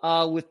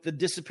with the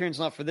disappearance,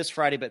 not for this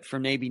Friday, but for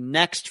maybe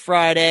next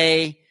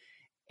Friday.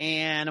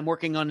 And I'm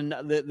working on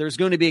there's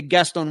going to be a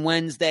guest on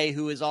Wednesday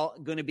who is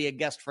going to be a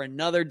guest for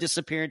another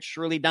disappearance,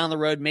 surely down the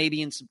road,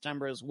 maybe in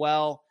September as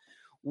well,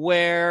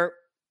 where,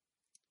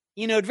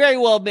 it very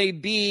well may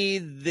be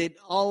that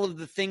all of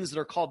the things that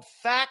are called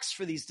facts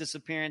for these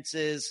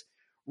disappearances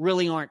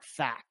really aren't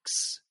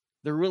facts.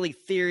 They're really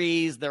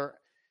theories. They're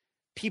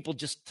people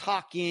just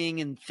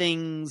talking and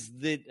things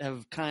that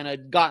have kind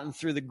of gotten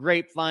through the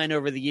grapevine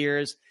over the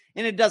years.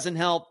 And it doesn't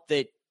help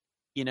that,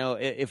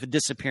 if a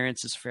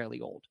disappearance is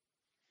fairly old.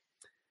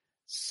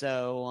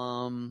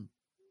 So,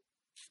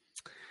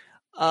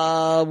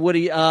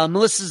 Melissa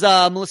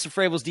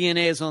Fravel's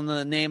DNA is on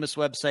the NamUs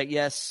website.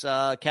 Yes.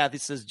 Kathy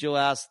says Jill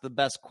asked the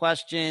best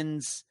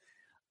questions.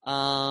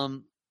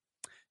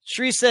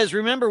 Shree says,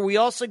 remember, we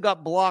also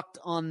got blocked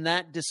on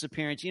that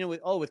disappearance,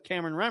 with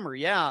Cameron Remmer.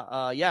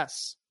 Yeah.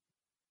 Yes.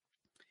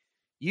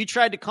 You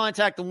tried to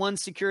contact the one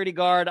security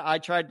guard. I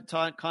tried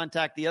to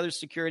contact the other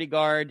security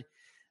guard.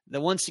 The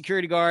one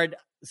security guard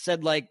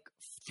said like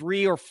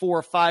 3 or 4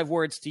 or 5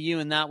 words to you,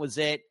 and that was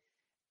it.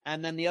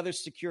 And then the other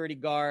security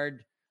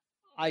guard,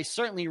 I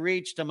certainly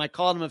reached him. I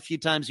called him a few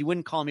times. He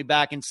wouldn't call me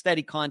back. Instead,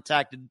 he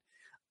contacted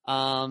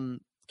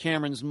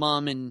Cameron's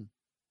mom and,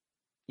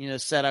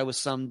 said I was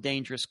some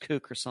dangerous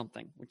kook or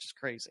something, which is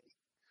crazy.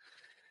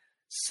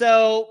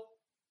 So,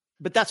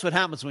 but that's what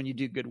happens when you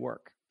do good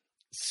work.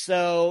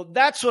 So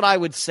that's what I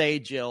would say,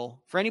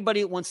 Jill. For anybody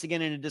that wants to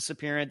get into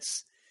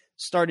disappearance,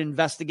 start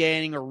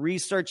investigating or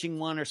researching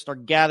one or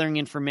start gathering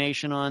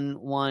information on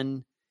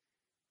one,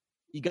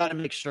 you got to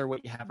make sure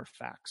what you have are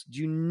facts.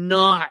 Do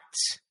not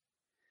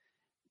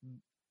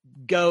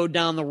go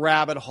down the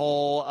rabbit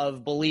hole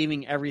of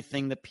believing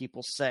everything that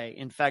people say.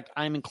 In fact,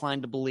 I'm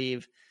inclined to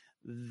believe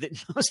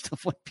that most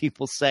of what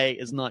people say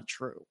is not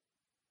true.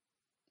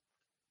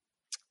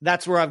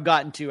 That's where I've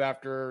gotten to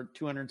after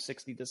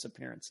 260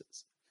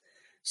 disappearances.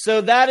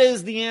 So that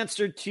is the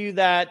answer to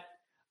that,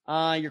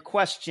 your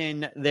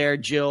question there,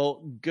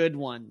 Jill. Good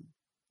one.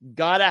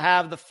 Got to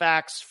have the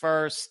facts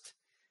first.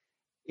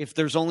 If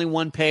there's only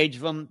one page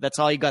of them, that's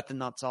all you got, then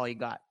that's all you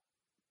got.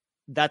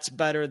 That's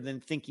better than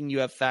thinking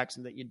you have facts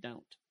and that you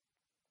don't.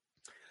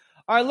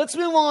 All right, let's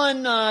move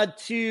on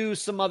to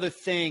some other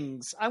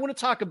things. I want to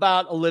talk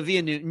about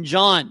Olivia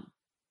Newton-John.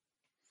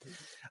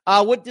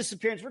 What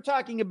disappearance? We're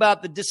talking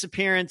about the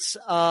disappearance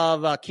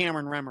of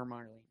Cameron Remmer,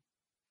 Marlene.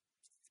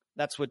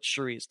 That's what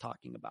Sheree is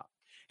talking about.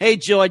 Hey,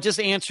 Jill, I just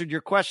answered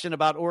your question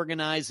about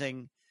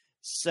organizing,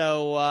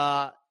 so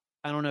I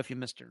don't know if you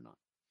missed it or not.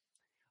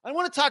 I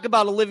want to talk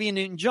about Olivia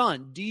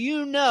Newton-John. Do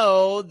you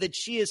know that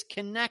she is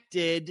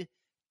connected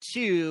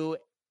to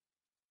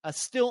a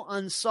still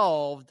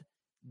unsolved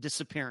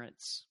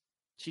disappearance?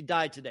 She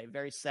died today.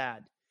 Very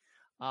sad.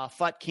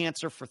 Fought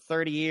cancer for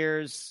 30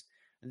 years.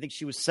 I think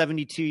she was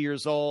 72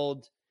 years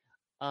old.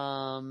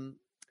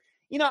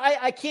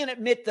 I can't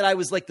admit that I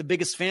was like the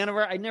biggest fan of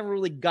her. I never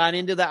really got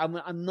into that.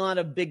 I'm not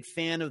a big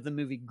fan of the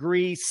movie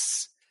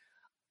Grease.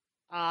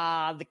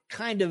 The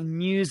kind of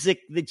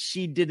music that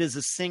she did as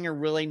a singer,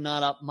 really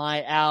not up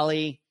my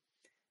alley.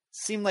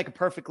 Seemed like a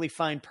perfectly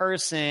fine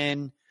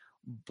person,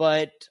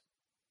 but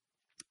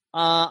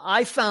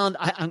I found,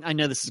 I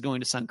know this is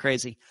going to sound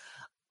crazy.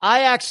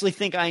 I actually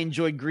think I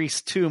enjoyed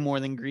Grease 2 more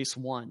than Grease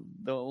 1.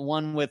 The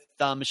one with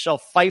Michelle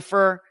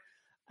Pfeiffer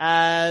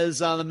as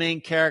the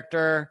main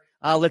character.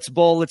 Let's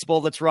bowl,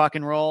 let's rock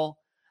and roll.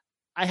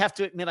 I have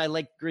to admit I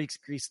like Grease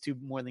 2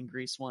 more than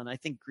Grease 1. I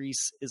think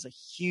Grease is a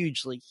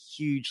hugely,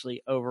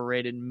 hugely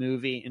overrated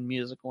movie and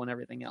musical and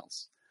everything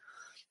else.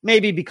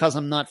 Maybe because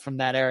I'm not from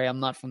that area. I'm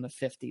not from the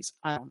 50s.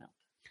 I don't know.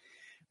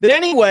 But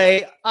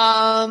anyway,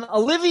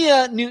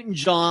 Olivia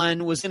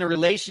Newton-John was in a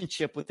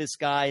relationship with this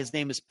guy. His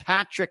name is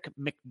Patrick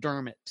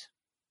McDermott.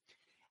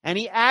 And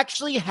he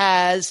actually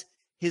has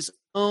his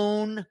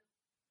own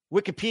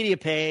Wikipedia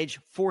page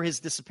for his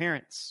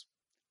disappearance.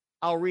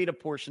 I'll read a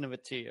portion of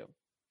it to you.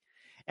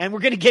 And we're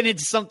going to get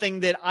into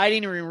something that I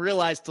didn't even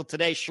realize till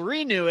today.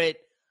 Cherie knew it.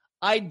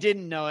 I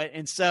didn't know it.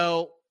 And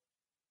so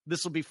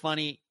this will be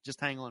funny.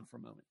 Just hang on for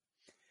a moment.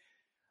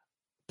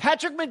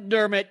 Patrick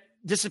McDermott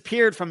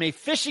disappeared from a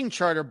fishing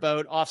charter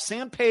boat off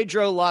San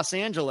Pedro, Los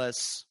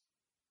Angeles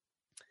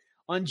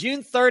on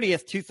June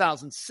 30th,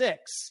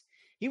 2006.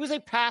 He was a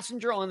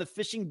passenger on the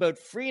fishing boat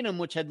Freedom,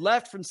 which had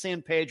left from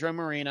San Pedro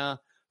Marina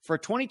for a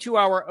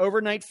 22-hour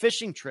overnight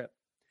fishing trip.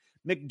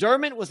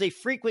 McDermott was a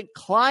frequent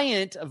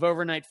client of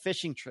overnight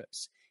fishing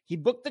trips. He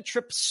booked the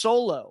trip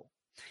solo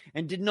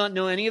and did not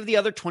know any of the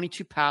other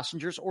 22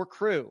 passengers or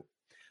crew.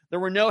 There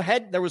was no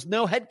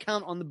head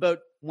count on the boat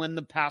when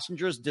the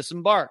passengers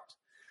disembarked.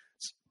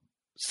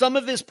 Some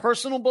of his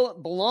personal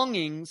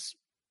belongings,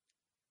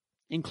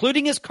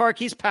 including his car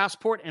keys,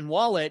 passport, and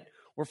wallet,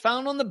 were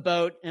found on the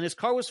boat, and his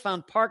car was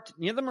found parked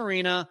near the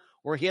marina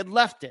where he had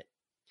left it.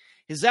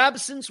 His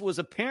absence was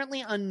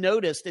apparently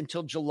unnoticed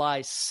until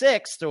July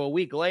 6th, so a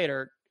week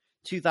later,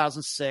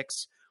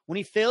 2006, when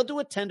he failed to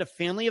attend a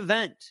family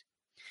event.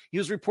 He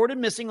was reported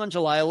missing on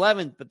July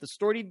 11th, but the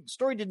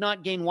story did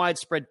not gain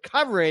widespread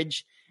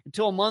coverage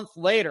until a month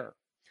later.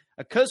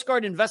 A Coast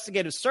Guard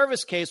investigative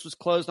service case was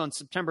closed on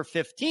September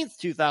 15th,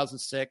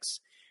 2006.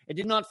 It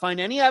did not find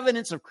any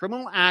evidence of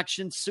criminal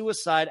action,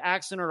 suicide,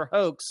 accident, or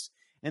hoax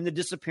in the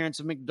disappearance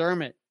of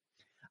McDermott.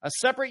 A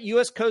separate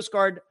U.S. Coast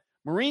Guard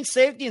marine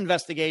safety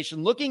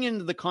investigation looking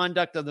into the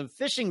conduct of the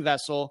fishing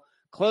vessel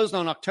closed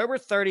on October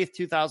 30th,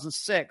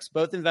 2006.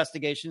 Both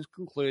investigations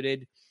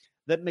concluded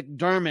that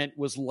McDermott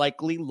was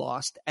likely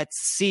lost at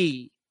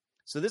sea.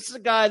 So this is a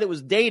guy that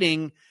was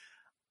dating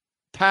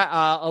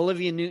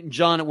Olivia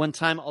Newton-John at one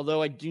time,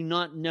 although I do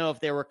not know if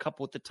they were a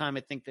couple at the time. I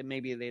think that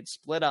maybe they had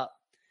split up.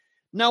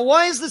 Now,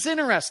 why is this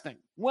interesting?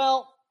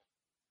 Well,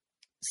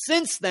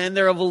 since then,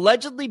 there have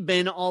allegedly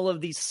been all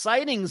of these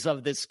sightings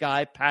of this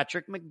guy,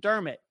 Patrick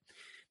McDermott.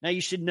 Now, you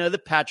should know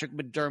that Patrick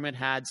McDermott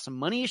had some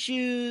money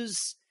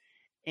issues,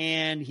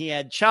 and he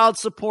had child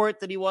support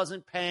that he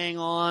wasn't paying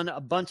on,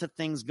 a bunch of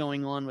things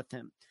going on with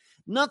him.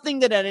 Nothing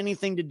that had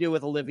anything to do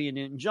with Olivia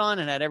Newton-John.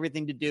 It had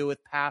everything to do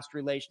with past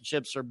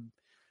relationships or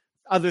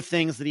other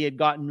things that he had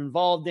gotten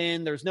involved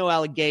in. There's no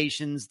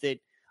allegations that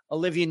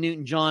Olivia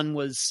Newton-John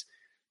was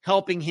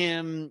helping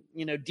him,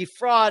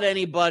 defraud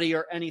anybody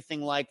or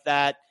anything like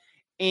that.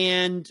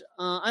 And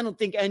I don't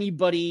think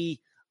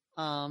anybody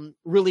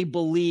really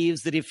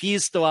believes that if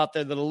he's still out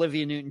there that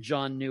Olivia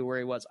Newton-John knew where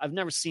he was. I've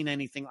never seen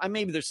anything.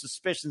 Maybe there's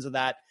suspicions of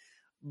that,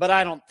 but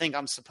I don't think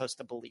I'm supposed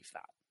to believe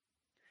that.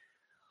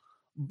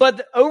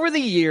 But over the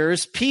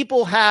years,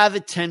 people have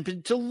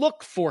attempted to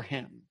look for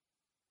him.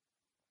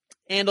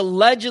 And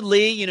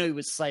allegedly, he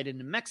was cited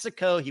in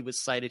Mexico. He was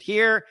cited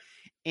here.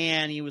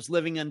 And he was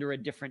living under a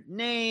different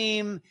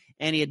name.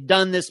 And he had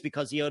done this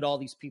because he owed all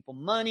these people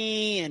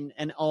money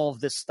and all of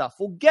this stuff.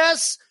 Well,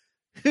 guess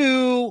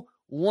who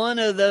one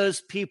of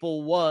those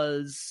people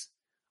was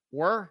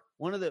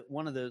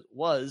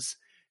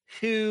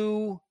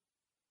who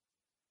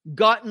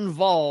got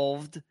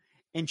involved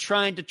in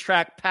trying to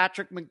track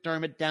Patrick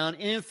McDermott down.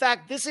 And in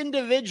fact, this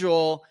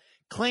individual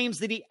claims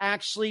that he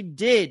actually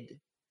did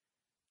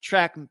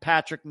track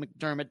Patrick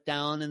McDermott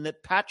down and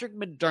that Patrick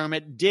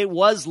McDermott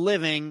was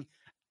living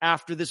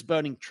after this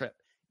boating trip.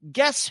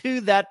 Guess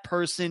who that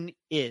person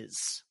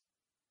is?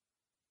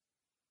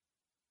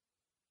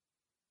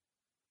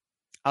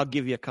 I'll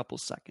give you a couple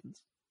seconds.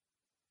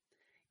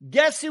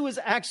 Guess who was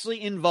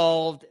actually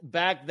involved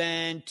back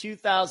then,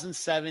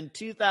 2007,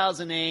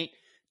 2008,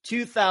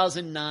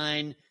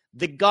 2009,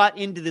 that got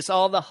into this,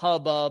 all the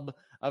hubbub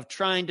of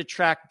trying to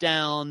track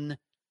down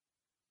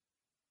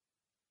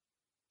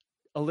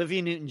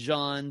Olivia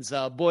Newton-John's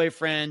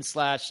boyfriend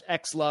 /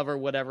 ex-lover,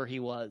 whatever he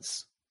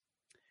was.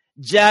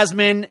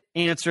 Jasmine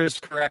answers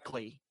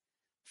correctly.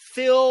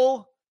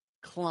 Phil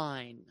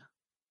Klein.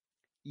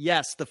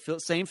 Yes, the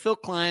same Phil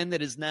Klein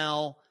that is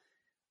now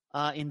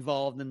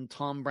involved in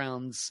Tom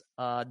Brown's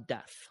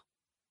death.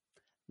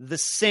 The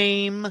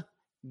same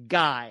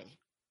guy.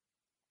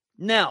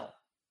 Now,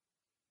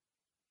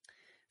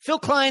 Phil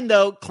Klein,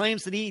 though,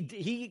 claims that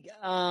he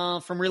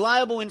from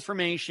reliable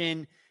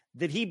information,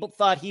 that he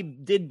thought he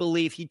did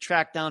believe he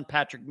tracked down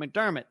Patrick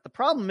McDermott. The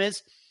problem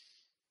is,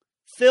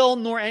 Phil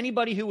nor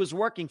anybody who was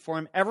working for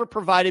him ever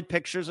provided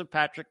pictures of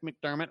Patrick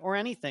McDermott or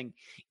anything,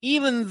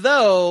 even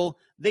though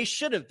they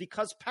should have,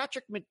 because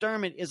Patrick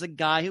McDermott is a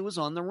guy who was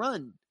on the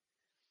run.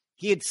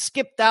 he had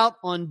skipped out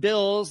on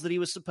bills that he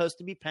was supposed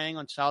to be paying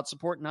on child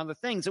support and other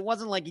things. It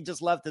wasn't like he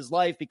just left his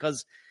life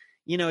because,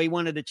 he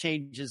wanted to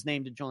change his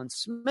name to John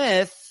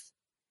Smith.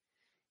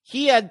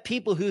 He had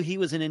people who he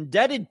was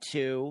indebted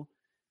to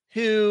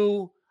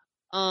who,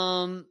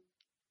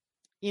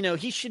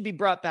 he should be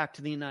brought back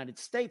to the United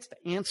States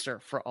to answer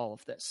for all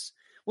of this.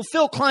 Well,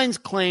 Phil Klein's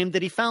claimed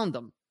that he found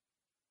them.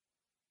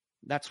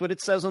 That's what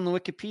it says on the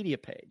Wikipedia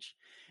page.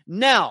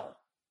 Now,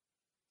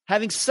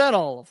 having said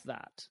all of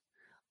that,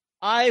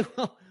 I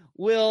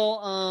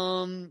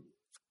will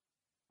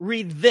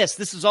read this.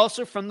 This is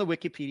also from the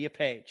Wikipedia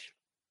page.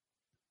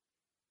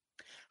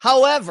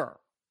 However,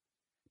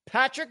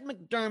 Patrick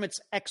McDermott's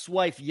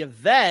ex-wife,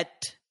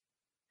 Yvette,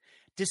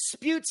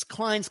 disputes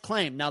Klein's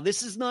claim. Now,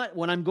 this is not,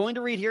 what I'm going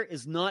to read here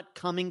is not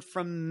coming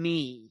from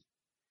me.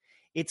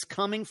 It's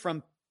coming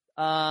from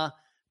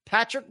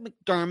Patrick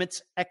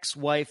McDermott's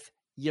ex-wife,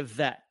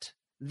 Yvette.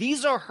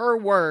 These are her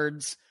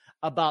words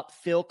about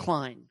Phil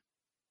Klein.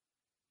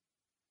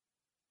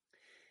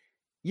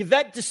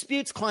 Yvette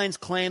disputes Klein's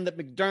claim that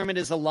McDermott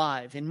is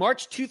alive. In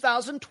March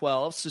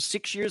 2012, so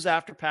 6 years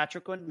after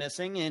Patrick went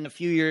missing and a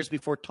few years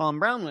before Tom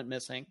Brown went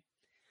missing,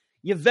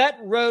 Yvette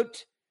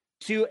wrote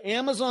to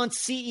Amazon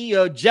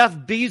CEO Jeff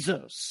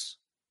Bezos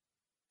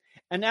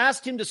and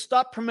asked him to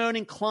stop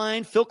promoting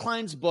Phil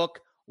Klein's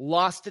book,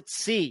 Lost at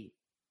Sea.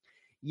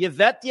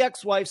 Yvette, the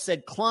ex-wife,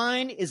 said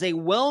Klein is a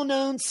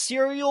well-known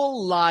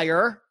serial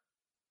liar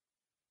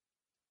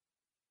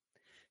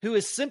who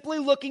is simply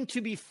looking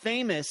to be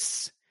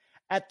famous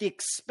at the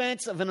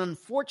expense of an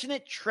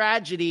unfortunate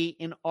tragedy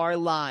in our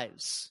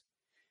lives.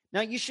 Now,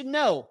 you should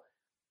know,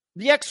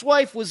 the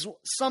ex-wife was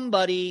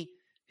somebody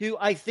who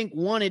I think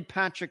wanted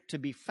Patrick to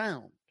be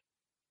found.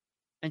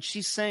 And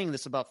she's saying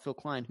this about Phil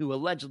Klein, who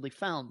allegedly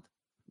found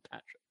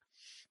Patrick.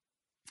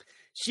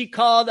 She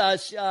called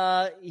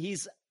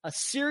he's a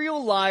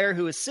serial liar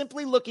who is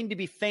simply looking to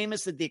be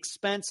famous at the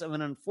expense of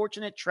an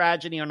unfortunate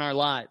tragedy in our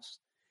lives.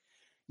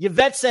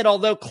 Yvette said,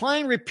 although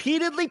Klein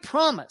repeatedly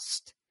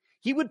promised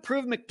he would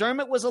prove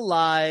McDermott was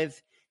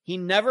alive,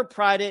 Klein never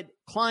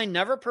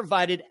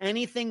provided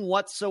anything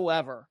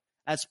whatsoever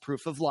as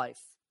proof of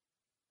life.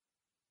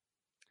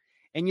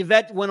 And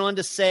Yvette went on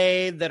to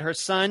say that her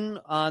son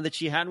that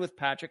she had with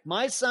Patrick,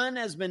 my son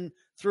has been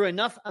through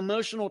enough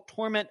emotional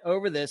torment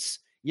over this,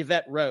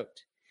 Yvette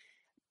wrote.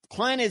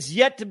 My son is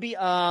yet to be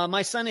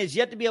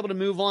able to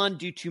move on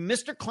due to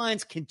Mr.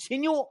 Klein's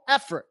continual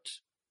effort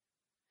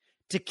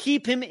to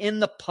keep him in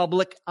the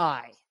public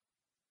eye.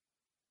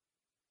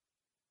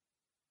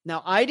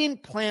 Now, I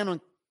didn't plan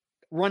on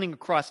running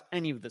across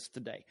any of this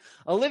today.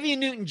 Olivia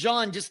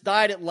Newton-John just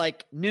died at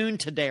like noon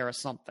today or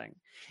something.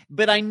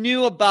 But I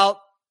knew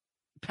about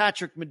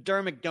Patrick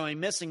McDermott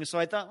going missing, so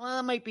I thought, well,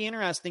 it might be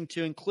interesting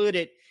to include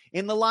it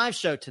in the live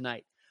show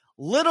tonight.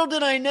 Little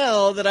did I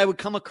know that I would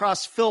come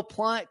across Phil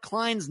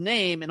Klein's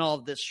name in all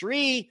of this.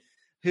 Sheree,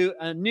 who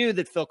knew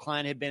that Phil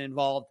Klein had been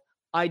involved,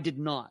 I did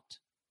not.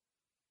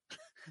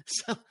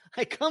 So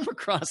I come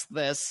across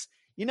this.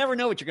 You never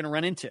know what you're going to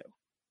run into.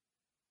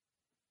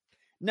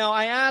 Now,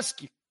 I ask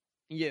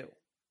you,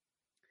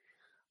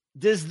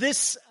 does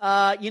this,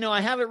 I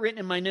have it written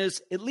in my notes,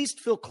 at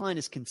least Phil Klein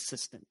is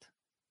consistent.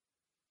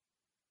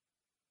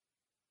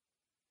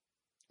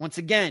 Once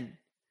again,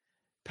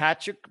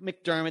 Patrick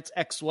McDermott's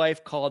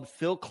ex-wife called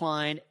Phil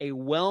Klein a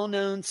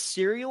well-known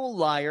serial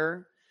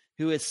liar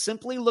who is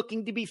simply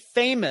looking to be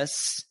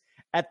famous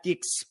at the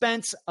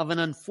expense of an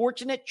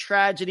unfortunate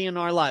tragedy in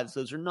our lives.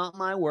 Those are not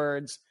my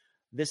words.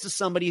 This is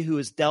somebody who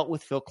has dealt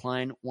with Phil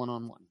Klein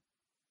one-on-one.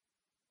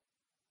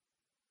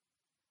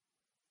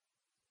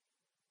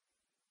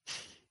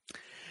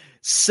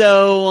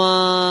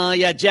 So,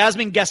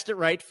 Jasmine guessed it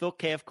right. Phil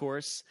K, of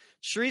course.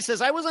 Sheree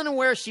says, I was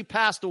unaware she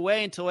passed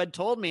away until Ed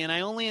told me, and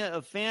I only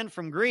a fan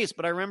from Greece,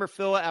 but I remember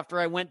Phil after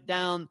I went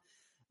down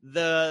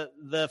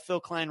the Phil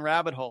Klein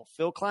rabbit hole.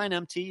 Phil Klein,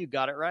 MT, you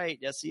got it right.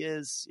 Yes, he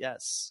is.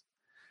 Yes.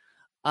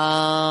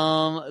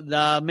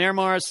 The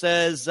Miramar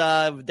says,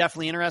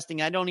 definitely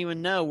interesting. I don't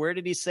even know. Where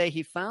did he say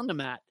he found him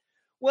at?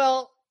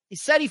 Well, he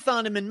said he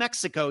found him in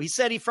Mexico. He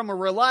said he from a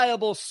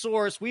reliable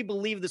source. We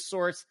believe the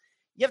source.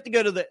 You have to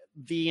go to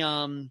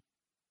the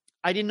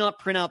I did not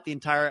print out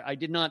I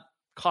did not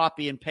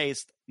copy and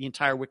paste the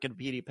entire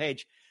Wikipedia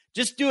page.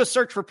 Just do a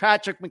search for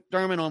Patrick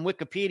McDermott on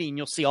Wikipedia and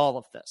you'll see all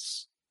of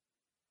this.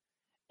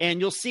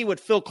 And you'll see what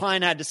Phil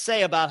Klein had to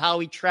say about how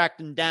he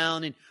tracked him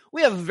down. And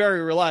we have a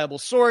very reliable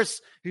source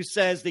who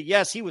says that,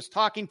 yes, he was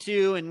talking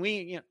to, and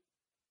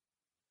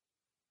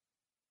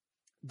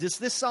Does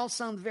this all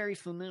sound very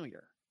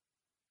familiar?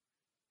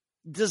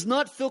 Does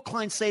not Phil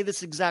Klein say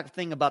this exact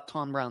thing about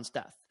Tom Brown's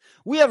death?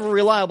 We have a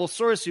reliable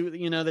source who,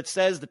 that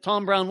says that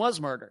Tom Brown was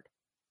murdered.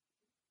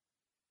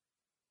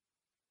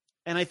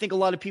 And I think a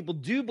lot of people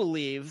do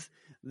believe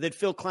that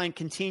Phil Klein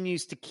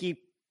continues to keep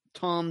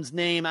Tom's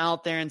name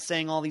out there and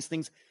saying all these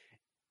things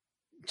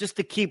just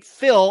to keep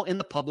Phil in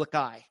the public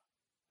eye.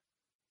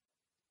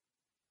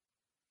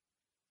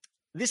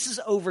 This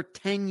is over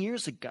 10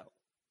 years ago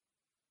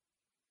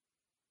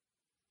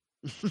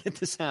that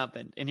this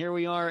happened. And here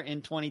we are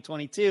in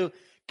 2022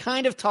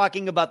 kind of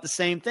talking about the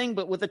same thing,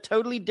 but with a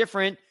totally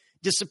different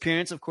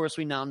disappearance. Of course,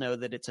 we now know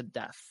that it's a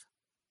death.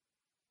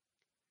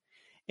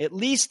 At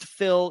least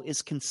Phil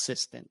is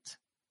consistent.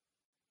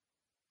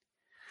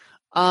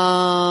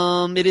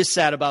 It is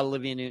sad about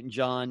Olivia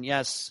Newton-John.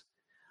 Yes.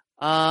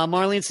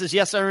 Marlene says,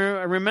 yes, I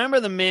remember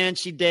the man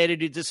she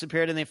dated who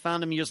disappeared and they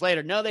found him years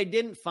later. No, they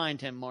didn't find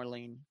him,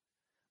 Marlene.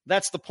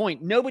 That's the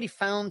point. Nobody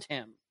found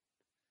him.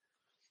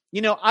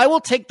 You know, I will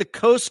take the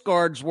Coast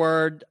Guard's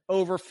word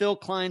over Phil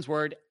Klein's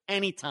word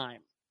anytime.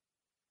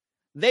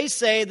 They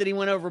say that he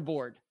went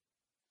overboard.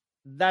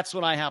 That's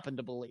what I happen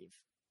to believe.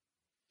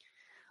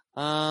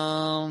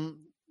 Puma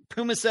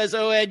says,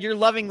 oh, Ed, you're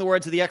loving the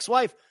words of the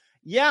ex-wife.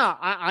 Yeah,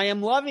 I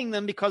am loving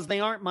them because they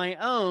aren't my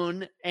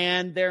own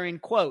and they're in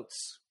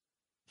quotes.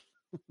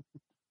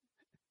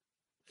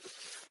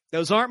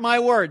 Those aren't my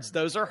words.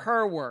 Those are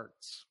her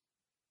words.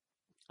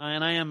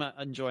 And I am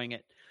enjoying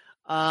it.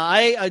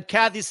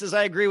 Kathy says,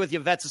 I agree with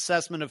Yvette's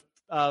assessment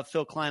of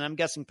Phil Klein. I'm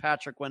guessing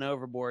Patrick went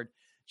overboard.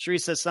 Sheree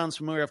says, sounds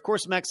familiar. Of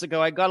course, Mexico.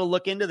 I got to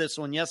look into this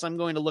one. Yes, I'm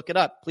going to look it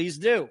up. Please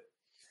do.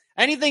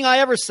 Anything I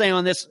ever say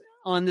on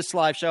this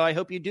live show, I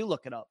hope you do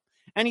look it up.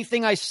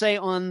 Anything I say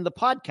on the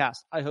podcast,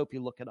 I hope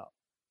you look it up.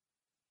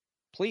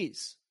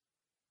 Please.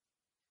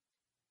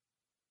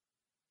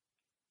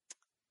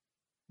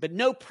 But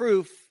no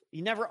proof.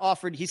 He never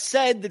offered. He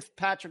said that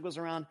Patrick was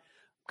around,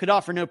 could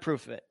offer no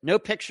proof of it. No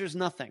pictures,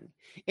 nothing.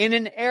 In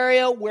an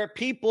area where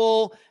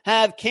people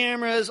have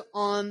cameras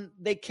on,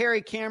 they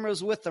carry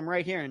cameras with them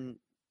right here. And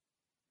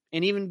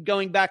even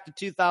going back to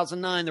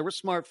 2009, there were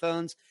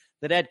smartphones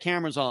that had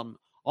cameras on them.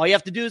 All you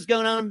have to do is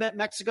go down to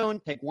Mexico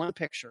and take one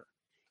picture.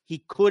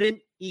 He couldn't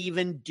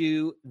even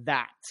do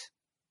that.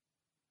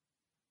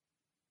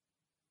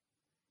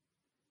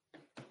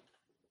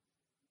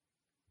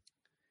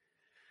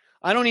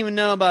 I don't even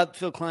know about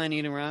Phil Klein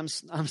either. I'm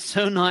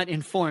so not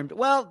informed.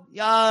 Well,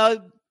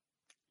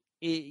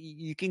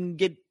 you can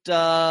get,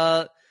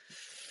 I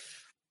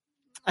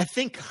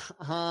think,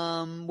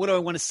 what do I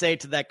want to say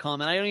to that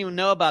comment? I don't even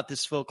know about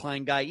this Phil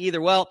Klein guy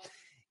either. Well,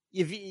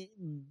 if you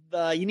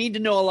need to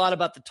know a lot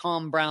about the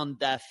Tom Brown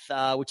death,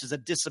 which is a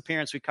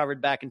disappearance we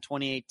covered back in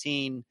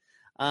 2018.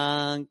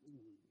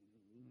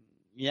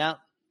 Yeah,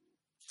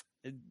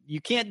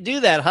 you can't do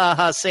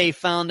that. Say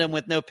found him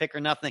with no pic or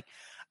nothing.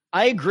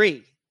 I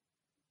agree.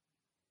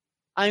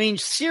 I mean,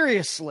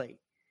 seriously,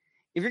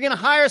 if you're going to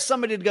hire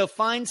somebody to go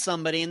find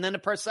somebody and then the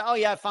person says, oh,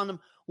 yeah, I found him.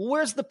 Well,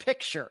 where's the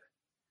picture?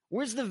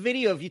 Where's the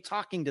video of you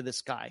talking to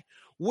this guy?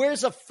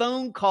 Where's a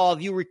phone call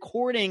of you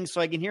recording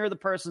so I can hear the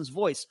person's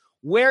voice?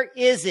 Where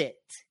is it?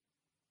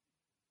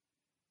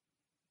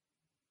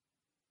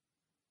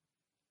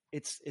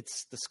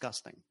 It's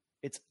disgusting.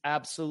 It's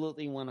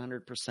absolutely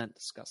 100%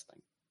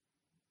 disgusting.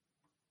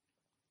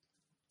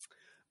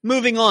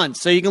 Moving on,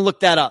 so you can look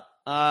that up.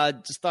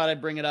 Just thought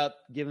I'd bring it up,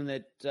 given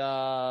that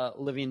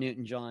Olivia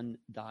Newton-John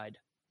died.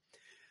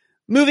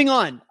 Moving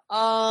on,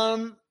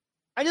 I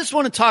just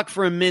want to talk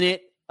for a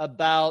minute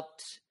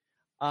about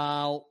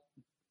Anne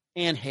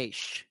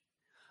Heche.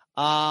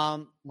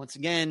 Once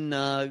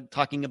again,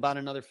 talking about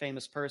another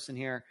famous person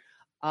here.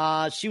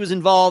 She was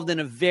involved in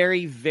a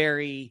very,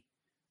 very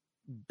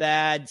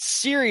bad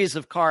series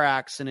of car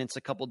accidents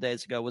a couple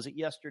days ago. Was it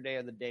yesterday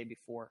or the day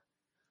before?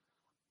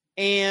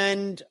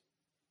 And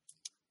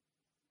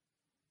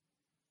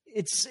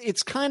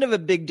it's kind of a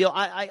big deal.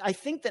 I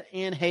think that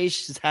Anne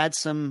Heche has had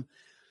some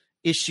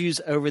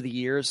issues over the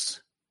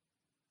years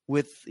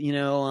with, I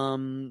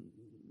don't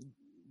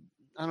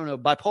know,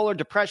 bipolar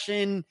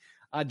depression,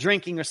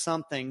 drinking or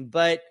something.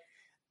 But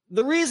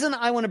the reason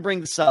I want to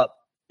bring this up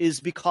is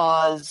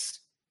because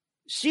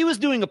she was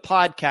doing a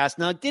podcast.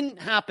 Now, it didn't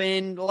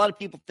happen. A lot of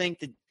people think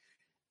that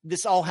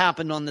this all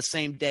happened on the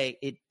same day.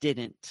 It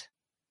didn't.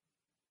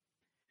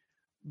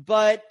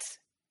 But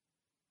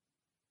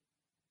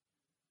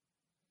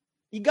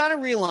you got to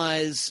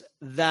realize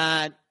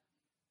that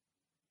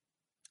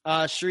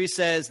Cherie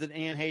says that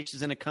Anne Heche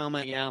is in a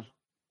coma. Yeah.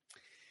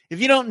 If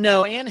you don't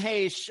know, Anne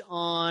Heche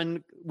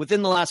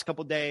within the last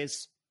couple of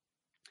days,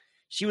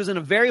 she was in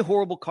a very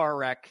horrible car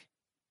wreck.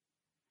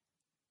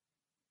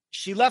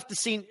 She left the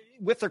scene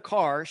with her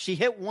car. She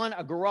hit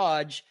a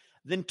garage,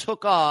 then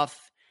took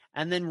off,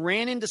 and then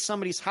ran into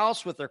somebody's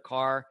house with her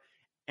car,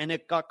 and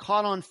it got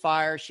caught on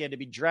fire. She had to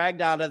be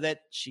dragged out of it.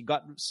 She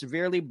got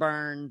severely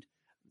burned.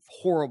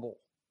 Horrible.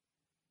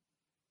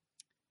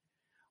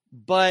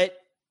 But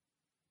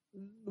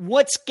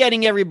what's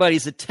getting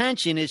everybody's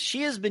attention is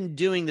she has been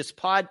doing this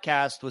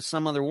podcast with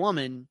some other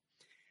woman.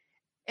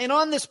 And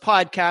on this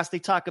podcast, they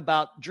talk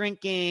about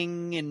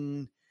drinking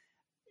and,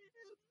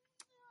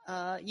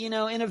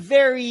 in a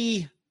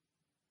very,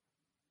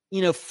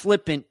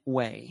 flippant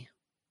way.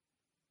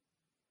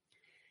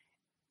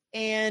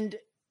 And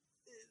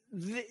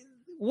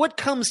what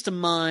comes to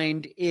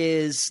mind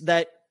is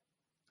that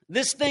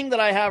this thing that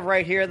I have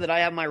right here, that I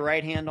have my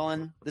right hand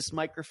on, this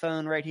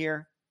microphone right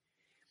here,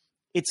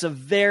 it's a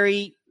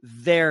very,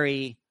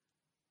 very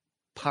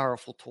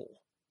powerful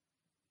tool.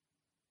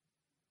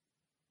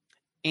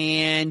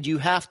 And you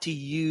have to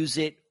use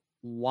it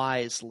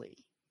wisely.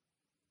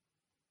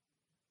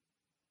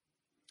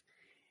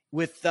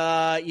 with,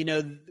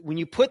 when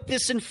you put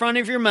this in front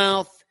of your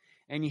mouth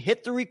and you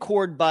hit the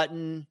record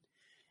button,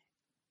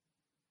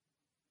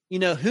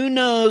 who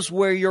knows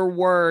where your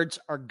words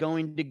are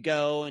going to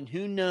go and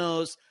who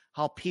knows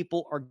how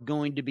people are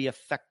going to be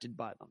affected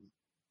by them.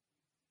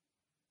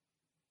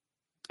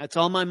 That's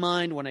on my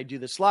mind when I do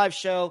this live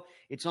show.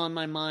 It's on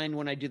my mind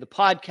when I do the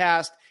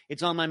podcast.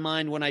 It's on my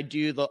mind when I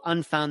do the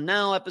Unfound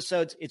Now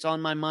episodes. It's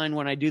on my mind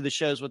when I do the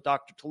shows with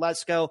Dr.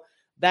 Telesco.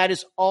 That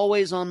is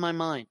always on my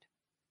mind.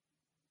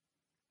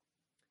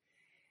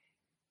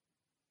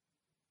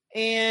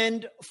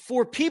 And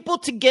for people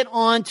to get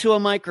onto a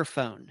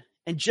microphone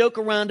and joke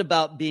around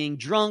about being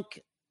drunk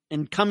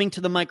and coming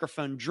to the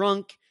microphone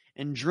drunk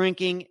and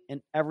drinking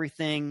and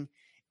everything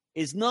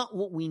is not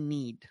what we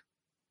need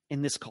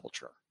in this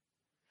culture.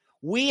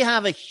 We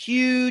have a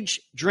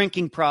huge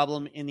drinking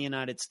problem in the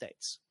United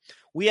States.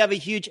 We have a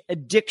huge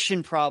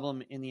addiction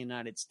problem in the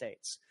United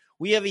States.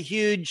 We have a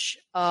huge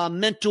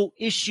mental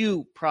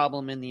issue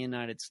problem in the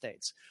United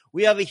States.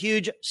 We have a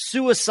huge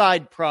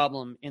suicide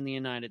problem in the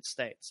United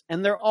States,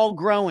 and they're all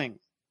growing.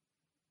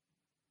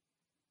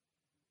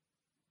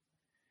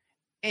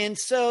 And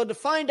so to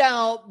find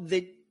out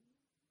that,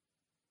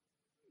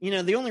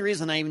 the only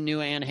reason I even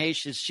knew Anne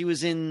Heche is she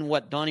was in,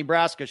 Donnie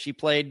Brasco. She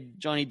played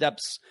Johnny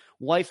Depp's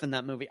wife in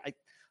that movie.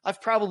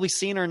 I've probably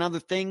seen her in other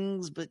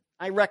things, but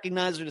I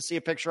recognize her to see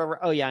a picture of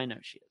her. Oh, yeah, I know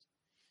she is.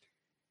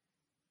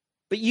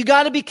 But you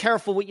got to be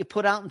careful what you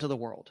put out into the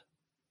world.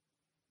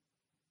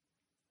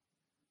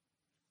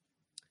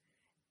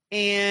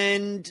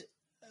 And,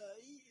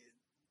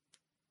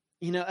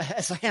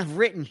 as I have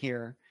written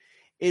here,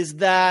 is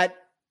that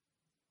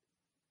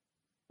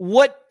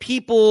what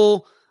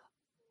people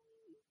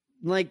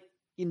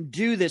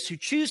do this, who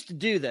choose to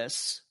do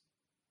this,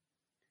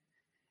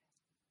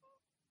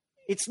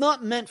 it's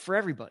not meant for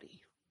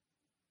everybody.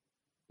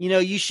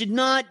 You should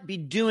not be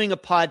doing a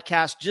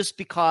podcast just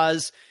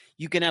because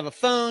you can have a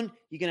phone,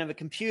 you can have a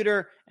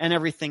computer, and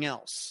everything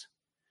else.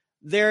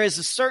 There is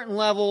a certain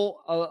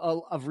level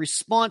of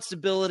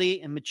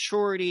responsibility and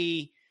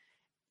maturity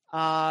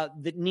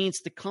that needs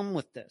to come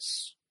with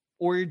this,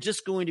 or you're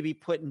just going to be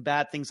putting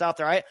bad things out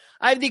there. I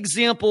have the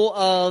example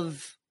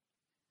of,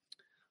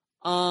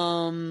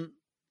 when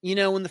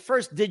the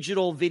first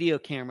digital video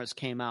cameras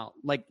came out,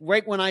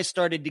 right when I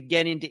started to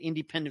get into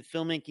independent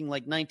filmmaking,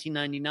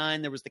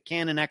 1999, there was the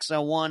Canon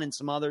XL1 and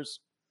some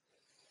others.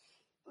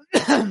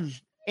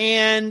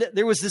 And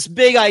there was this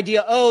big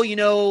idea,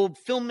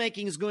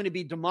 filmmaking is going to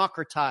be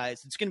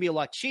democratized. It's going to be a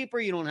lot cheaper.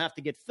 You don't have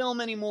to get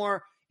film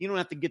anymore. You don't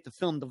have to get the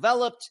film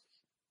developed.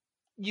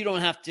 You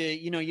don't have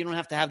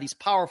to, have these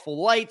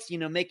powerful lights,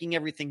 making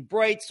everything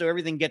bright so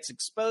everything gets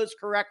exposed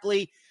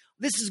correctly.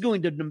 This is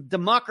going to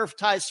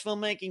democratize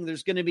filmmaking.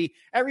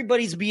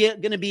 Everybody's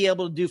going to be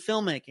able to do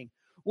filmmaking.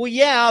 Well,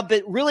 yeah,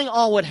 but really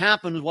all what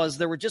happened was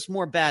there were just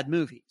more bad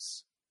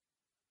movies.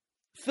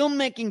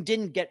 Filmmaking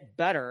didn't get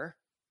better.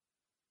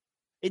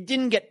 It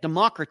didn't get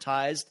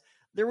democratized.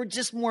 There were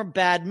just more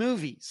bad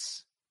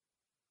movies.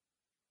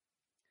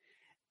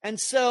 And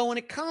so when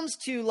it comes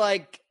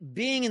to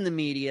being in the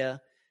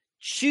media,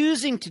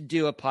 choosing to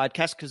do a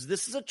podcast, because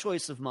this is a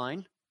choice of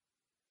mine.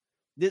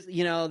 This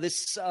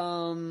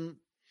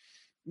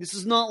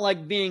is not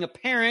like being a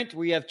parent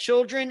where you have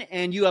children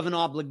and you have an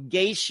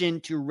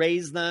obligation to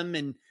raise them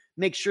and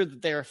make sure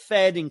that they're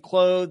fed and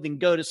clothed and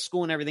go to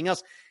school and everything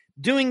else.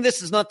 Doing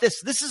this is not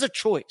this. This is a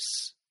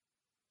choice.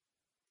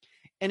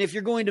 And if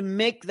you're going to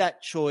make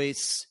that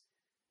choice,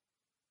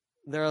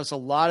 there's a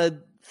lot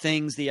of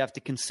things that you have to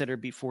consider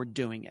before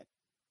doing it.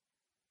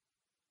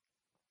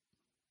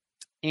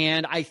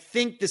 And I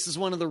think this is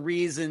one of the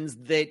reasons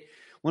that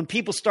when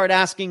people start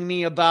asking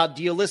me about,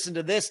 do you listen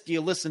to this? Do you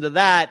listen to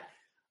that?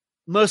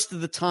 Most of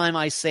the time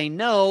I say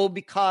no,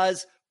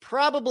 because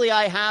probably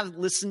I have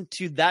listened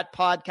to that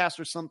podcast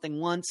or something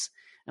once,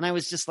 and I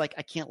was just like,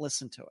 I can't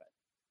listen to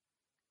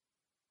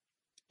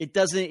it.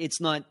 It's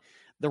not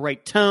the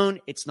right tone.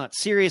 It's not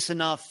serious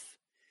enough.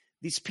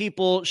 These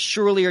people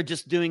surely are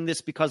just doing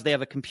this because they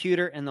have a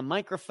computer and the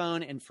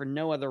microphone and for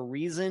no other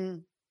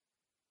reason.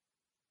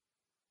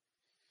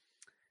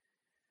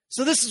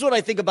 So this is what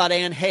I think about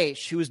Anne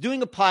Heche, who was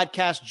doing a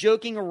podcast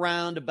joking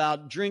around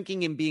about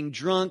drinking and being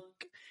drunk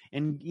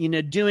and,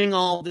 doing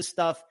all this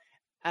stuff.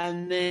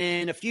 And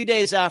then a few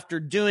days after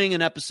doing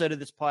an episode of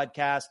this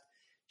podcast,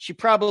 she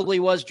probably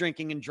was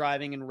drinking and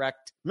driving and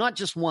wrecked, not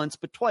just once,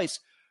 but twice.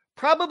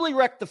 Probably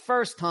wrecked the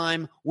first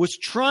time, was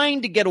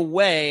trying to get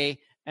away,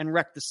 and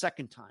wrecked the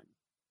second time.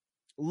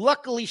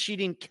 Luckily, she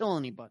didn't kill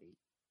anybody.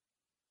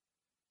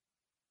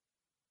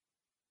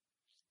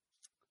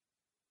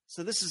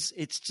 So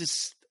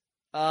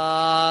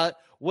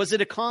was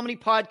it a comedy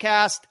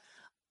podcast?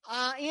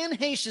 Anne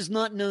Heche is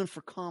not known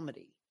for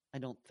comedy, I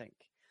don't think.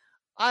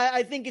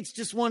 I think it's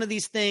just one of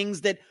these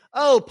things that,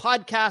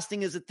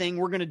 podcasting is a thing,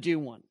 we're going to do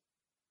one.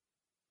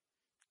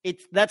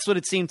 That's what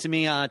it seemed to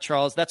me,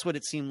 Charles. That's what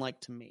it seemed like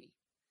to me.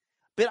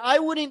 But I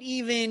wouldn't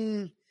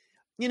even,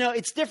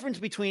 it's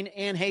different between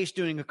Anne Heche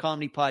doing a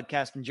comedy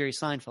podcast and Jerry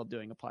Seinfeld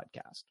doing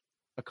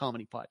a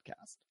comedy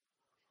podcast.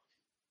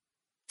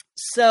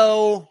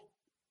 So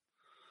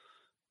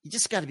you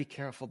just got to be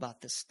careful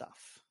about this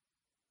stuff.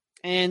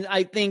 And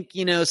I think,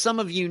 some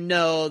of you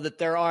know that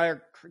there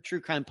are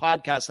true crime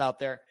podcasts out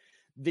there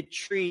that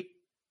treat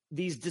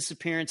these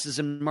disappearances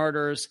and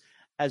murders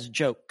as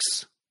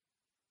jokes.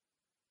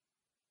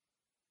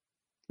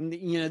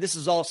 This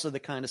is also the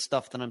kind of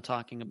stuff that I'm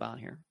talking about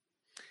here.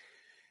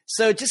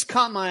 So it just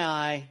caught my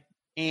eye,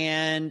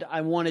 and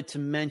I wanted to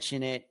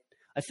mention it.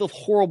 I feel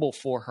horrible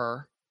for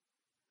her,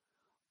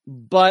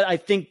 but I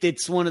think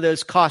it's one of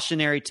those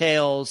cautionary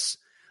tales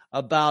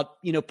about,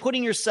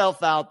 putting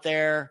yourself out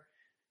there,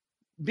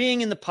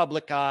 being in the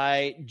public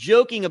eye,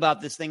 joking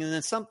about this thing, and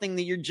then something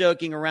that you're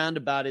joking around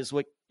about is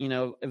what,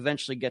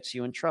 eventually gets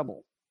you in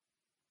trouble.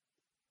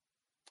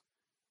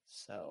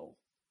 So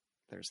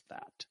there's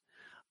that.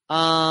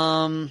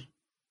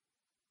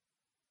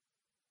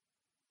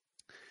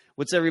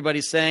 What's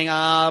everybody saying?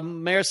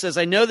 Mayor says,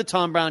 I know the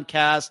Tom Brown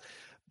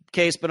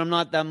case, but I'm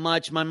not that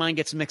much. My mind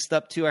gets mixed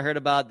up too. I heard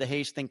about the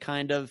Hayes thing,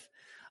 kind of.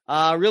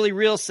 Really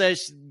Real says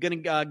she's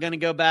gonna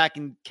go back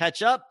and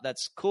catch up.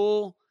 That's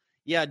cool.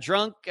 Yeah,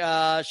 Drunk.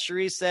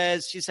 Cherie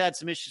says she's had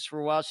some issues for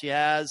a while. She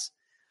has.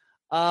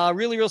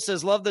 Really Real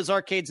says, love those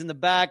arcades in the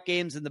back,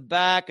 games in the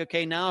back.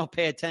 Okay, now I'll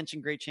pay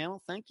attention. Great channel.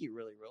 Thank you,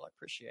 Really Real. I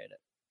appreciate it.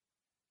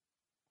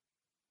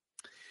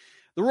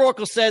 The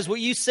Roracle says, what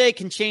you say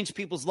can change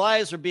people's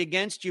lives or be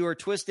against you or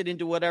twist it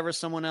into whatever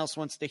someone else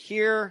wants to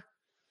hear.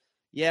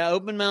 Yeah,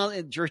 open mouth.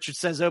 Richard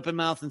says open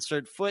mouth,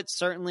 insert foot,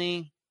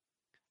 certainly.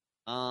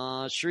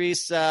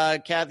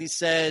 Sharice, Kathy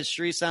says,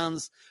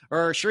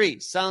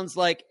 Sharice sounds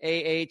like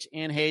A.H.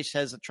 and H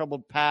has a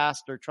troubled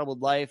past or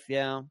troubled life.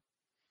 Yeah.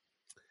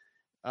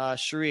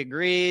 Shari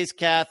agrees.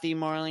 Kathy,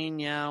 Marlene,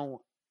 yeah.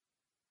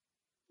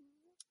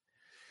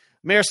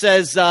 Mayor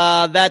says,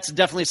 that's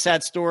definitely a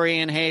sad story.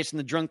 And Hayes and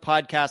the drunk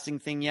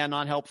podcasting thing. Yeah,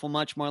 not helpful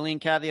much.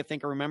 Marlene, Kathy, I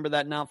think I remember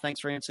that now.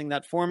 Thanks for answering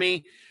that for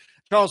me.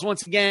 Charles,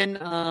 once again,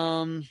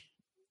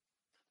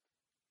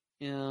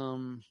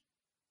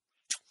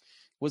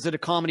 was it a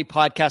comedy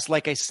podcast?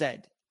 Like I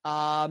said,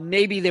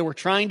 maybe they were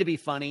trying to be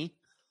funny.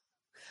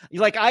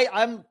 Like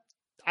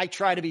I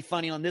try to be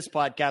funny on this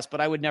podcast, but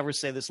I would never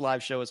say this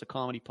live show is a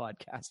comedy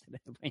podcast. By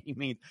any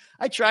means.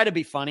 I try to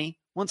be funny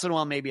once in a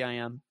while. Maybe I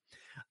am.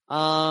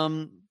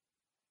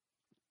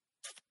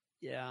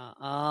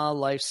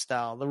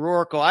 Lifestyle. The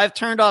Roracle. I've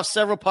turned off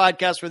several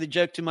podcasts where they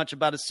joke too much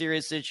about a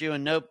serious issue,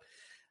 and nope,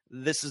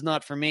 this is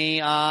not for me.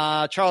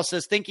 Charles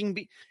says,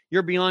 thinking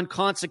you're beyond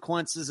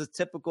consequences is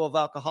typical of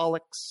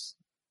alcoholics.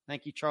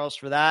 Thank you, Charles,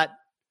 for that.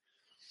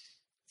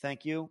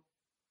 Thank you.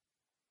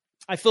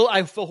 I feel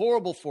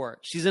horrible for her.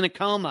 She's in a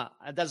coma.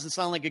 That doesn't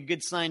sound like a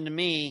good sign to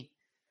me,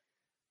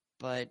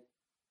 but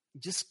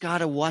you just got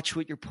to watch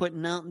what you're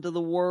putting out into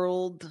the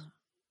world.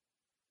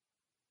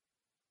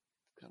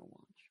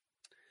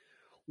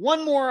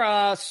 One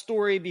more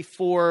story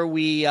before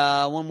we,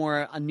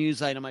 a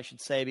news item, I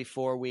should say,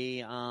 before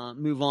we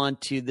move on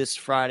to this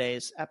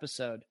Friday's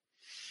episode.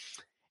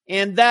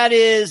 And that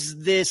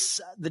is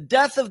the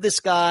death of this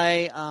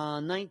guy.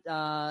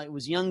 It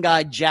was young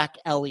guy, Jack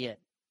Elliott.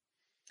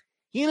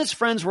 He and his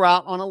friends were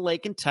out on a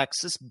lake in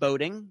Texas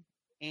boating,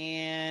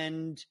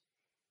 and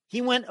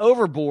he went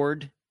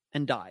overboard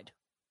and died.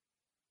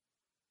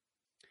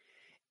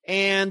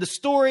 And the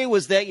story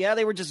was that,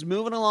 they were just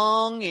moving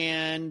along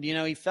and,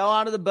 he fell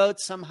out of the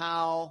boat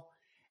somehow.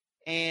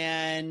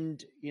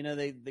 And,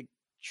 they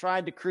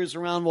tried to cruise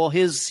around. Well,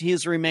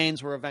 his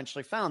remains were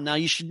eventually found. Now,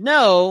 you should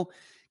know,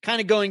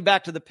 kind of going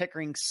back to the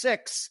Pickering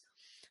 6,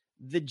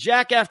 the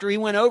Jack, after he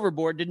went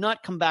overboard, did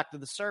not come back to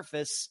the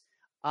surface.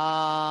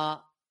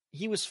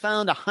 He was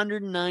found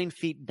 109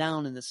 feet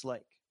down in this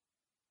lake.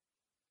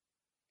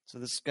 So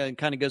this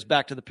kind of goes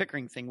back to the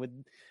Pickering thing.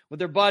 Would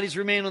their bodies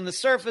remain on the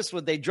surface?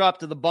 Would they drop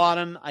to the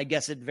bottom? I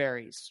guess it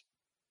varies.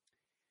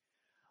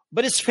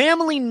 But his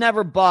family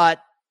never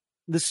bought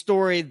the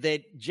story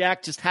that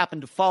Jack just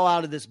happened to fall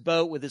out of this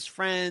boat with his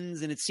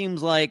friends, and it seemed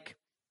like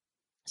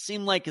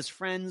his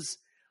friends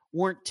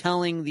weren't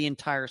telling the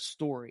entire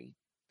story.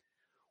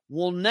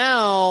 Well,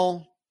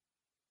 now,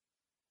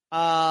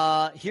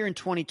 here in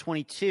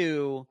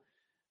 2022,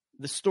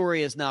 the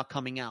story is now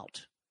coming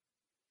out.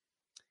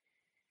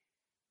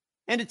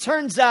 And it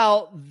turns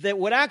out that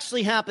what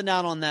actually happened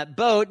out on that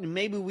boat, and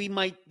maybe we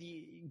might,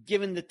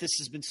 given that this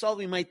has been solved,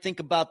 we might think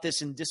about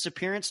this in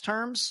disappearance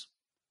terms.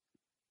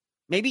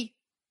 Maybe.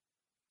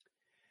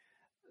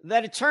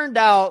 That it turned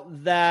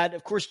out that,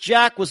 of course,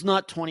 Jack was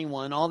not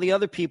 21. All the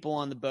other people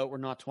on the boat were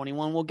not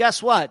 21. Well,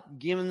 guess what?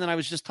 Given that I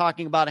was just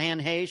talking about Han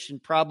Heche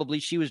and probably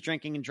she was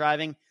drinking and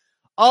driving,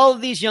 all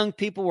of these young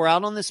people were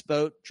out on this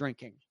boat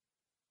drinking,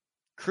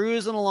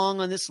 cruising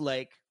along on this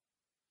lake.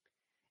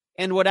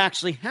 And what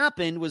actually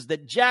happened was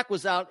that Jack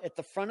was out at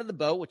the front of the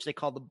boat, which they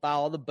call the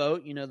bow of the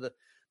boat.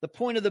 The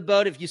point of the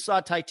boat, if you saw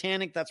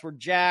Titanic, that's where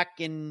Jack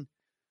and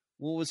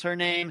what was her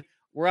name?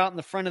 We're out in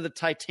the front of the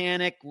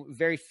Titanic.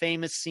 Very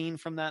famous scene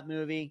from that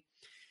movie.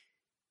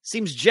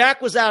 Seems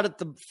Jack was out at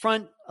the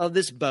front of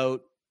this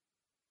boat,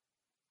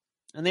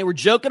 and they were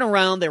joking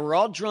around. They were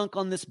all drunk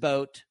on this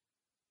boat.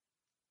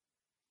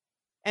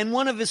 And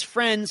one of his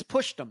friends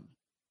pushed him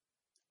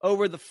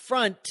over the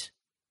front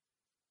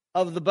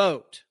of the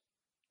boat.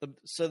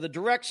 So the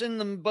direction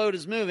the boat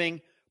is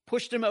moving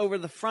pushed him over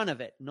the front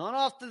of it, not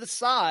off to the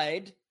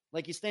side,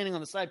 like he's standing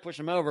on the side, push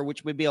him over,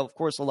 which would be, of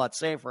course, a lot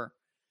safer.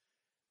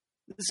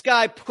 This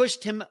guy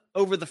pushed him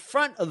over the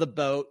front of the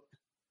boat.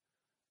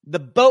 The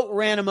boat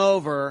ran him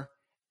over,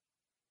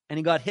 and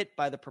he got hit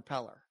by the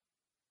propeller.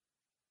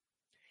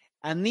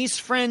 And these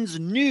friends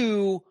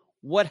knew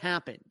what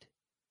happened.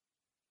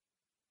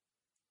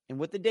 And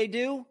what did they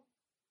do?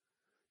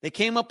 They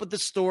came up with the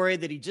story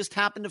that he just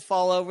happened to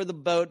fall over the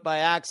boat by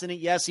accident.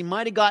 Yes, he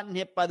might have gotten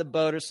hit by the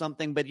boat or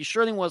something, but he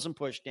surely wasn't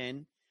pushed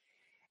in.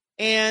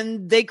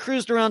 And they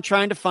cruised around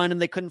trying to find him.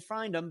 They couldn't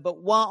find him.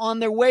 But while on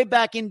their way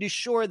back into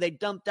shore, they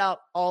dumped out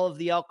all of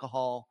the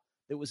alcohol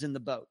that was in the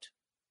boat.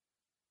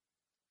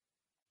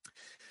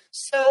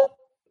 So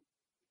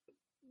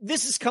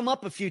this has come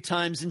up a few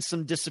times in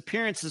some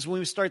disappearances when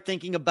we start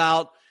thinking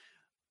about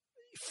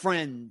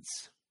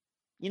friends.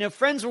 You know,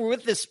 friends were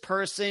with this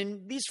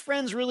person. These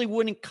friends really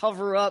wouldn't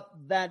cover up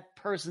that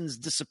person's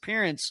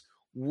disappearance,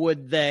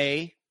 would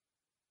they?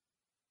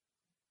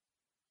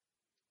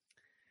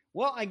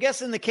 Well, I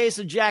guess in the case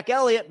of Jack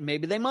Elliott,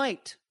 maybe they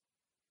might.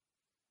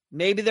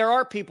 Maybe there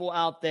are people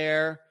out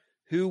there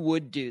who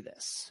would do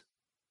this.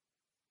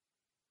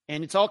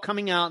 And it's all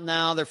coming out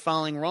now. They're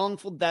filing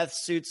wrongful death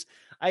suits.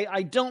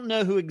 I don't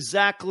know who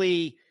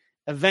exactly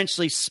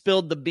eventually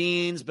spilled the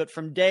beans, but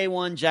from day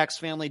one, Jack's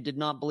family did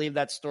not believe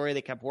that story.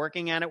 They kept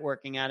working at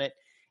it.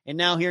 And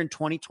now here in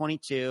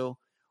 2022,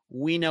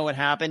 we know what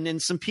happened, and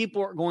some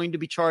people are going to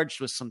be charged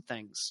with some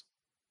things.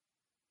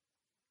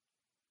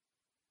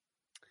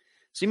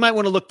 So you might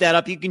want to look that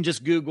up. You can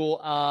just Google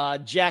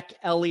Jack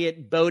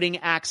Elliott boating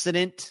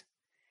accident.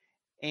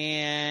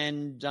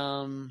 And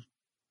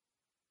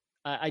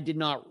I did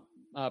not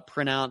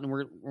print out, and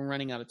we're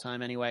running out of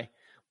time anyway.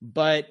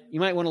 But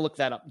you might want to look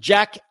that up.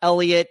 Jack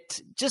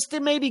Elliott, just to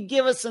maybe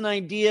give us an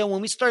idea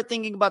when we start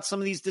thinking about some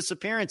of these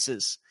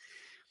disappearances.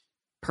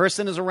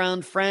 Person is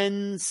around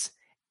friends,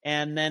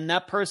 and then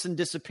that person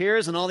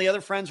disappears, and all the other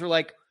friends were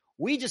like,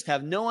 we just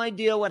have no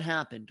idea what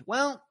happened.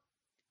 Well,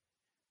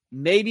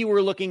 maybe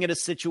we're looking at a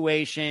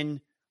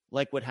situation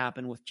like what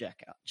happened with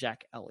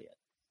Jack Elliott.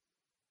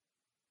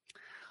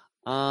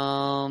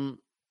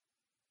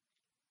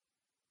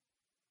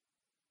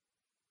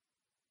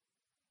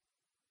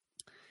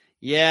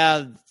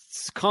 Yeah,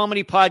 it's a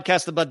comedy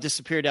podcast about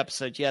disappeared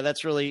episodes. Yeah,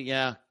 that's really,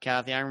 yeah,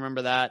 Kathy, I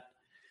remember that.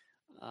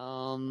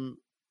 I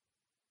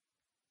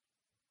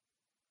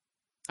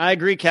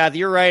agree, Kathy.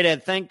 You're right,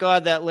 Ed. Thank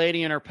God that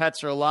lady and her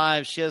pets are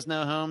alive. She has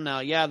no home now.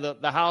 Yeah,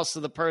 the house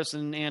of the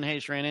person Anne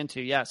Heche ran into,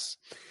 yes.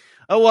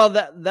 Oh, well,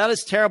 that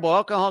is terrible.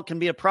 Alcohol can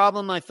be a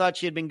problem. I thought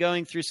she had been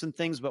going through some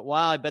things, but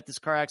wow, I bet this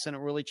car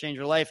accident really changed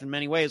her life in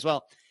many ways.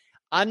 Well,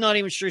 I'm not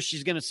even sure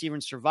she's going to even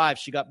survive.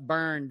 She got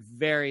burned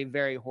very,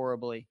 very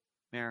horribly,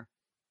 Mayor.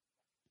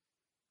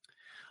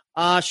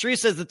 Sheree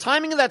says, the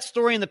timing of that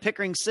story in the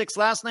Pickering 6,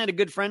 last night a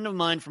good friend of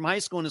mine from high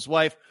school and his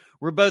wife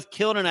were both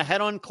killed in a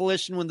head-on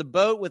collision when the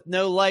boat with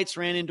no lights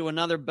ran into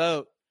another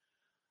boat.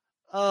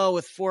 Oh,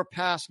 with 4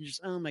 passengers.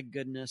 Oh, my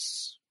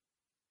goodness.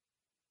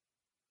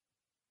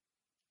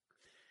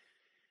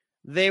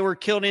 They were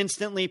killed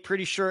instantly.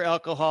 Pretty sure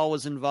alcohol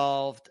was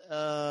involved.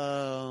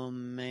 Oh,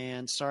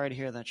 man. Sorry to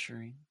hear that,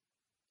 Sheree.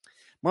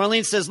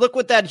 Marlene says, look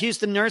what that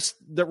Houston nurse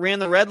that ran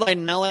the red light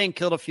in L.A. and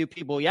killed a few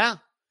people. Yeah.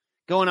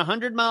 Going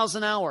 100 miles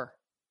an hour.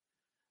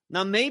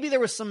 Now, maybe there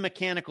was some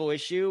mechanical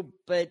issue,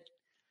 but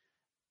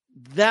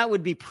that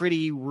would be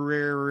pretty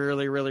rare,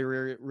 really, really,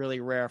 really, really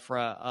rare for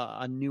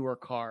a newer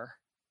car.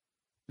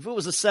 If it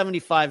was a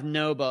 75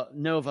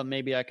 Nova,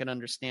 maybe I could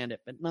understand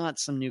it, but not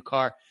some new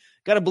car.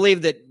 Got to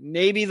believe that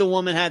maybe the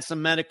woman had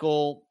some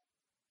medical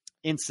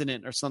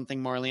incident or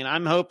something, Marlene.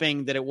 I'm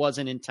hoping that it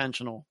wasn't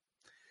intentional.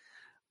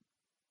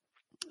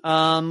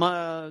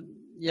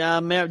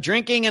 Yeah,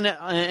 drinking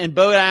and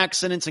boat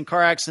accidents and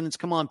car accidents.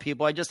 Come on,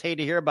 people. I just hate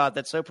to hear about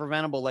that. So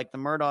preventable, like the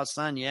Murdaugh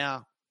son. Yeah.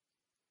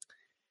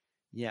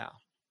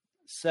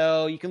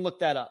 So you can look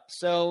that up.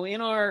 So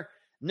in our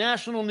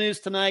national news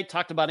tonight,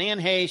 talked about Anne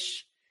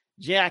Heche,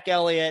 Jack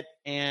Elliott,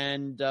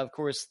 and of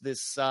course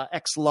this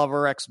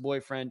ex-lover,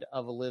 ex-boyfriend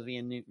of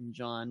Olivia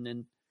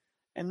Newton-John.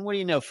 And what do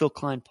you know? Phil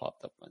Klein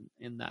popped up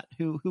in that.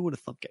 Who would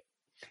have thunk it?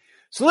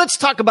 So let's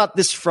talk about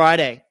this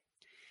Friday.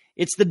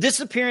 It's the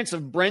disappearance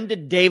of Brenda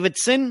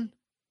Davidson.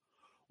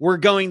 We're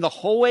going the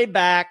whole way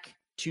back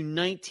to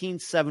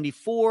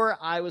 1974.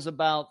 I was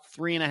about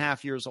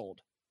 3.5 years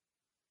old.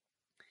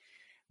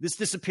 This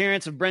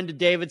disappearance of Brenda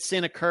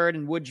Davidson occurred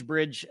in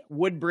Woodbridge,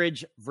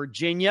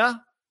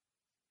 Virginia.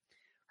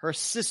 Her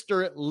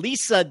sister,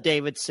 Lisa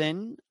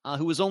Davidson,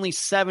 who was only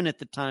 7 at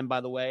the time,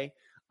 by the way.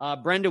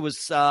 Brenda was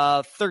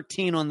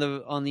 13 on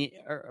the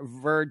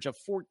verge of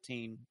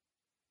 14.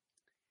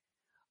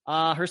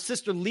 Her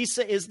sister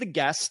Lisa is the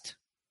guest.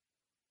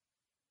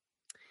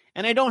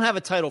 And I don't have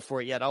a title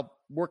for it yet. I'll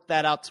work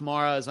that out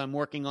tomorrow as I'm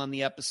working on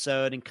the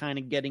episode and kind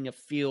of getting a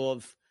feel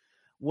of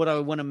what I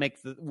want to make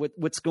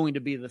what's going to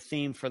be the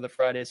theme for the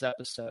Friday's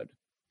episode.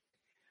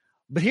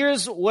 But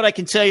here's what I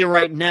can tell you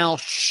right now.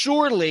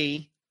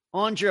 Surely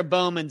Andrea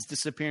Bowman's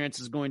disappearance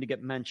is going to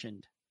get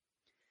mentioned,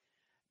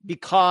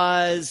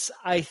 because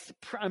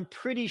I'm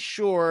pretty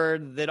sure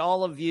that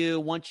all of you,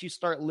 once you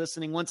start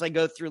listening, once I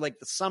go through like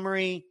the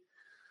summary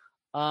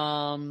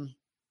of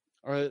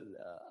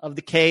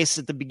the case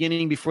at the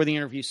beginning before the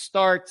interview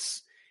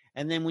starts,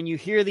 and then when you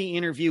hear the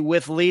interview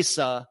with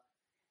Lisa,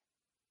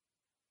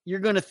 you're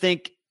going to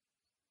think,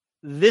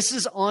 this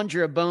is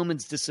Andrea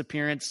Bowman's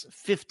disappearance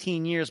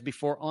 15 years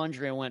before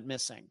Andrea went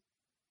missing.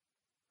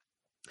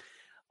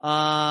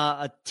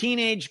 A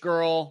teenage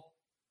girl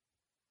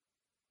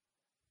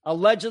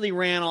allegedly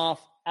ran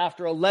off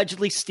after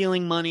allegedly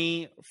stealing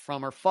money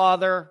from her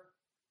father.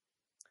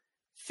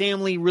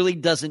 Family really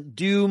doesn't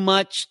do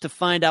much to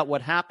find out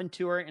what happened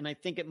to her, and I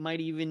think it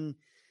might even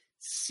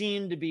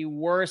seem to be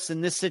worse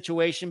in this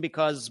situation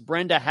because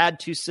Brenda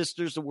had two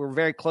sisters that were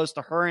very close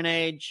to her in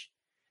age.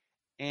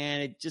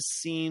 And it just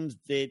seems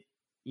that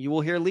you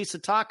will hear Lisa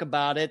talk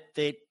about it,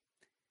 that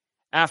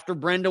after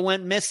Brenda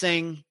went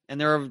missing,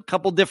 and there are a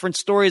couple different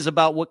stories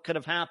about what could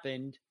have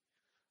happened.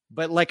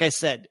 But like I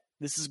said,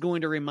 this is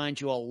going to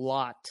remind you a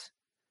lot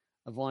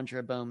of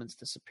Andrea Bowman's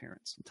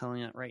disappearance. I'm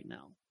telling you that right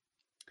now.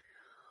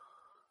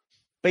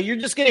 But you're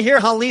just going to hear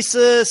how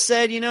Lisa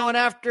said, you know what,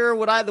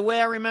 the way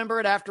I remember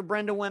it, after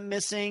Brenda went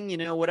missing, you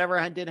know,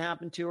 whatever did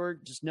happen to her,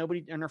 just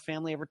nobody in her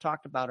family ever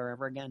talked about her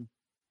ever again.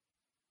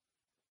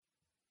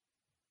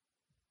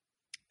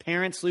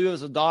 Parents, Lou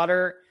as a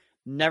daughter,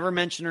 never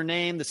mention her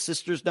name. The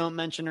sisters don't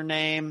mention her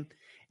name.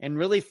 And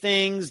really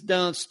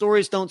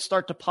stories don't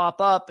start to pop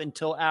up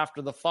until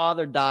after the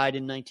father died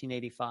in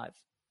 1985.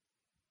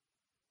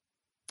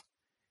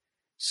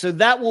 So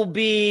that will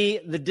be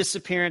the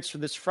disappearance for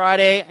this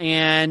Friday.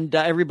 And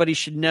everybody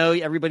should know,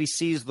 everybody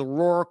sees the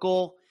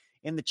Roracle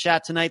in the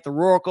chat tonight. The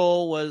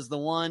Roracle was the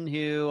one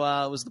who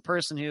was the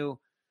person who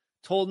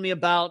told me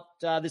about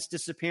this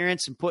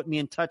disappearance and put me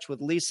in touch with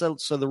Lisa.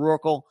 So the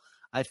Roracle,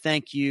 I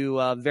thank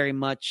you very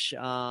much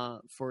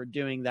for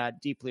doing that.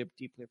 Deeply,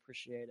 deeply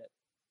appreciate it.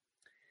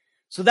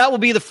 So that will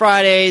be the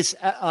Friday's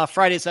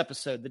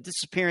episode, the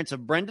disappearance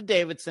of Brenda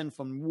Davidson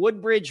from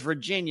Woodbridge,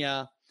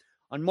 Virginia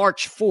on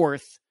March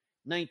 4th,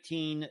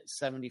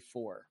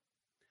 1974.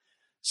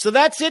 So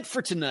that's it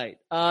for tonight.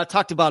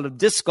 Talked about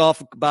disc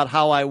golf, about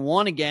how I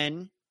won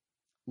again.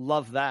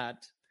 Love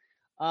that.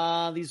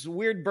 These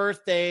weird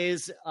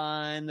birthdays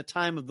in the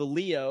time of the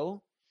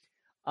Leo.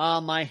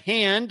 My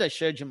hand, I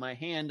showed you my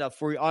hand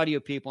for your audio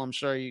people. I'm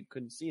sure you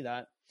couldn't see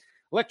that.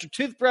 Electric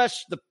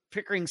toothbrush, the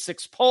Pickering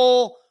 6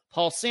 pole,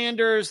 Paul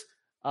Sanders.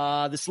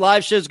 This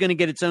live show is going to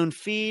get its own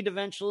feed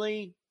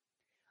eventually.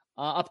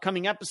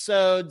 Upcoming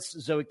episodes,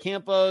 Zoe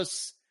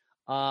Campos,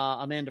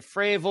 Amanda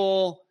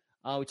Fravel.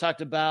 We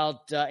talked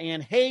about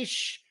Anne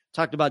Heche,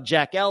 talked about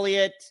Jack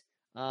Elliott,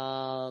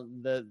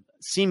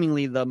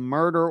 seemingly the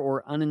murder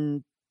or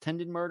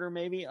unintended murder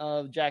maybe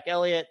of Jack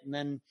Elliott, and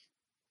then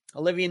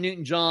Olivia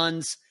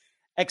Newton-John's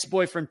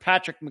ex-boyfriend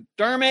Patrick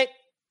McDermott.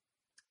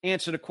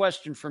 Answered a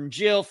question from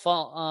Jill.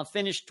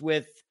 Finished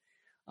with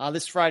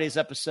this Friday's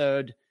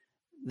episode,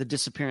 the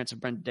disappearance of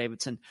Brenda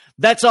Davidson.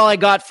 That's all I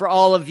got for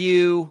all of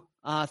you.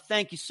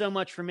 Thank you so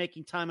much for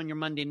making time on your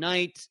Monday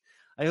night.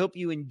 I hope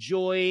you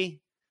enjoy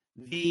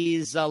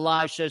these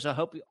live shows. I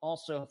hope you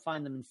also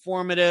find them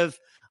informative.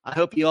 I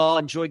hope you all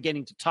enjoy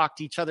getting to talk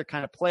to each other,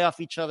 kind of play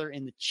off each other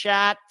in the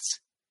chat.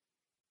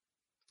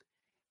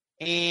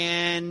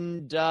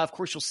 And, of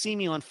course, you'll see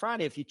me on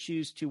Friday if you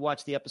choose to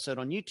watch the episode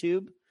on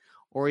YouTube,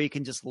 or you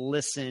can just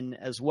listen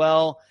as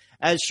well.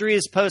 As Sheree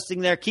is posting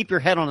there, keep your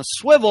head on a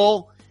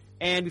swivel.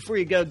 And before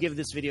you go, give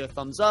this video a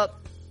thumbs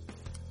up.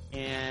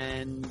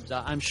 And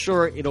I'm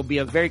sure it'll be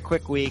a very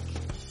quick week.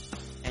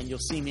 And you'll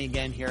see me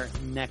again here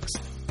next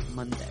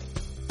Monday.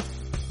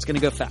 It's going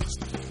to go fast.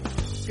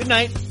 Good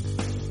night.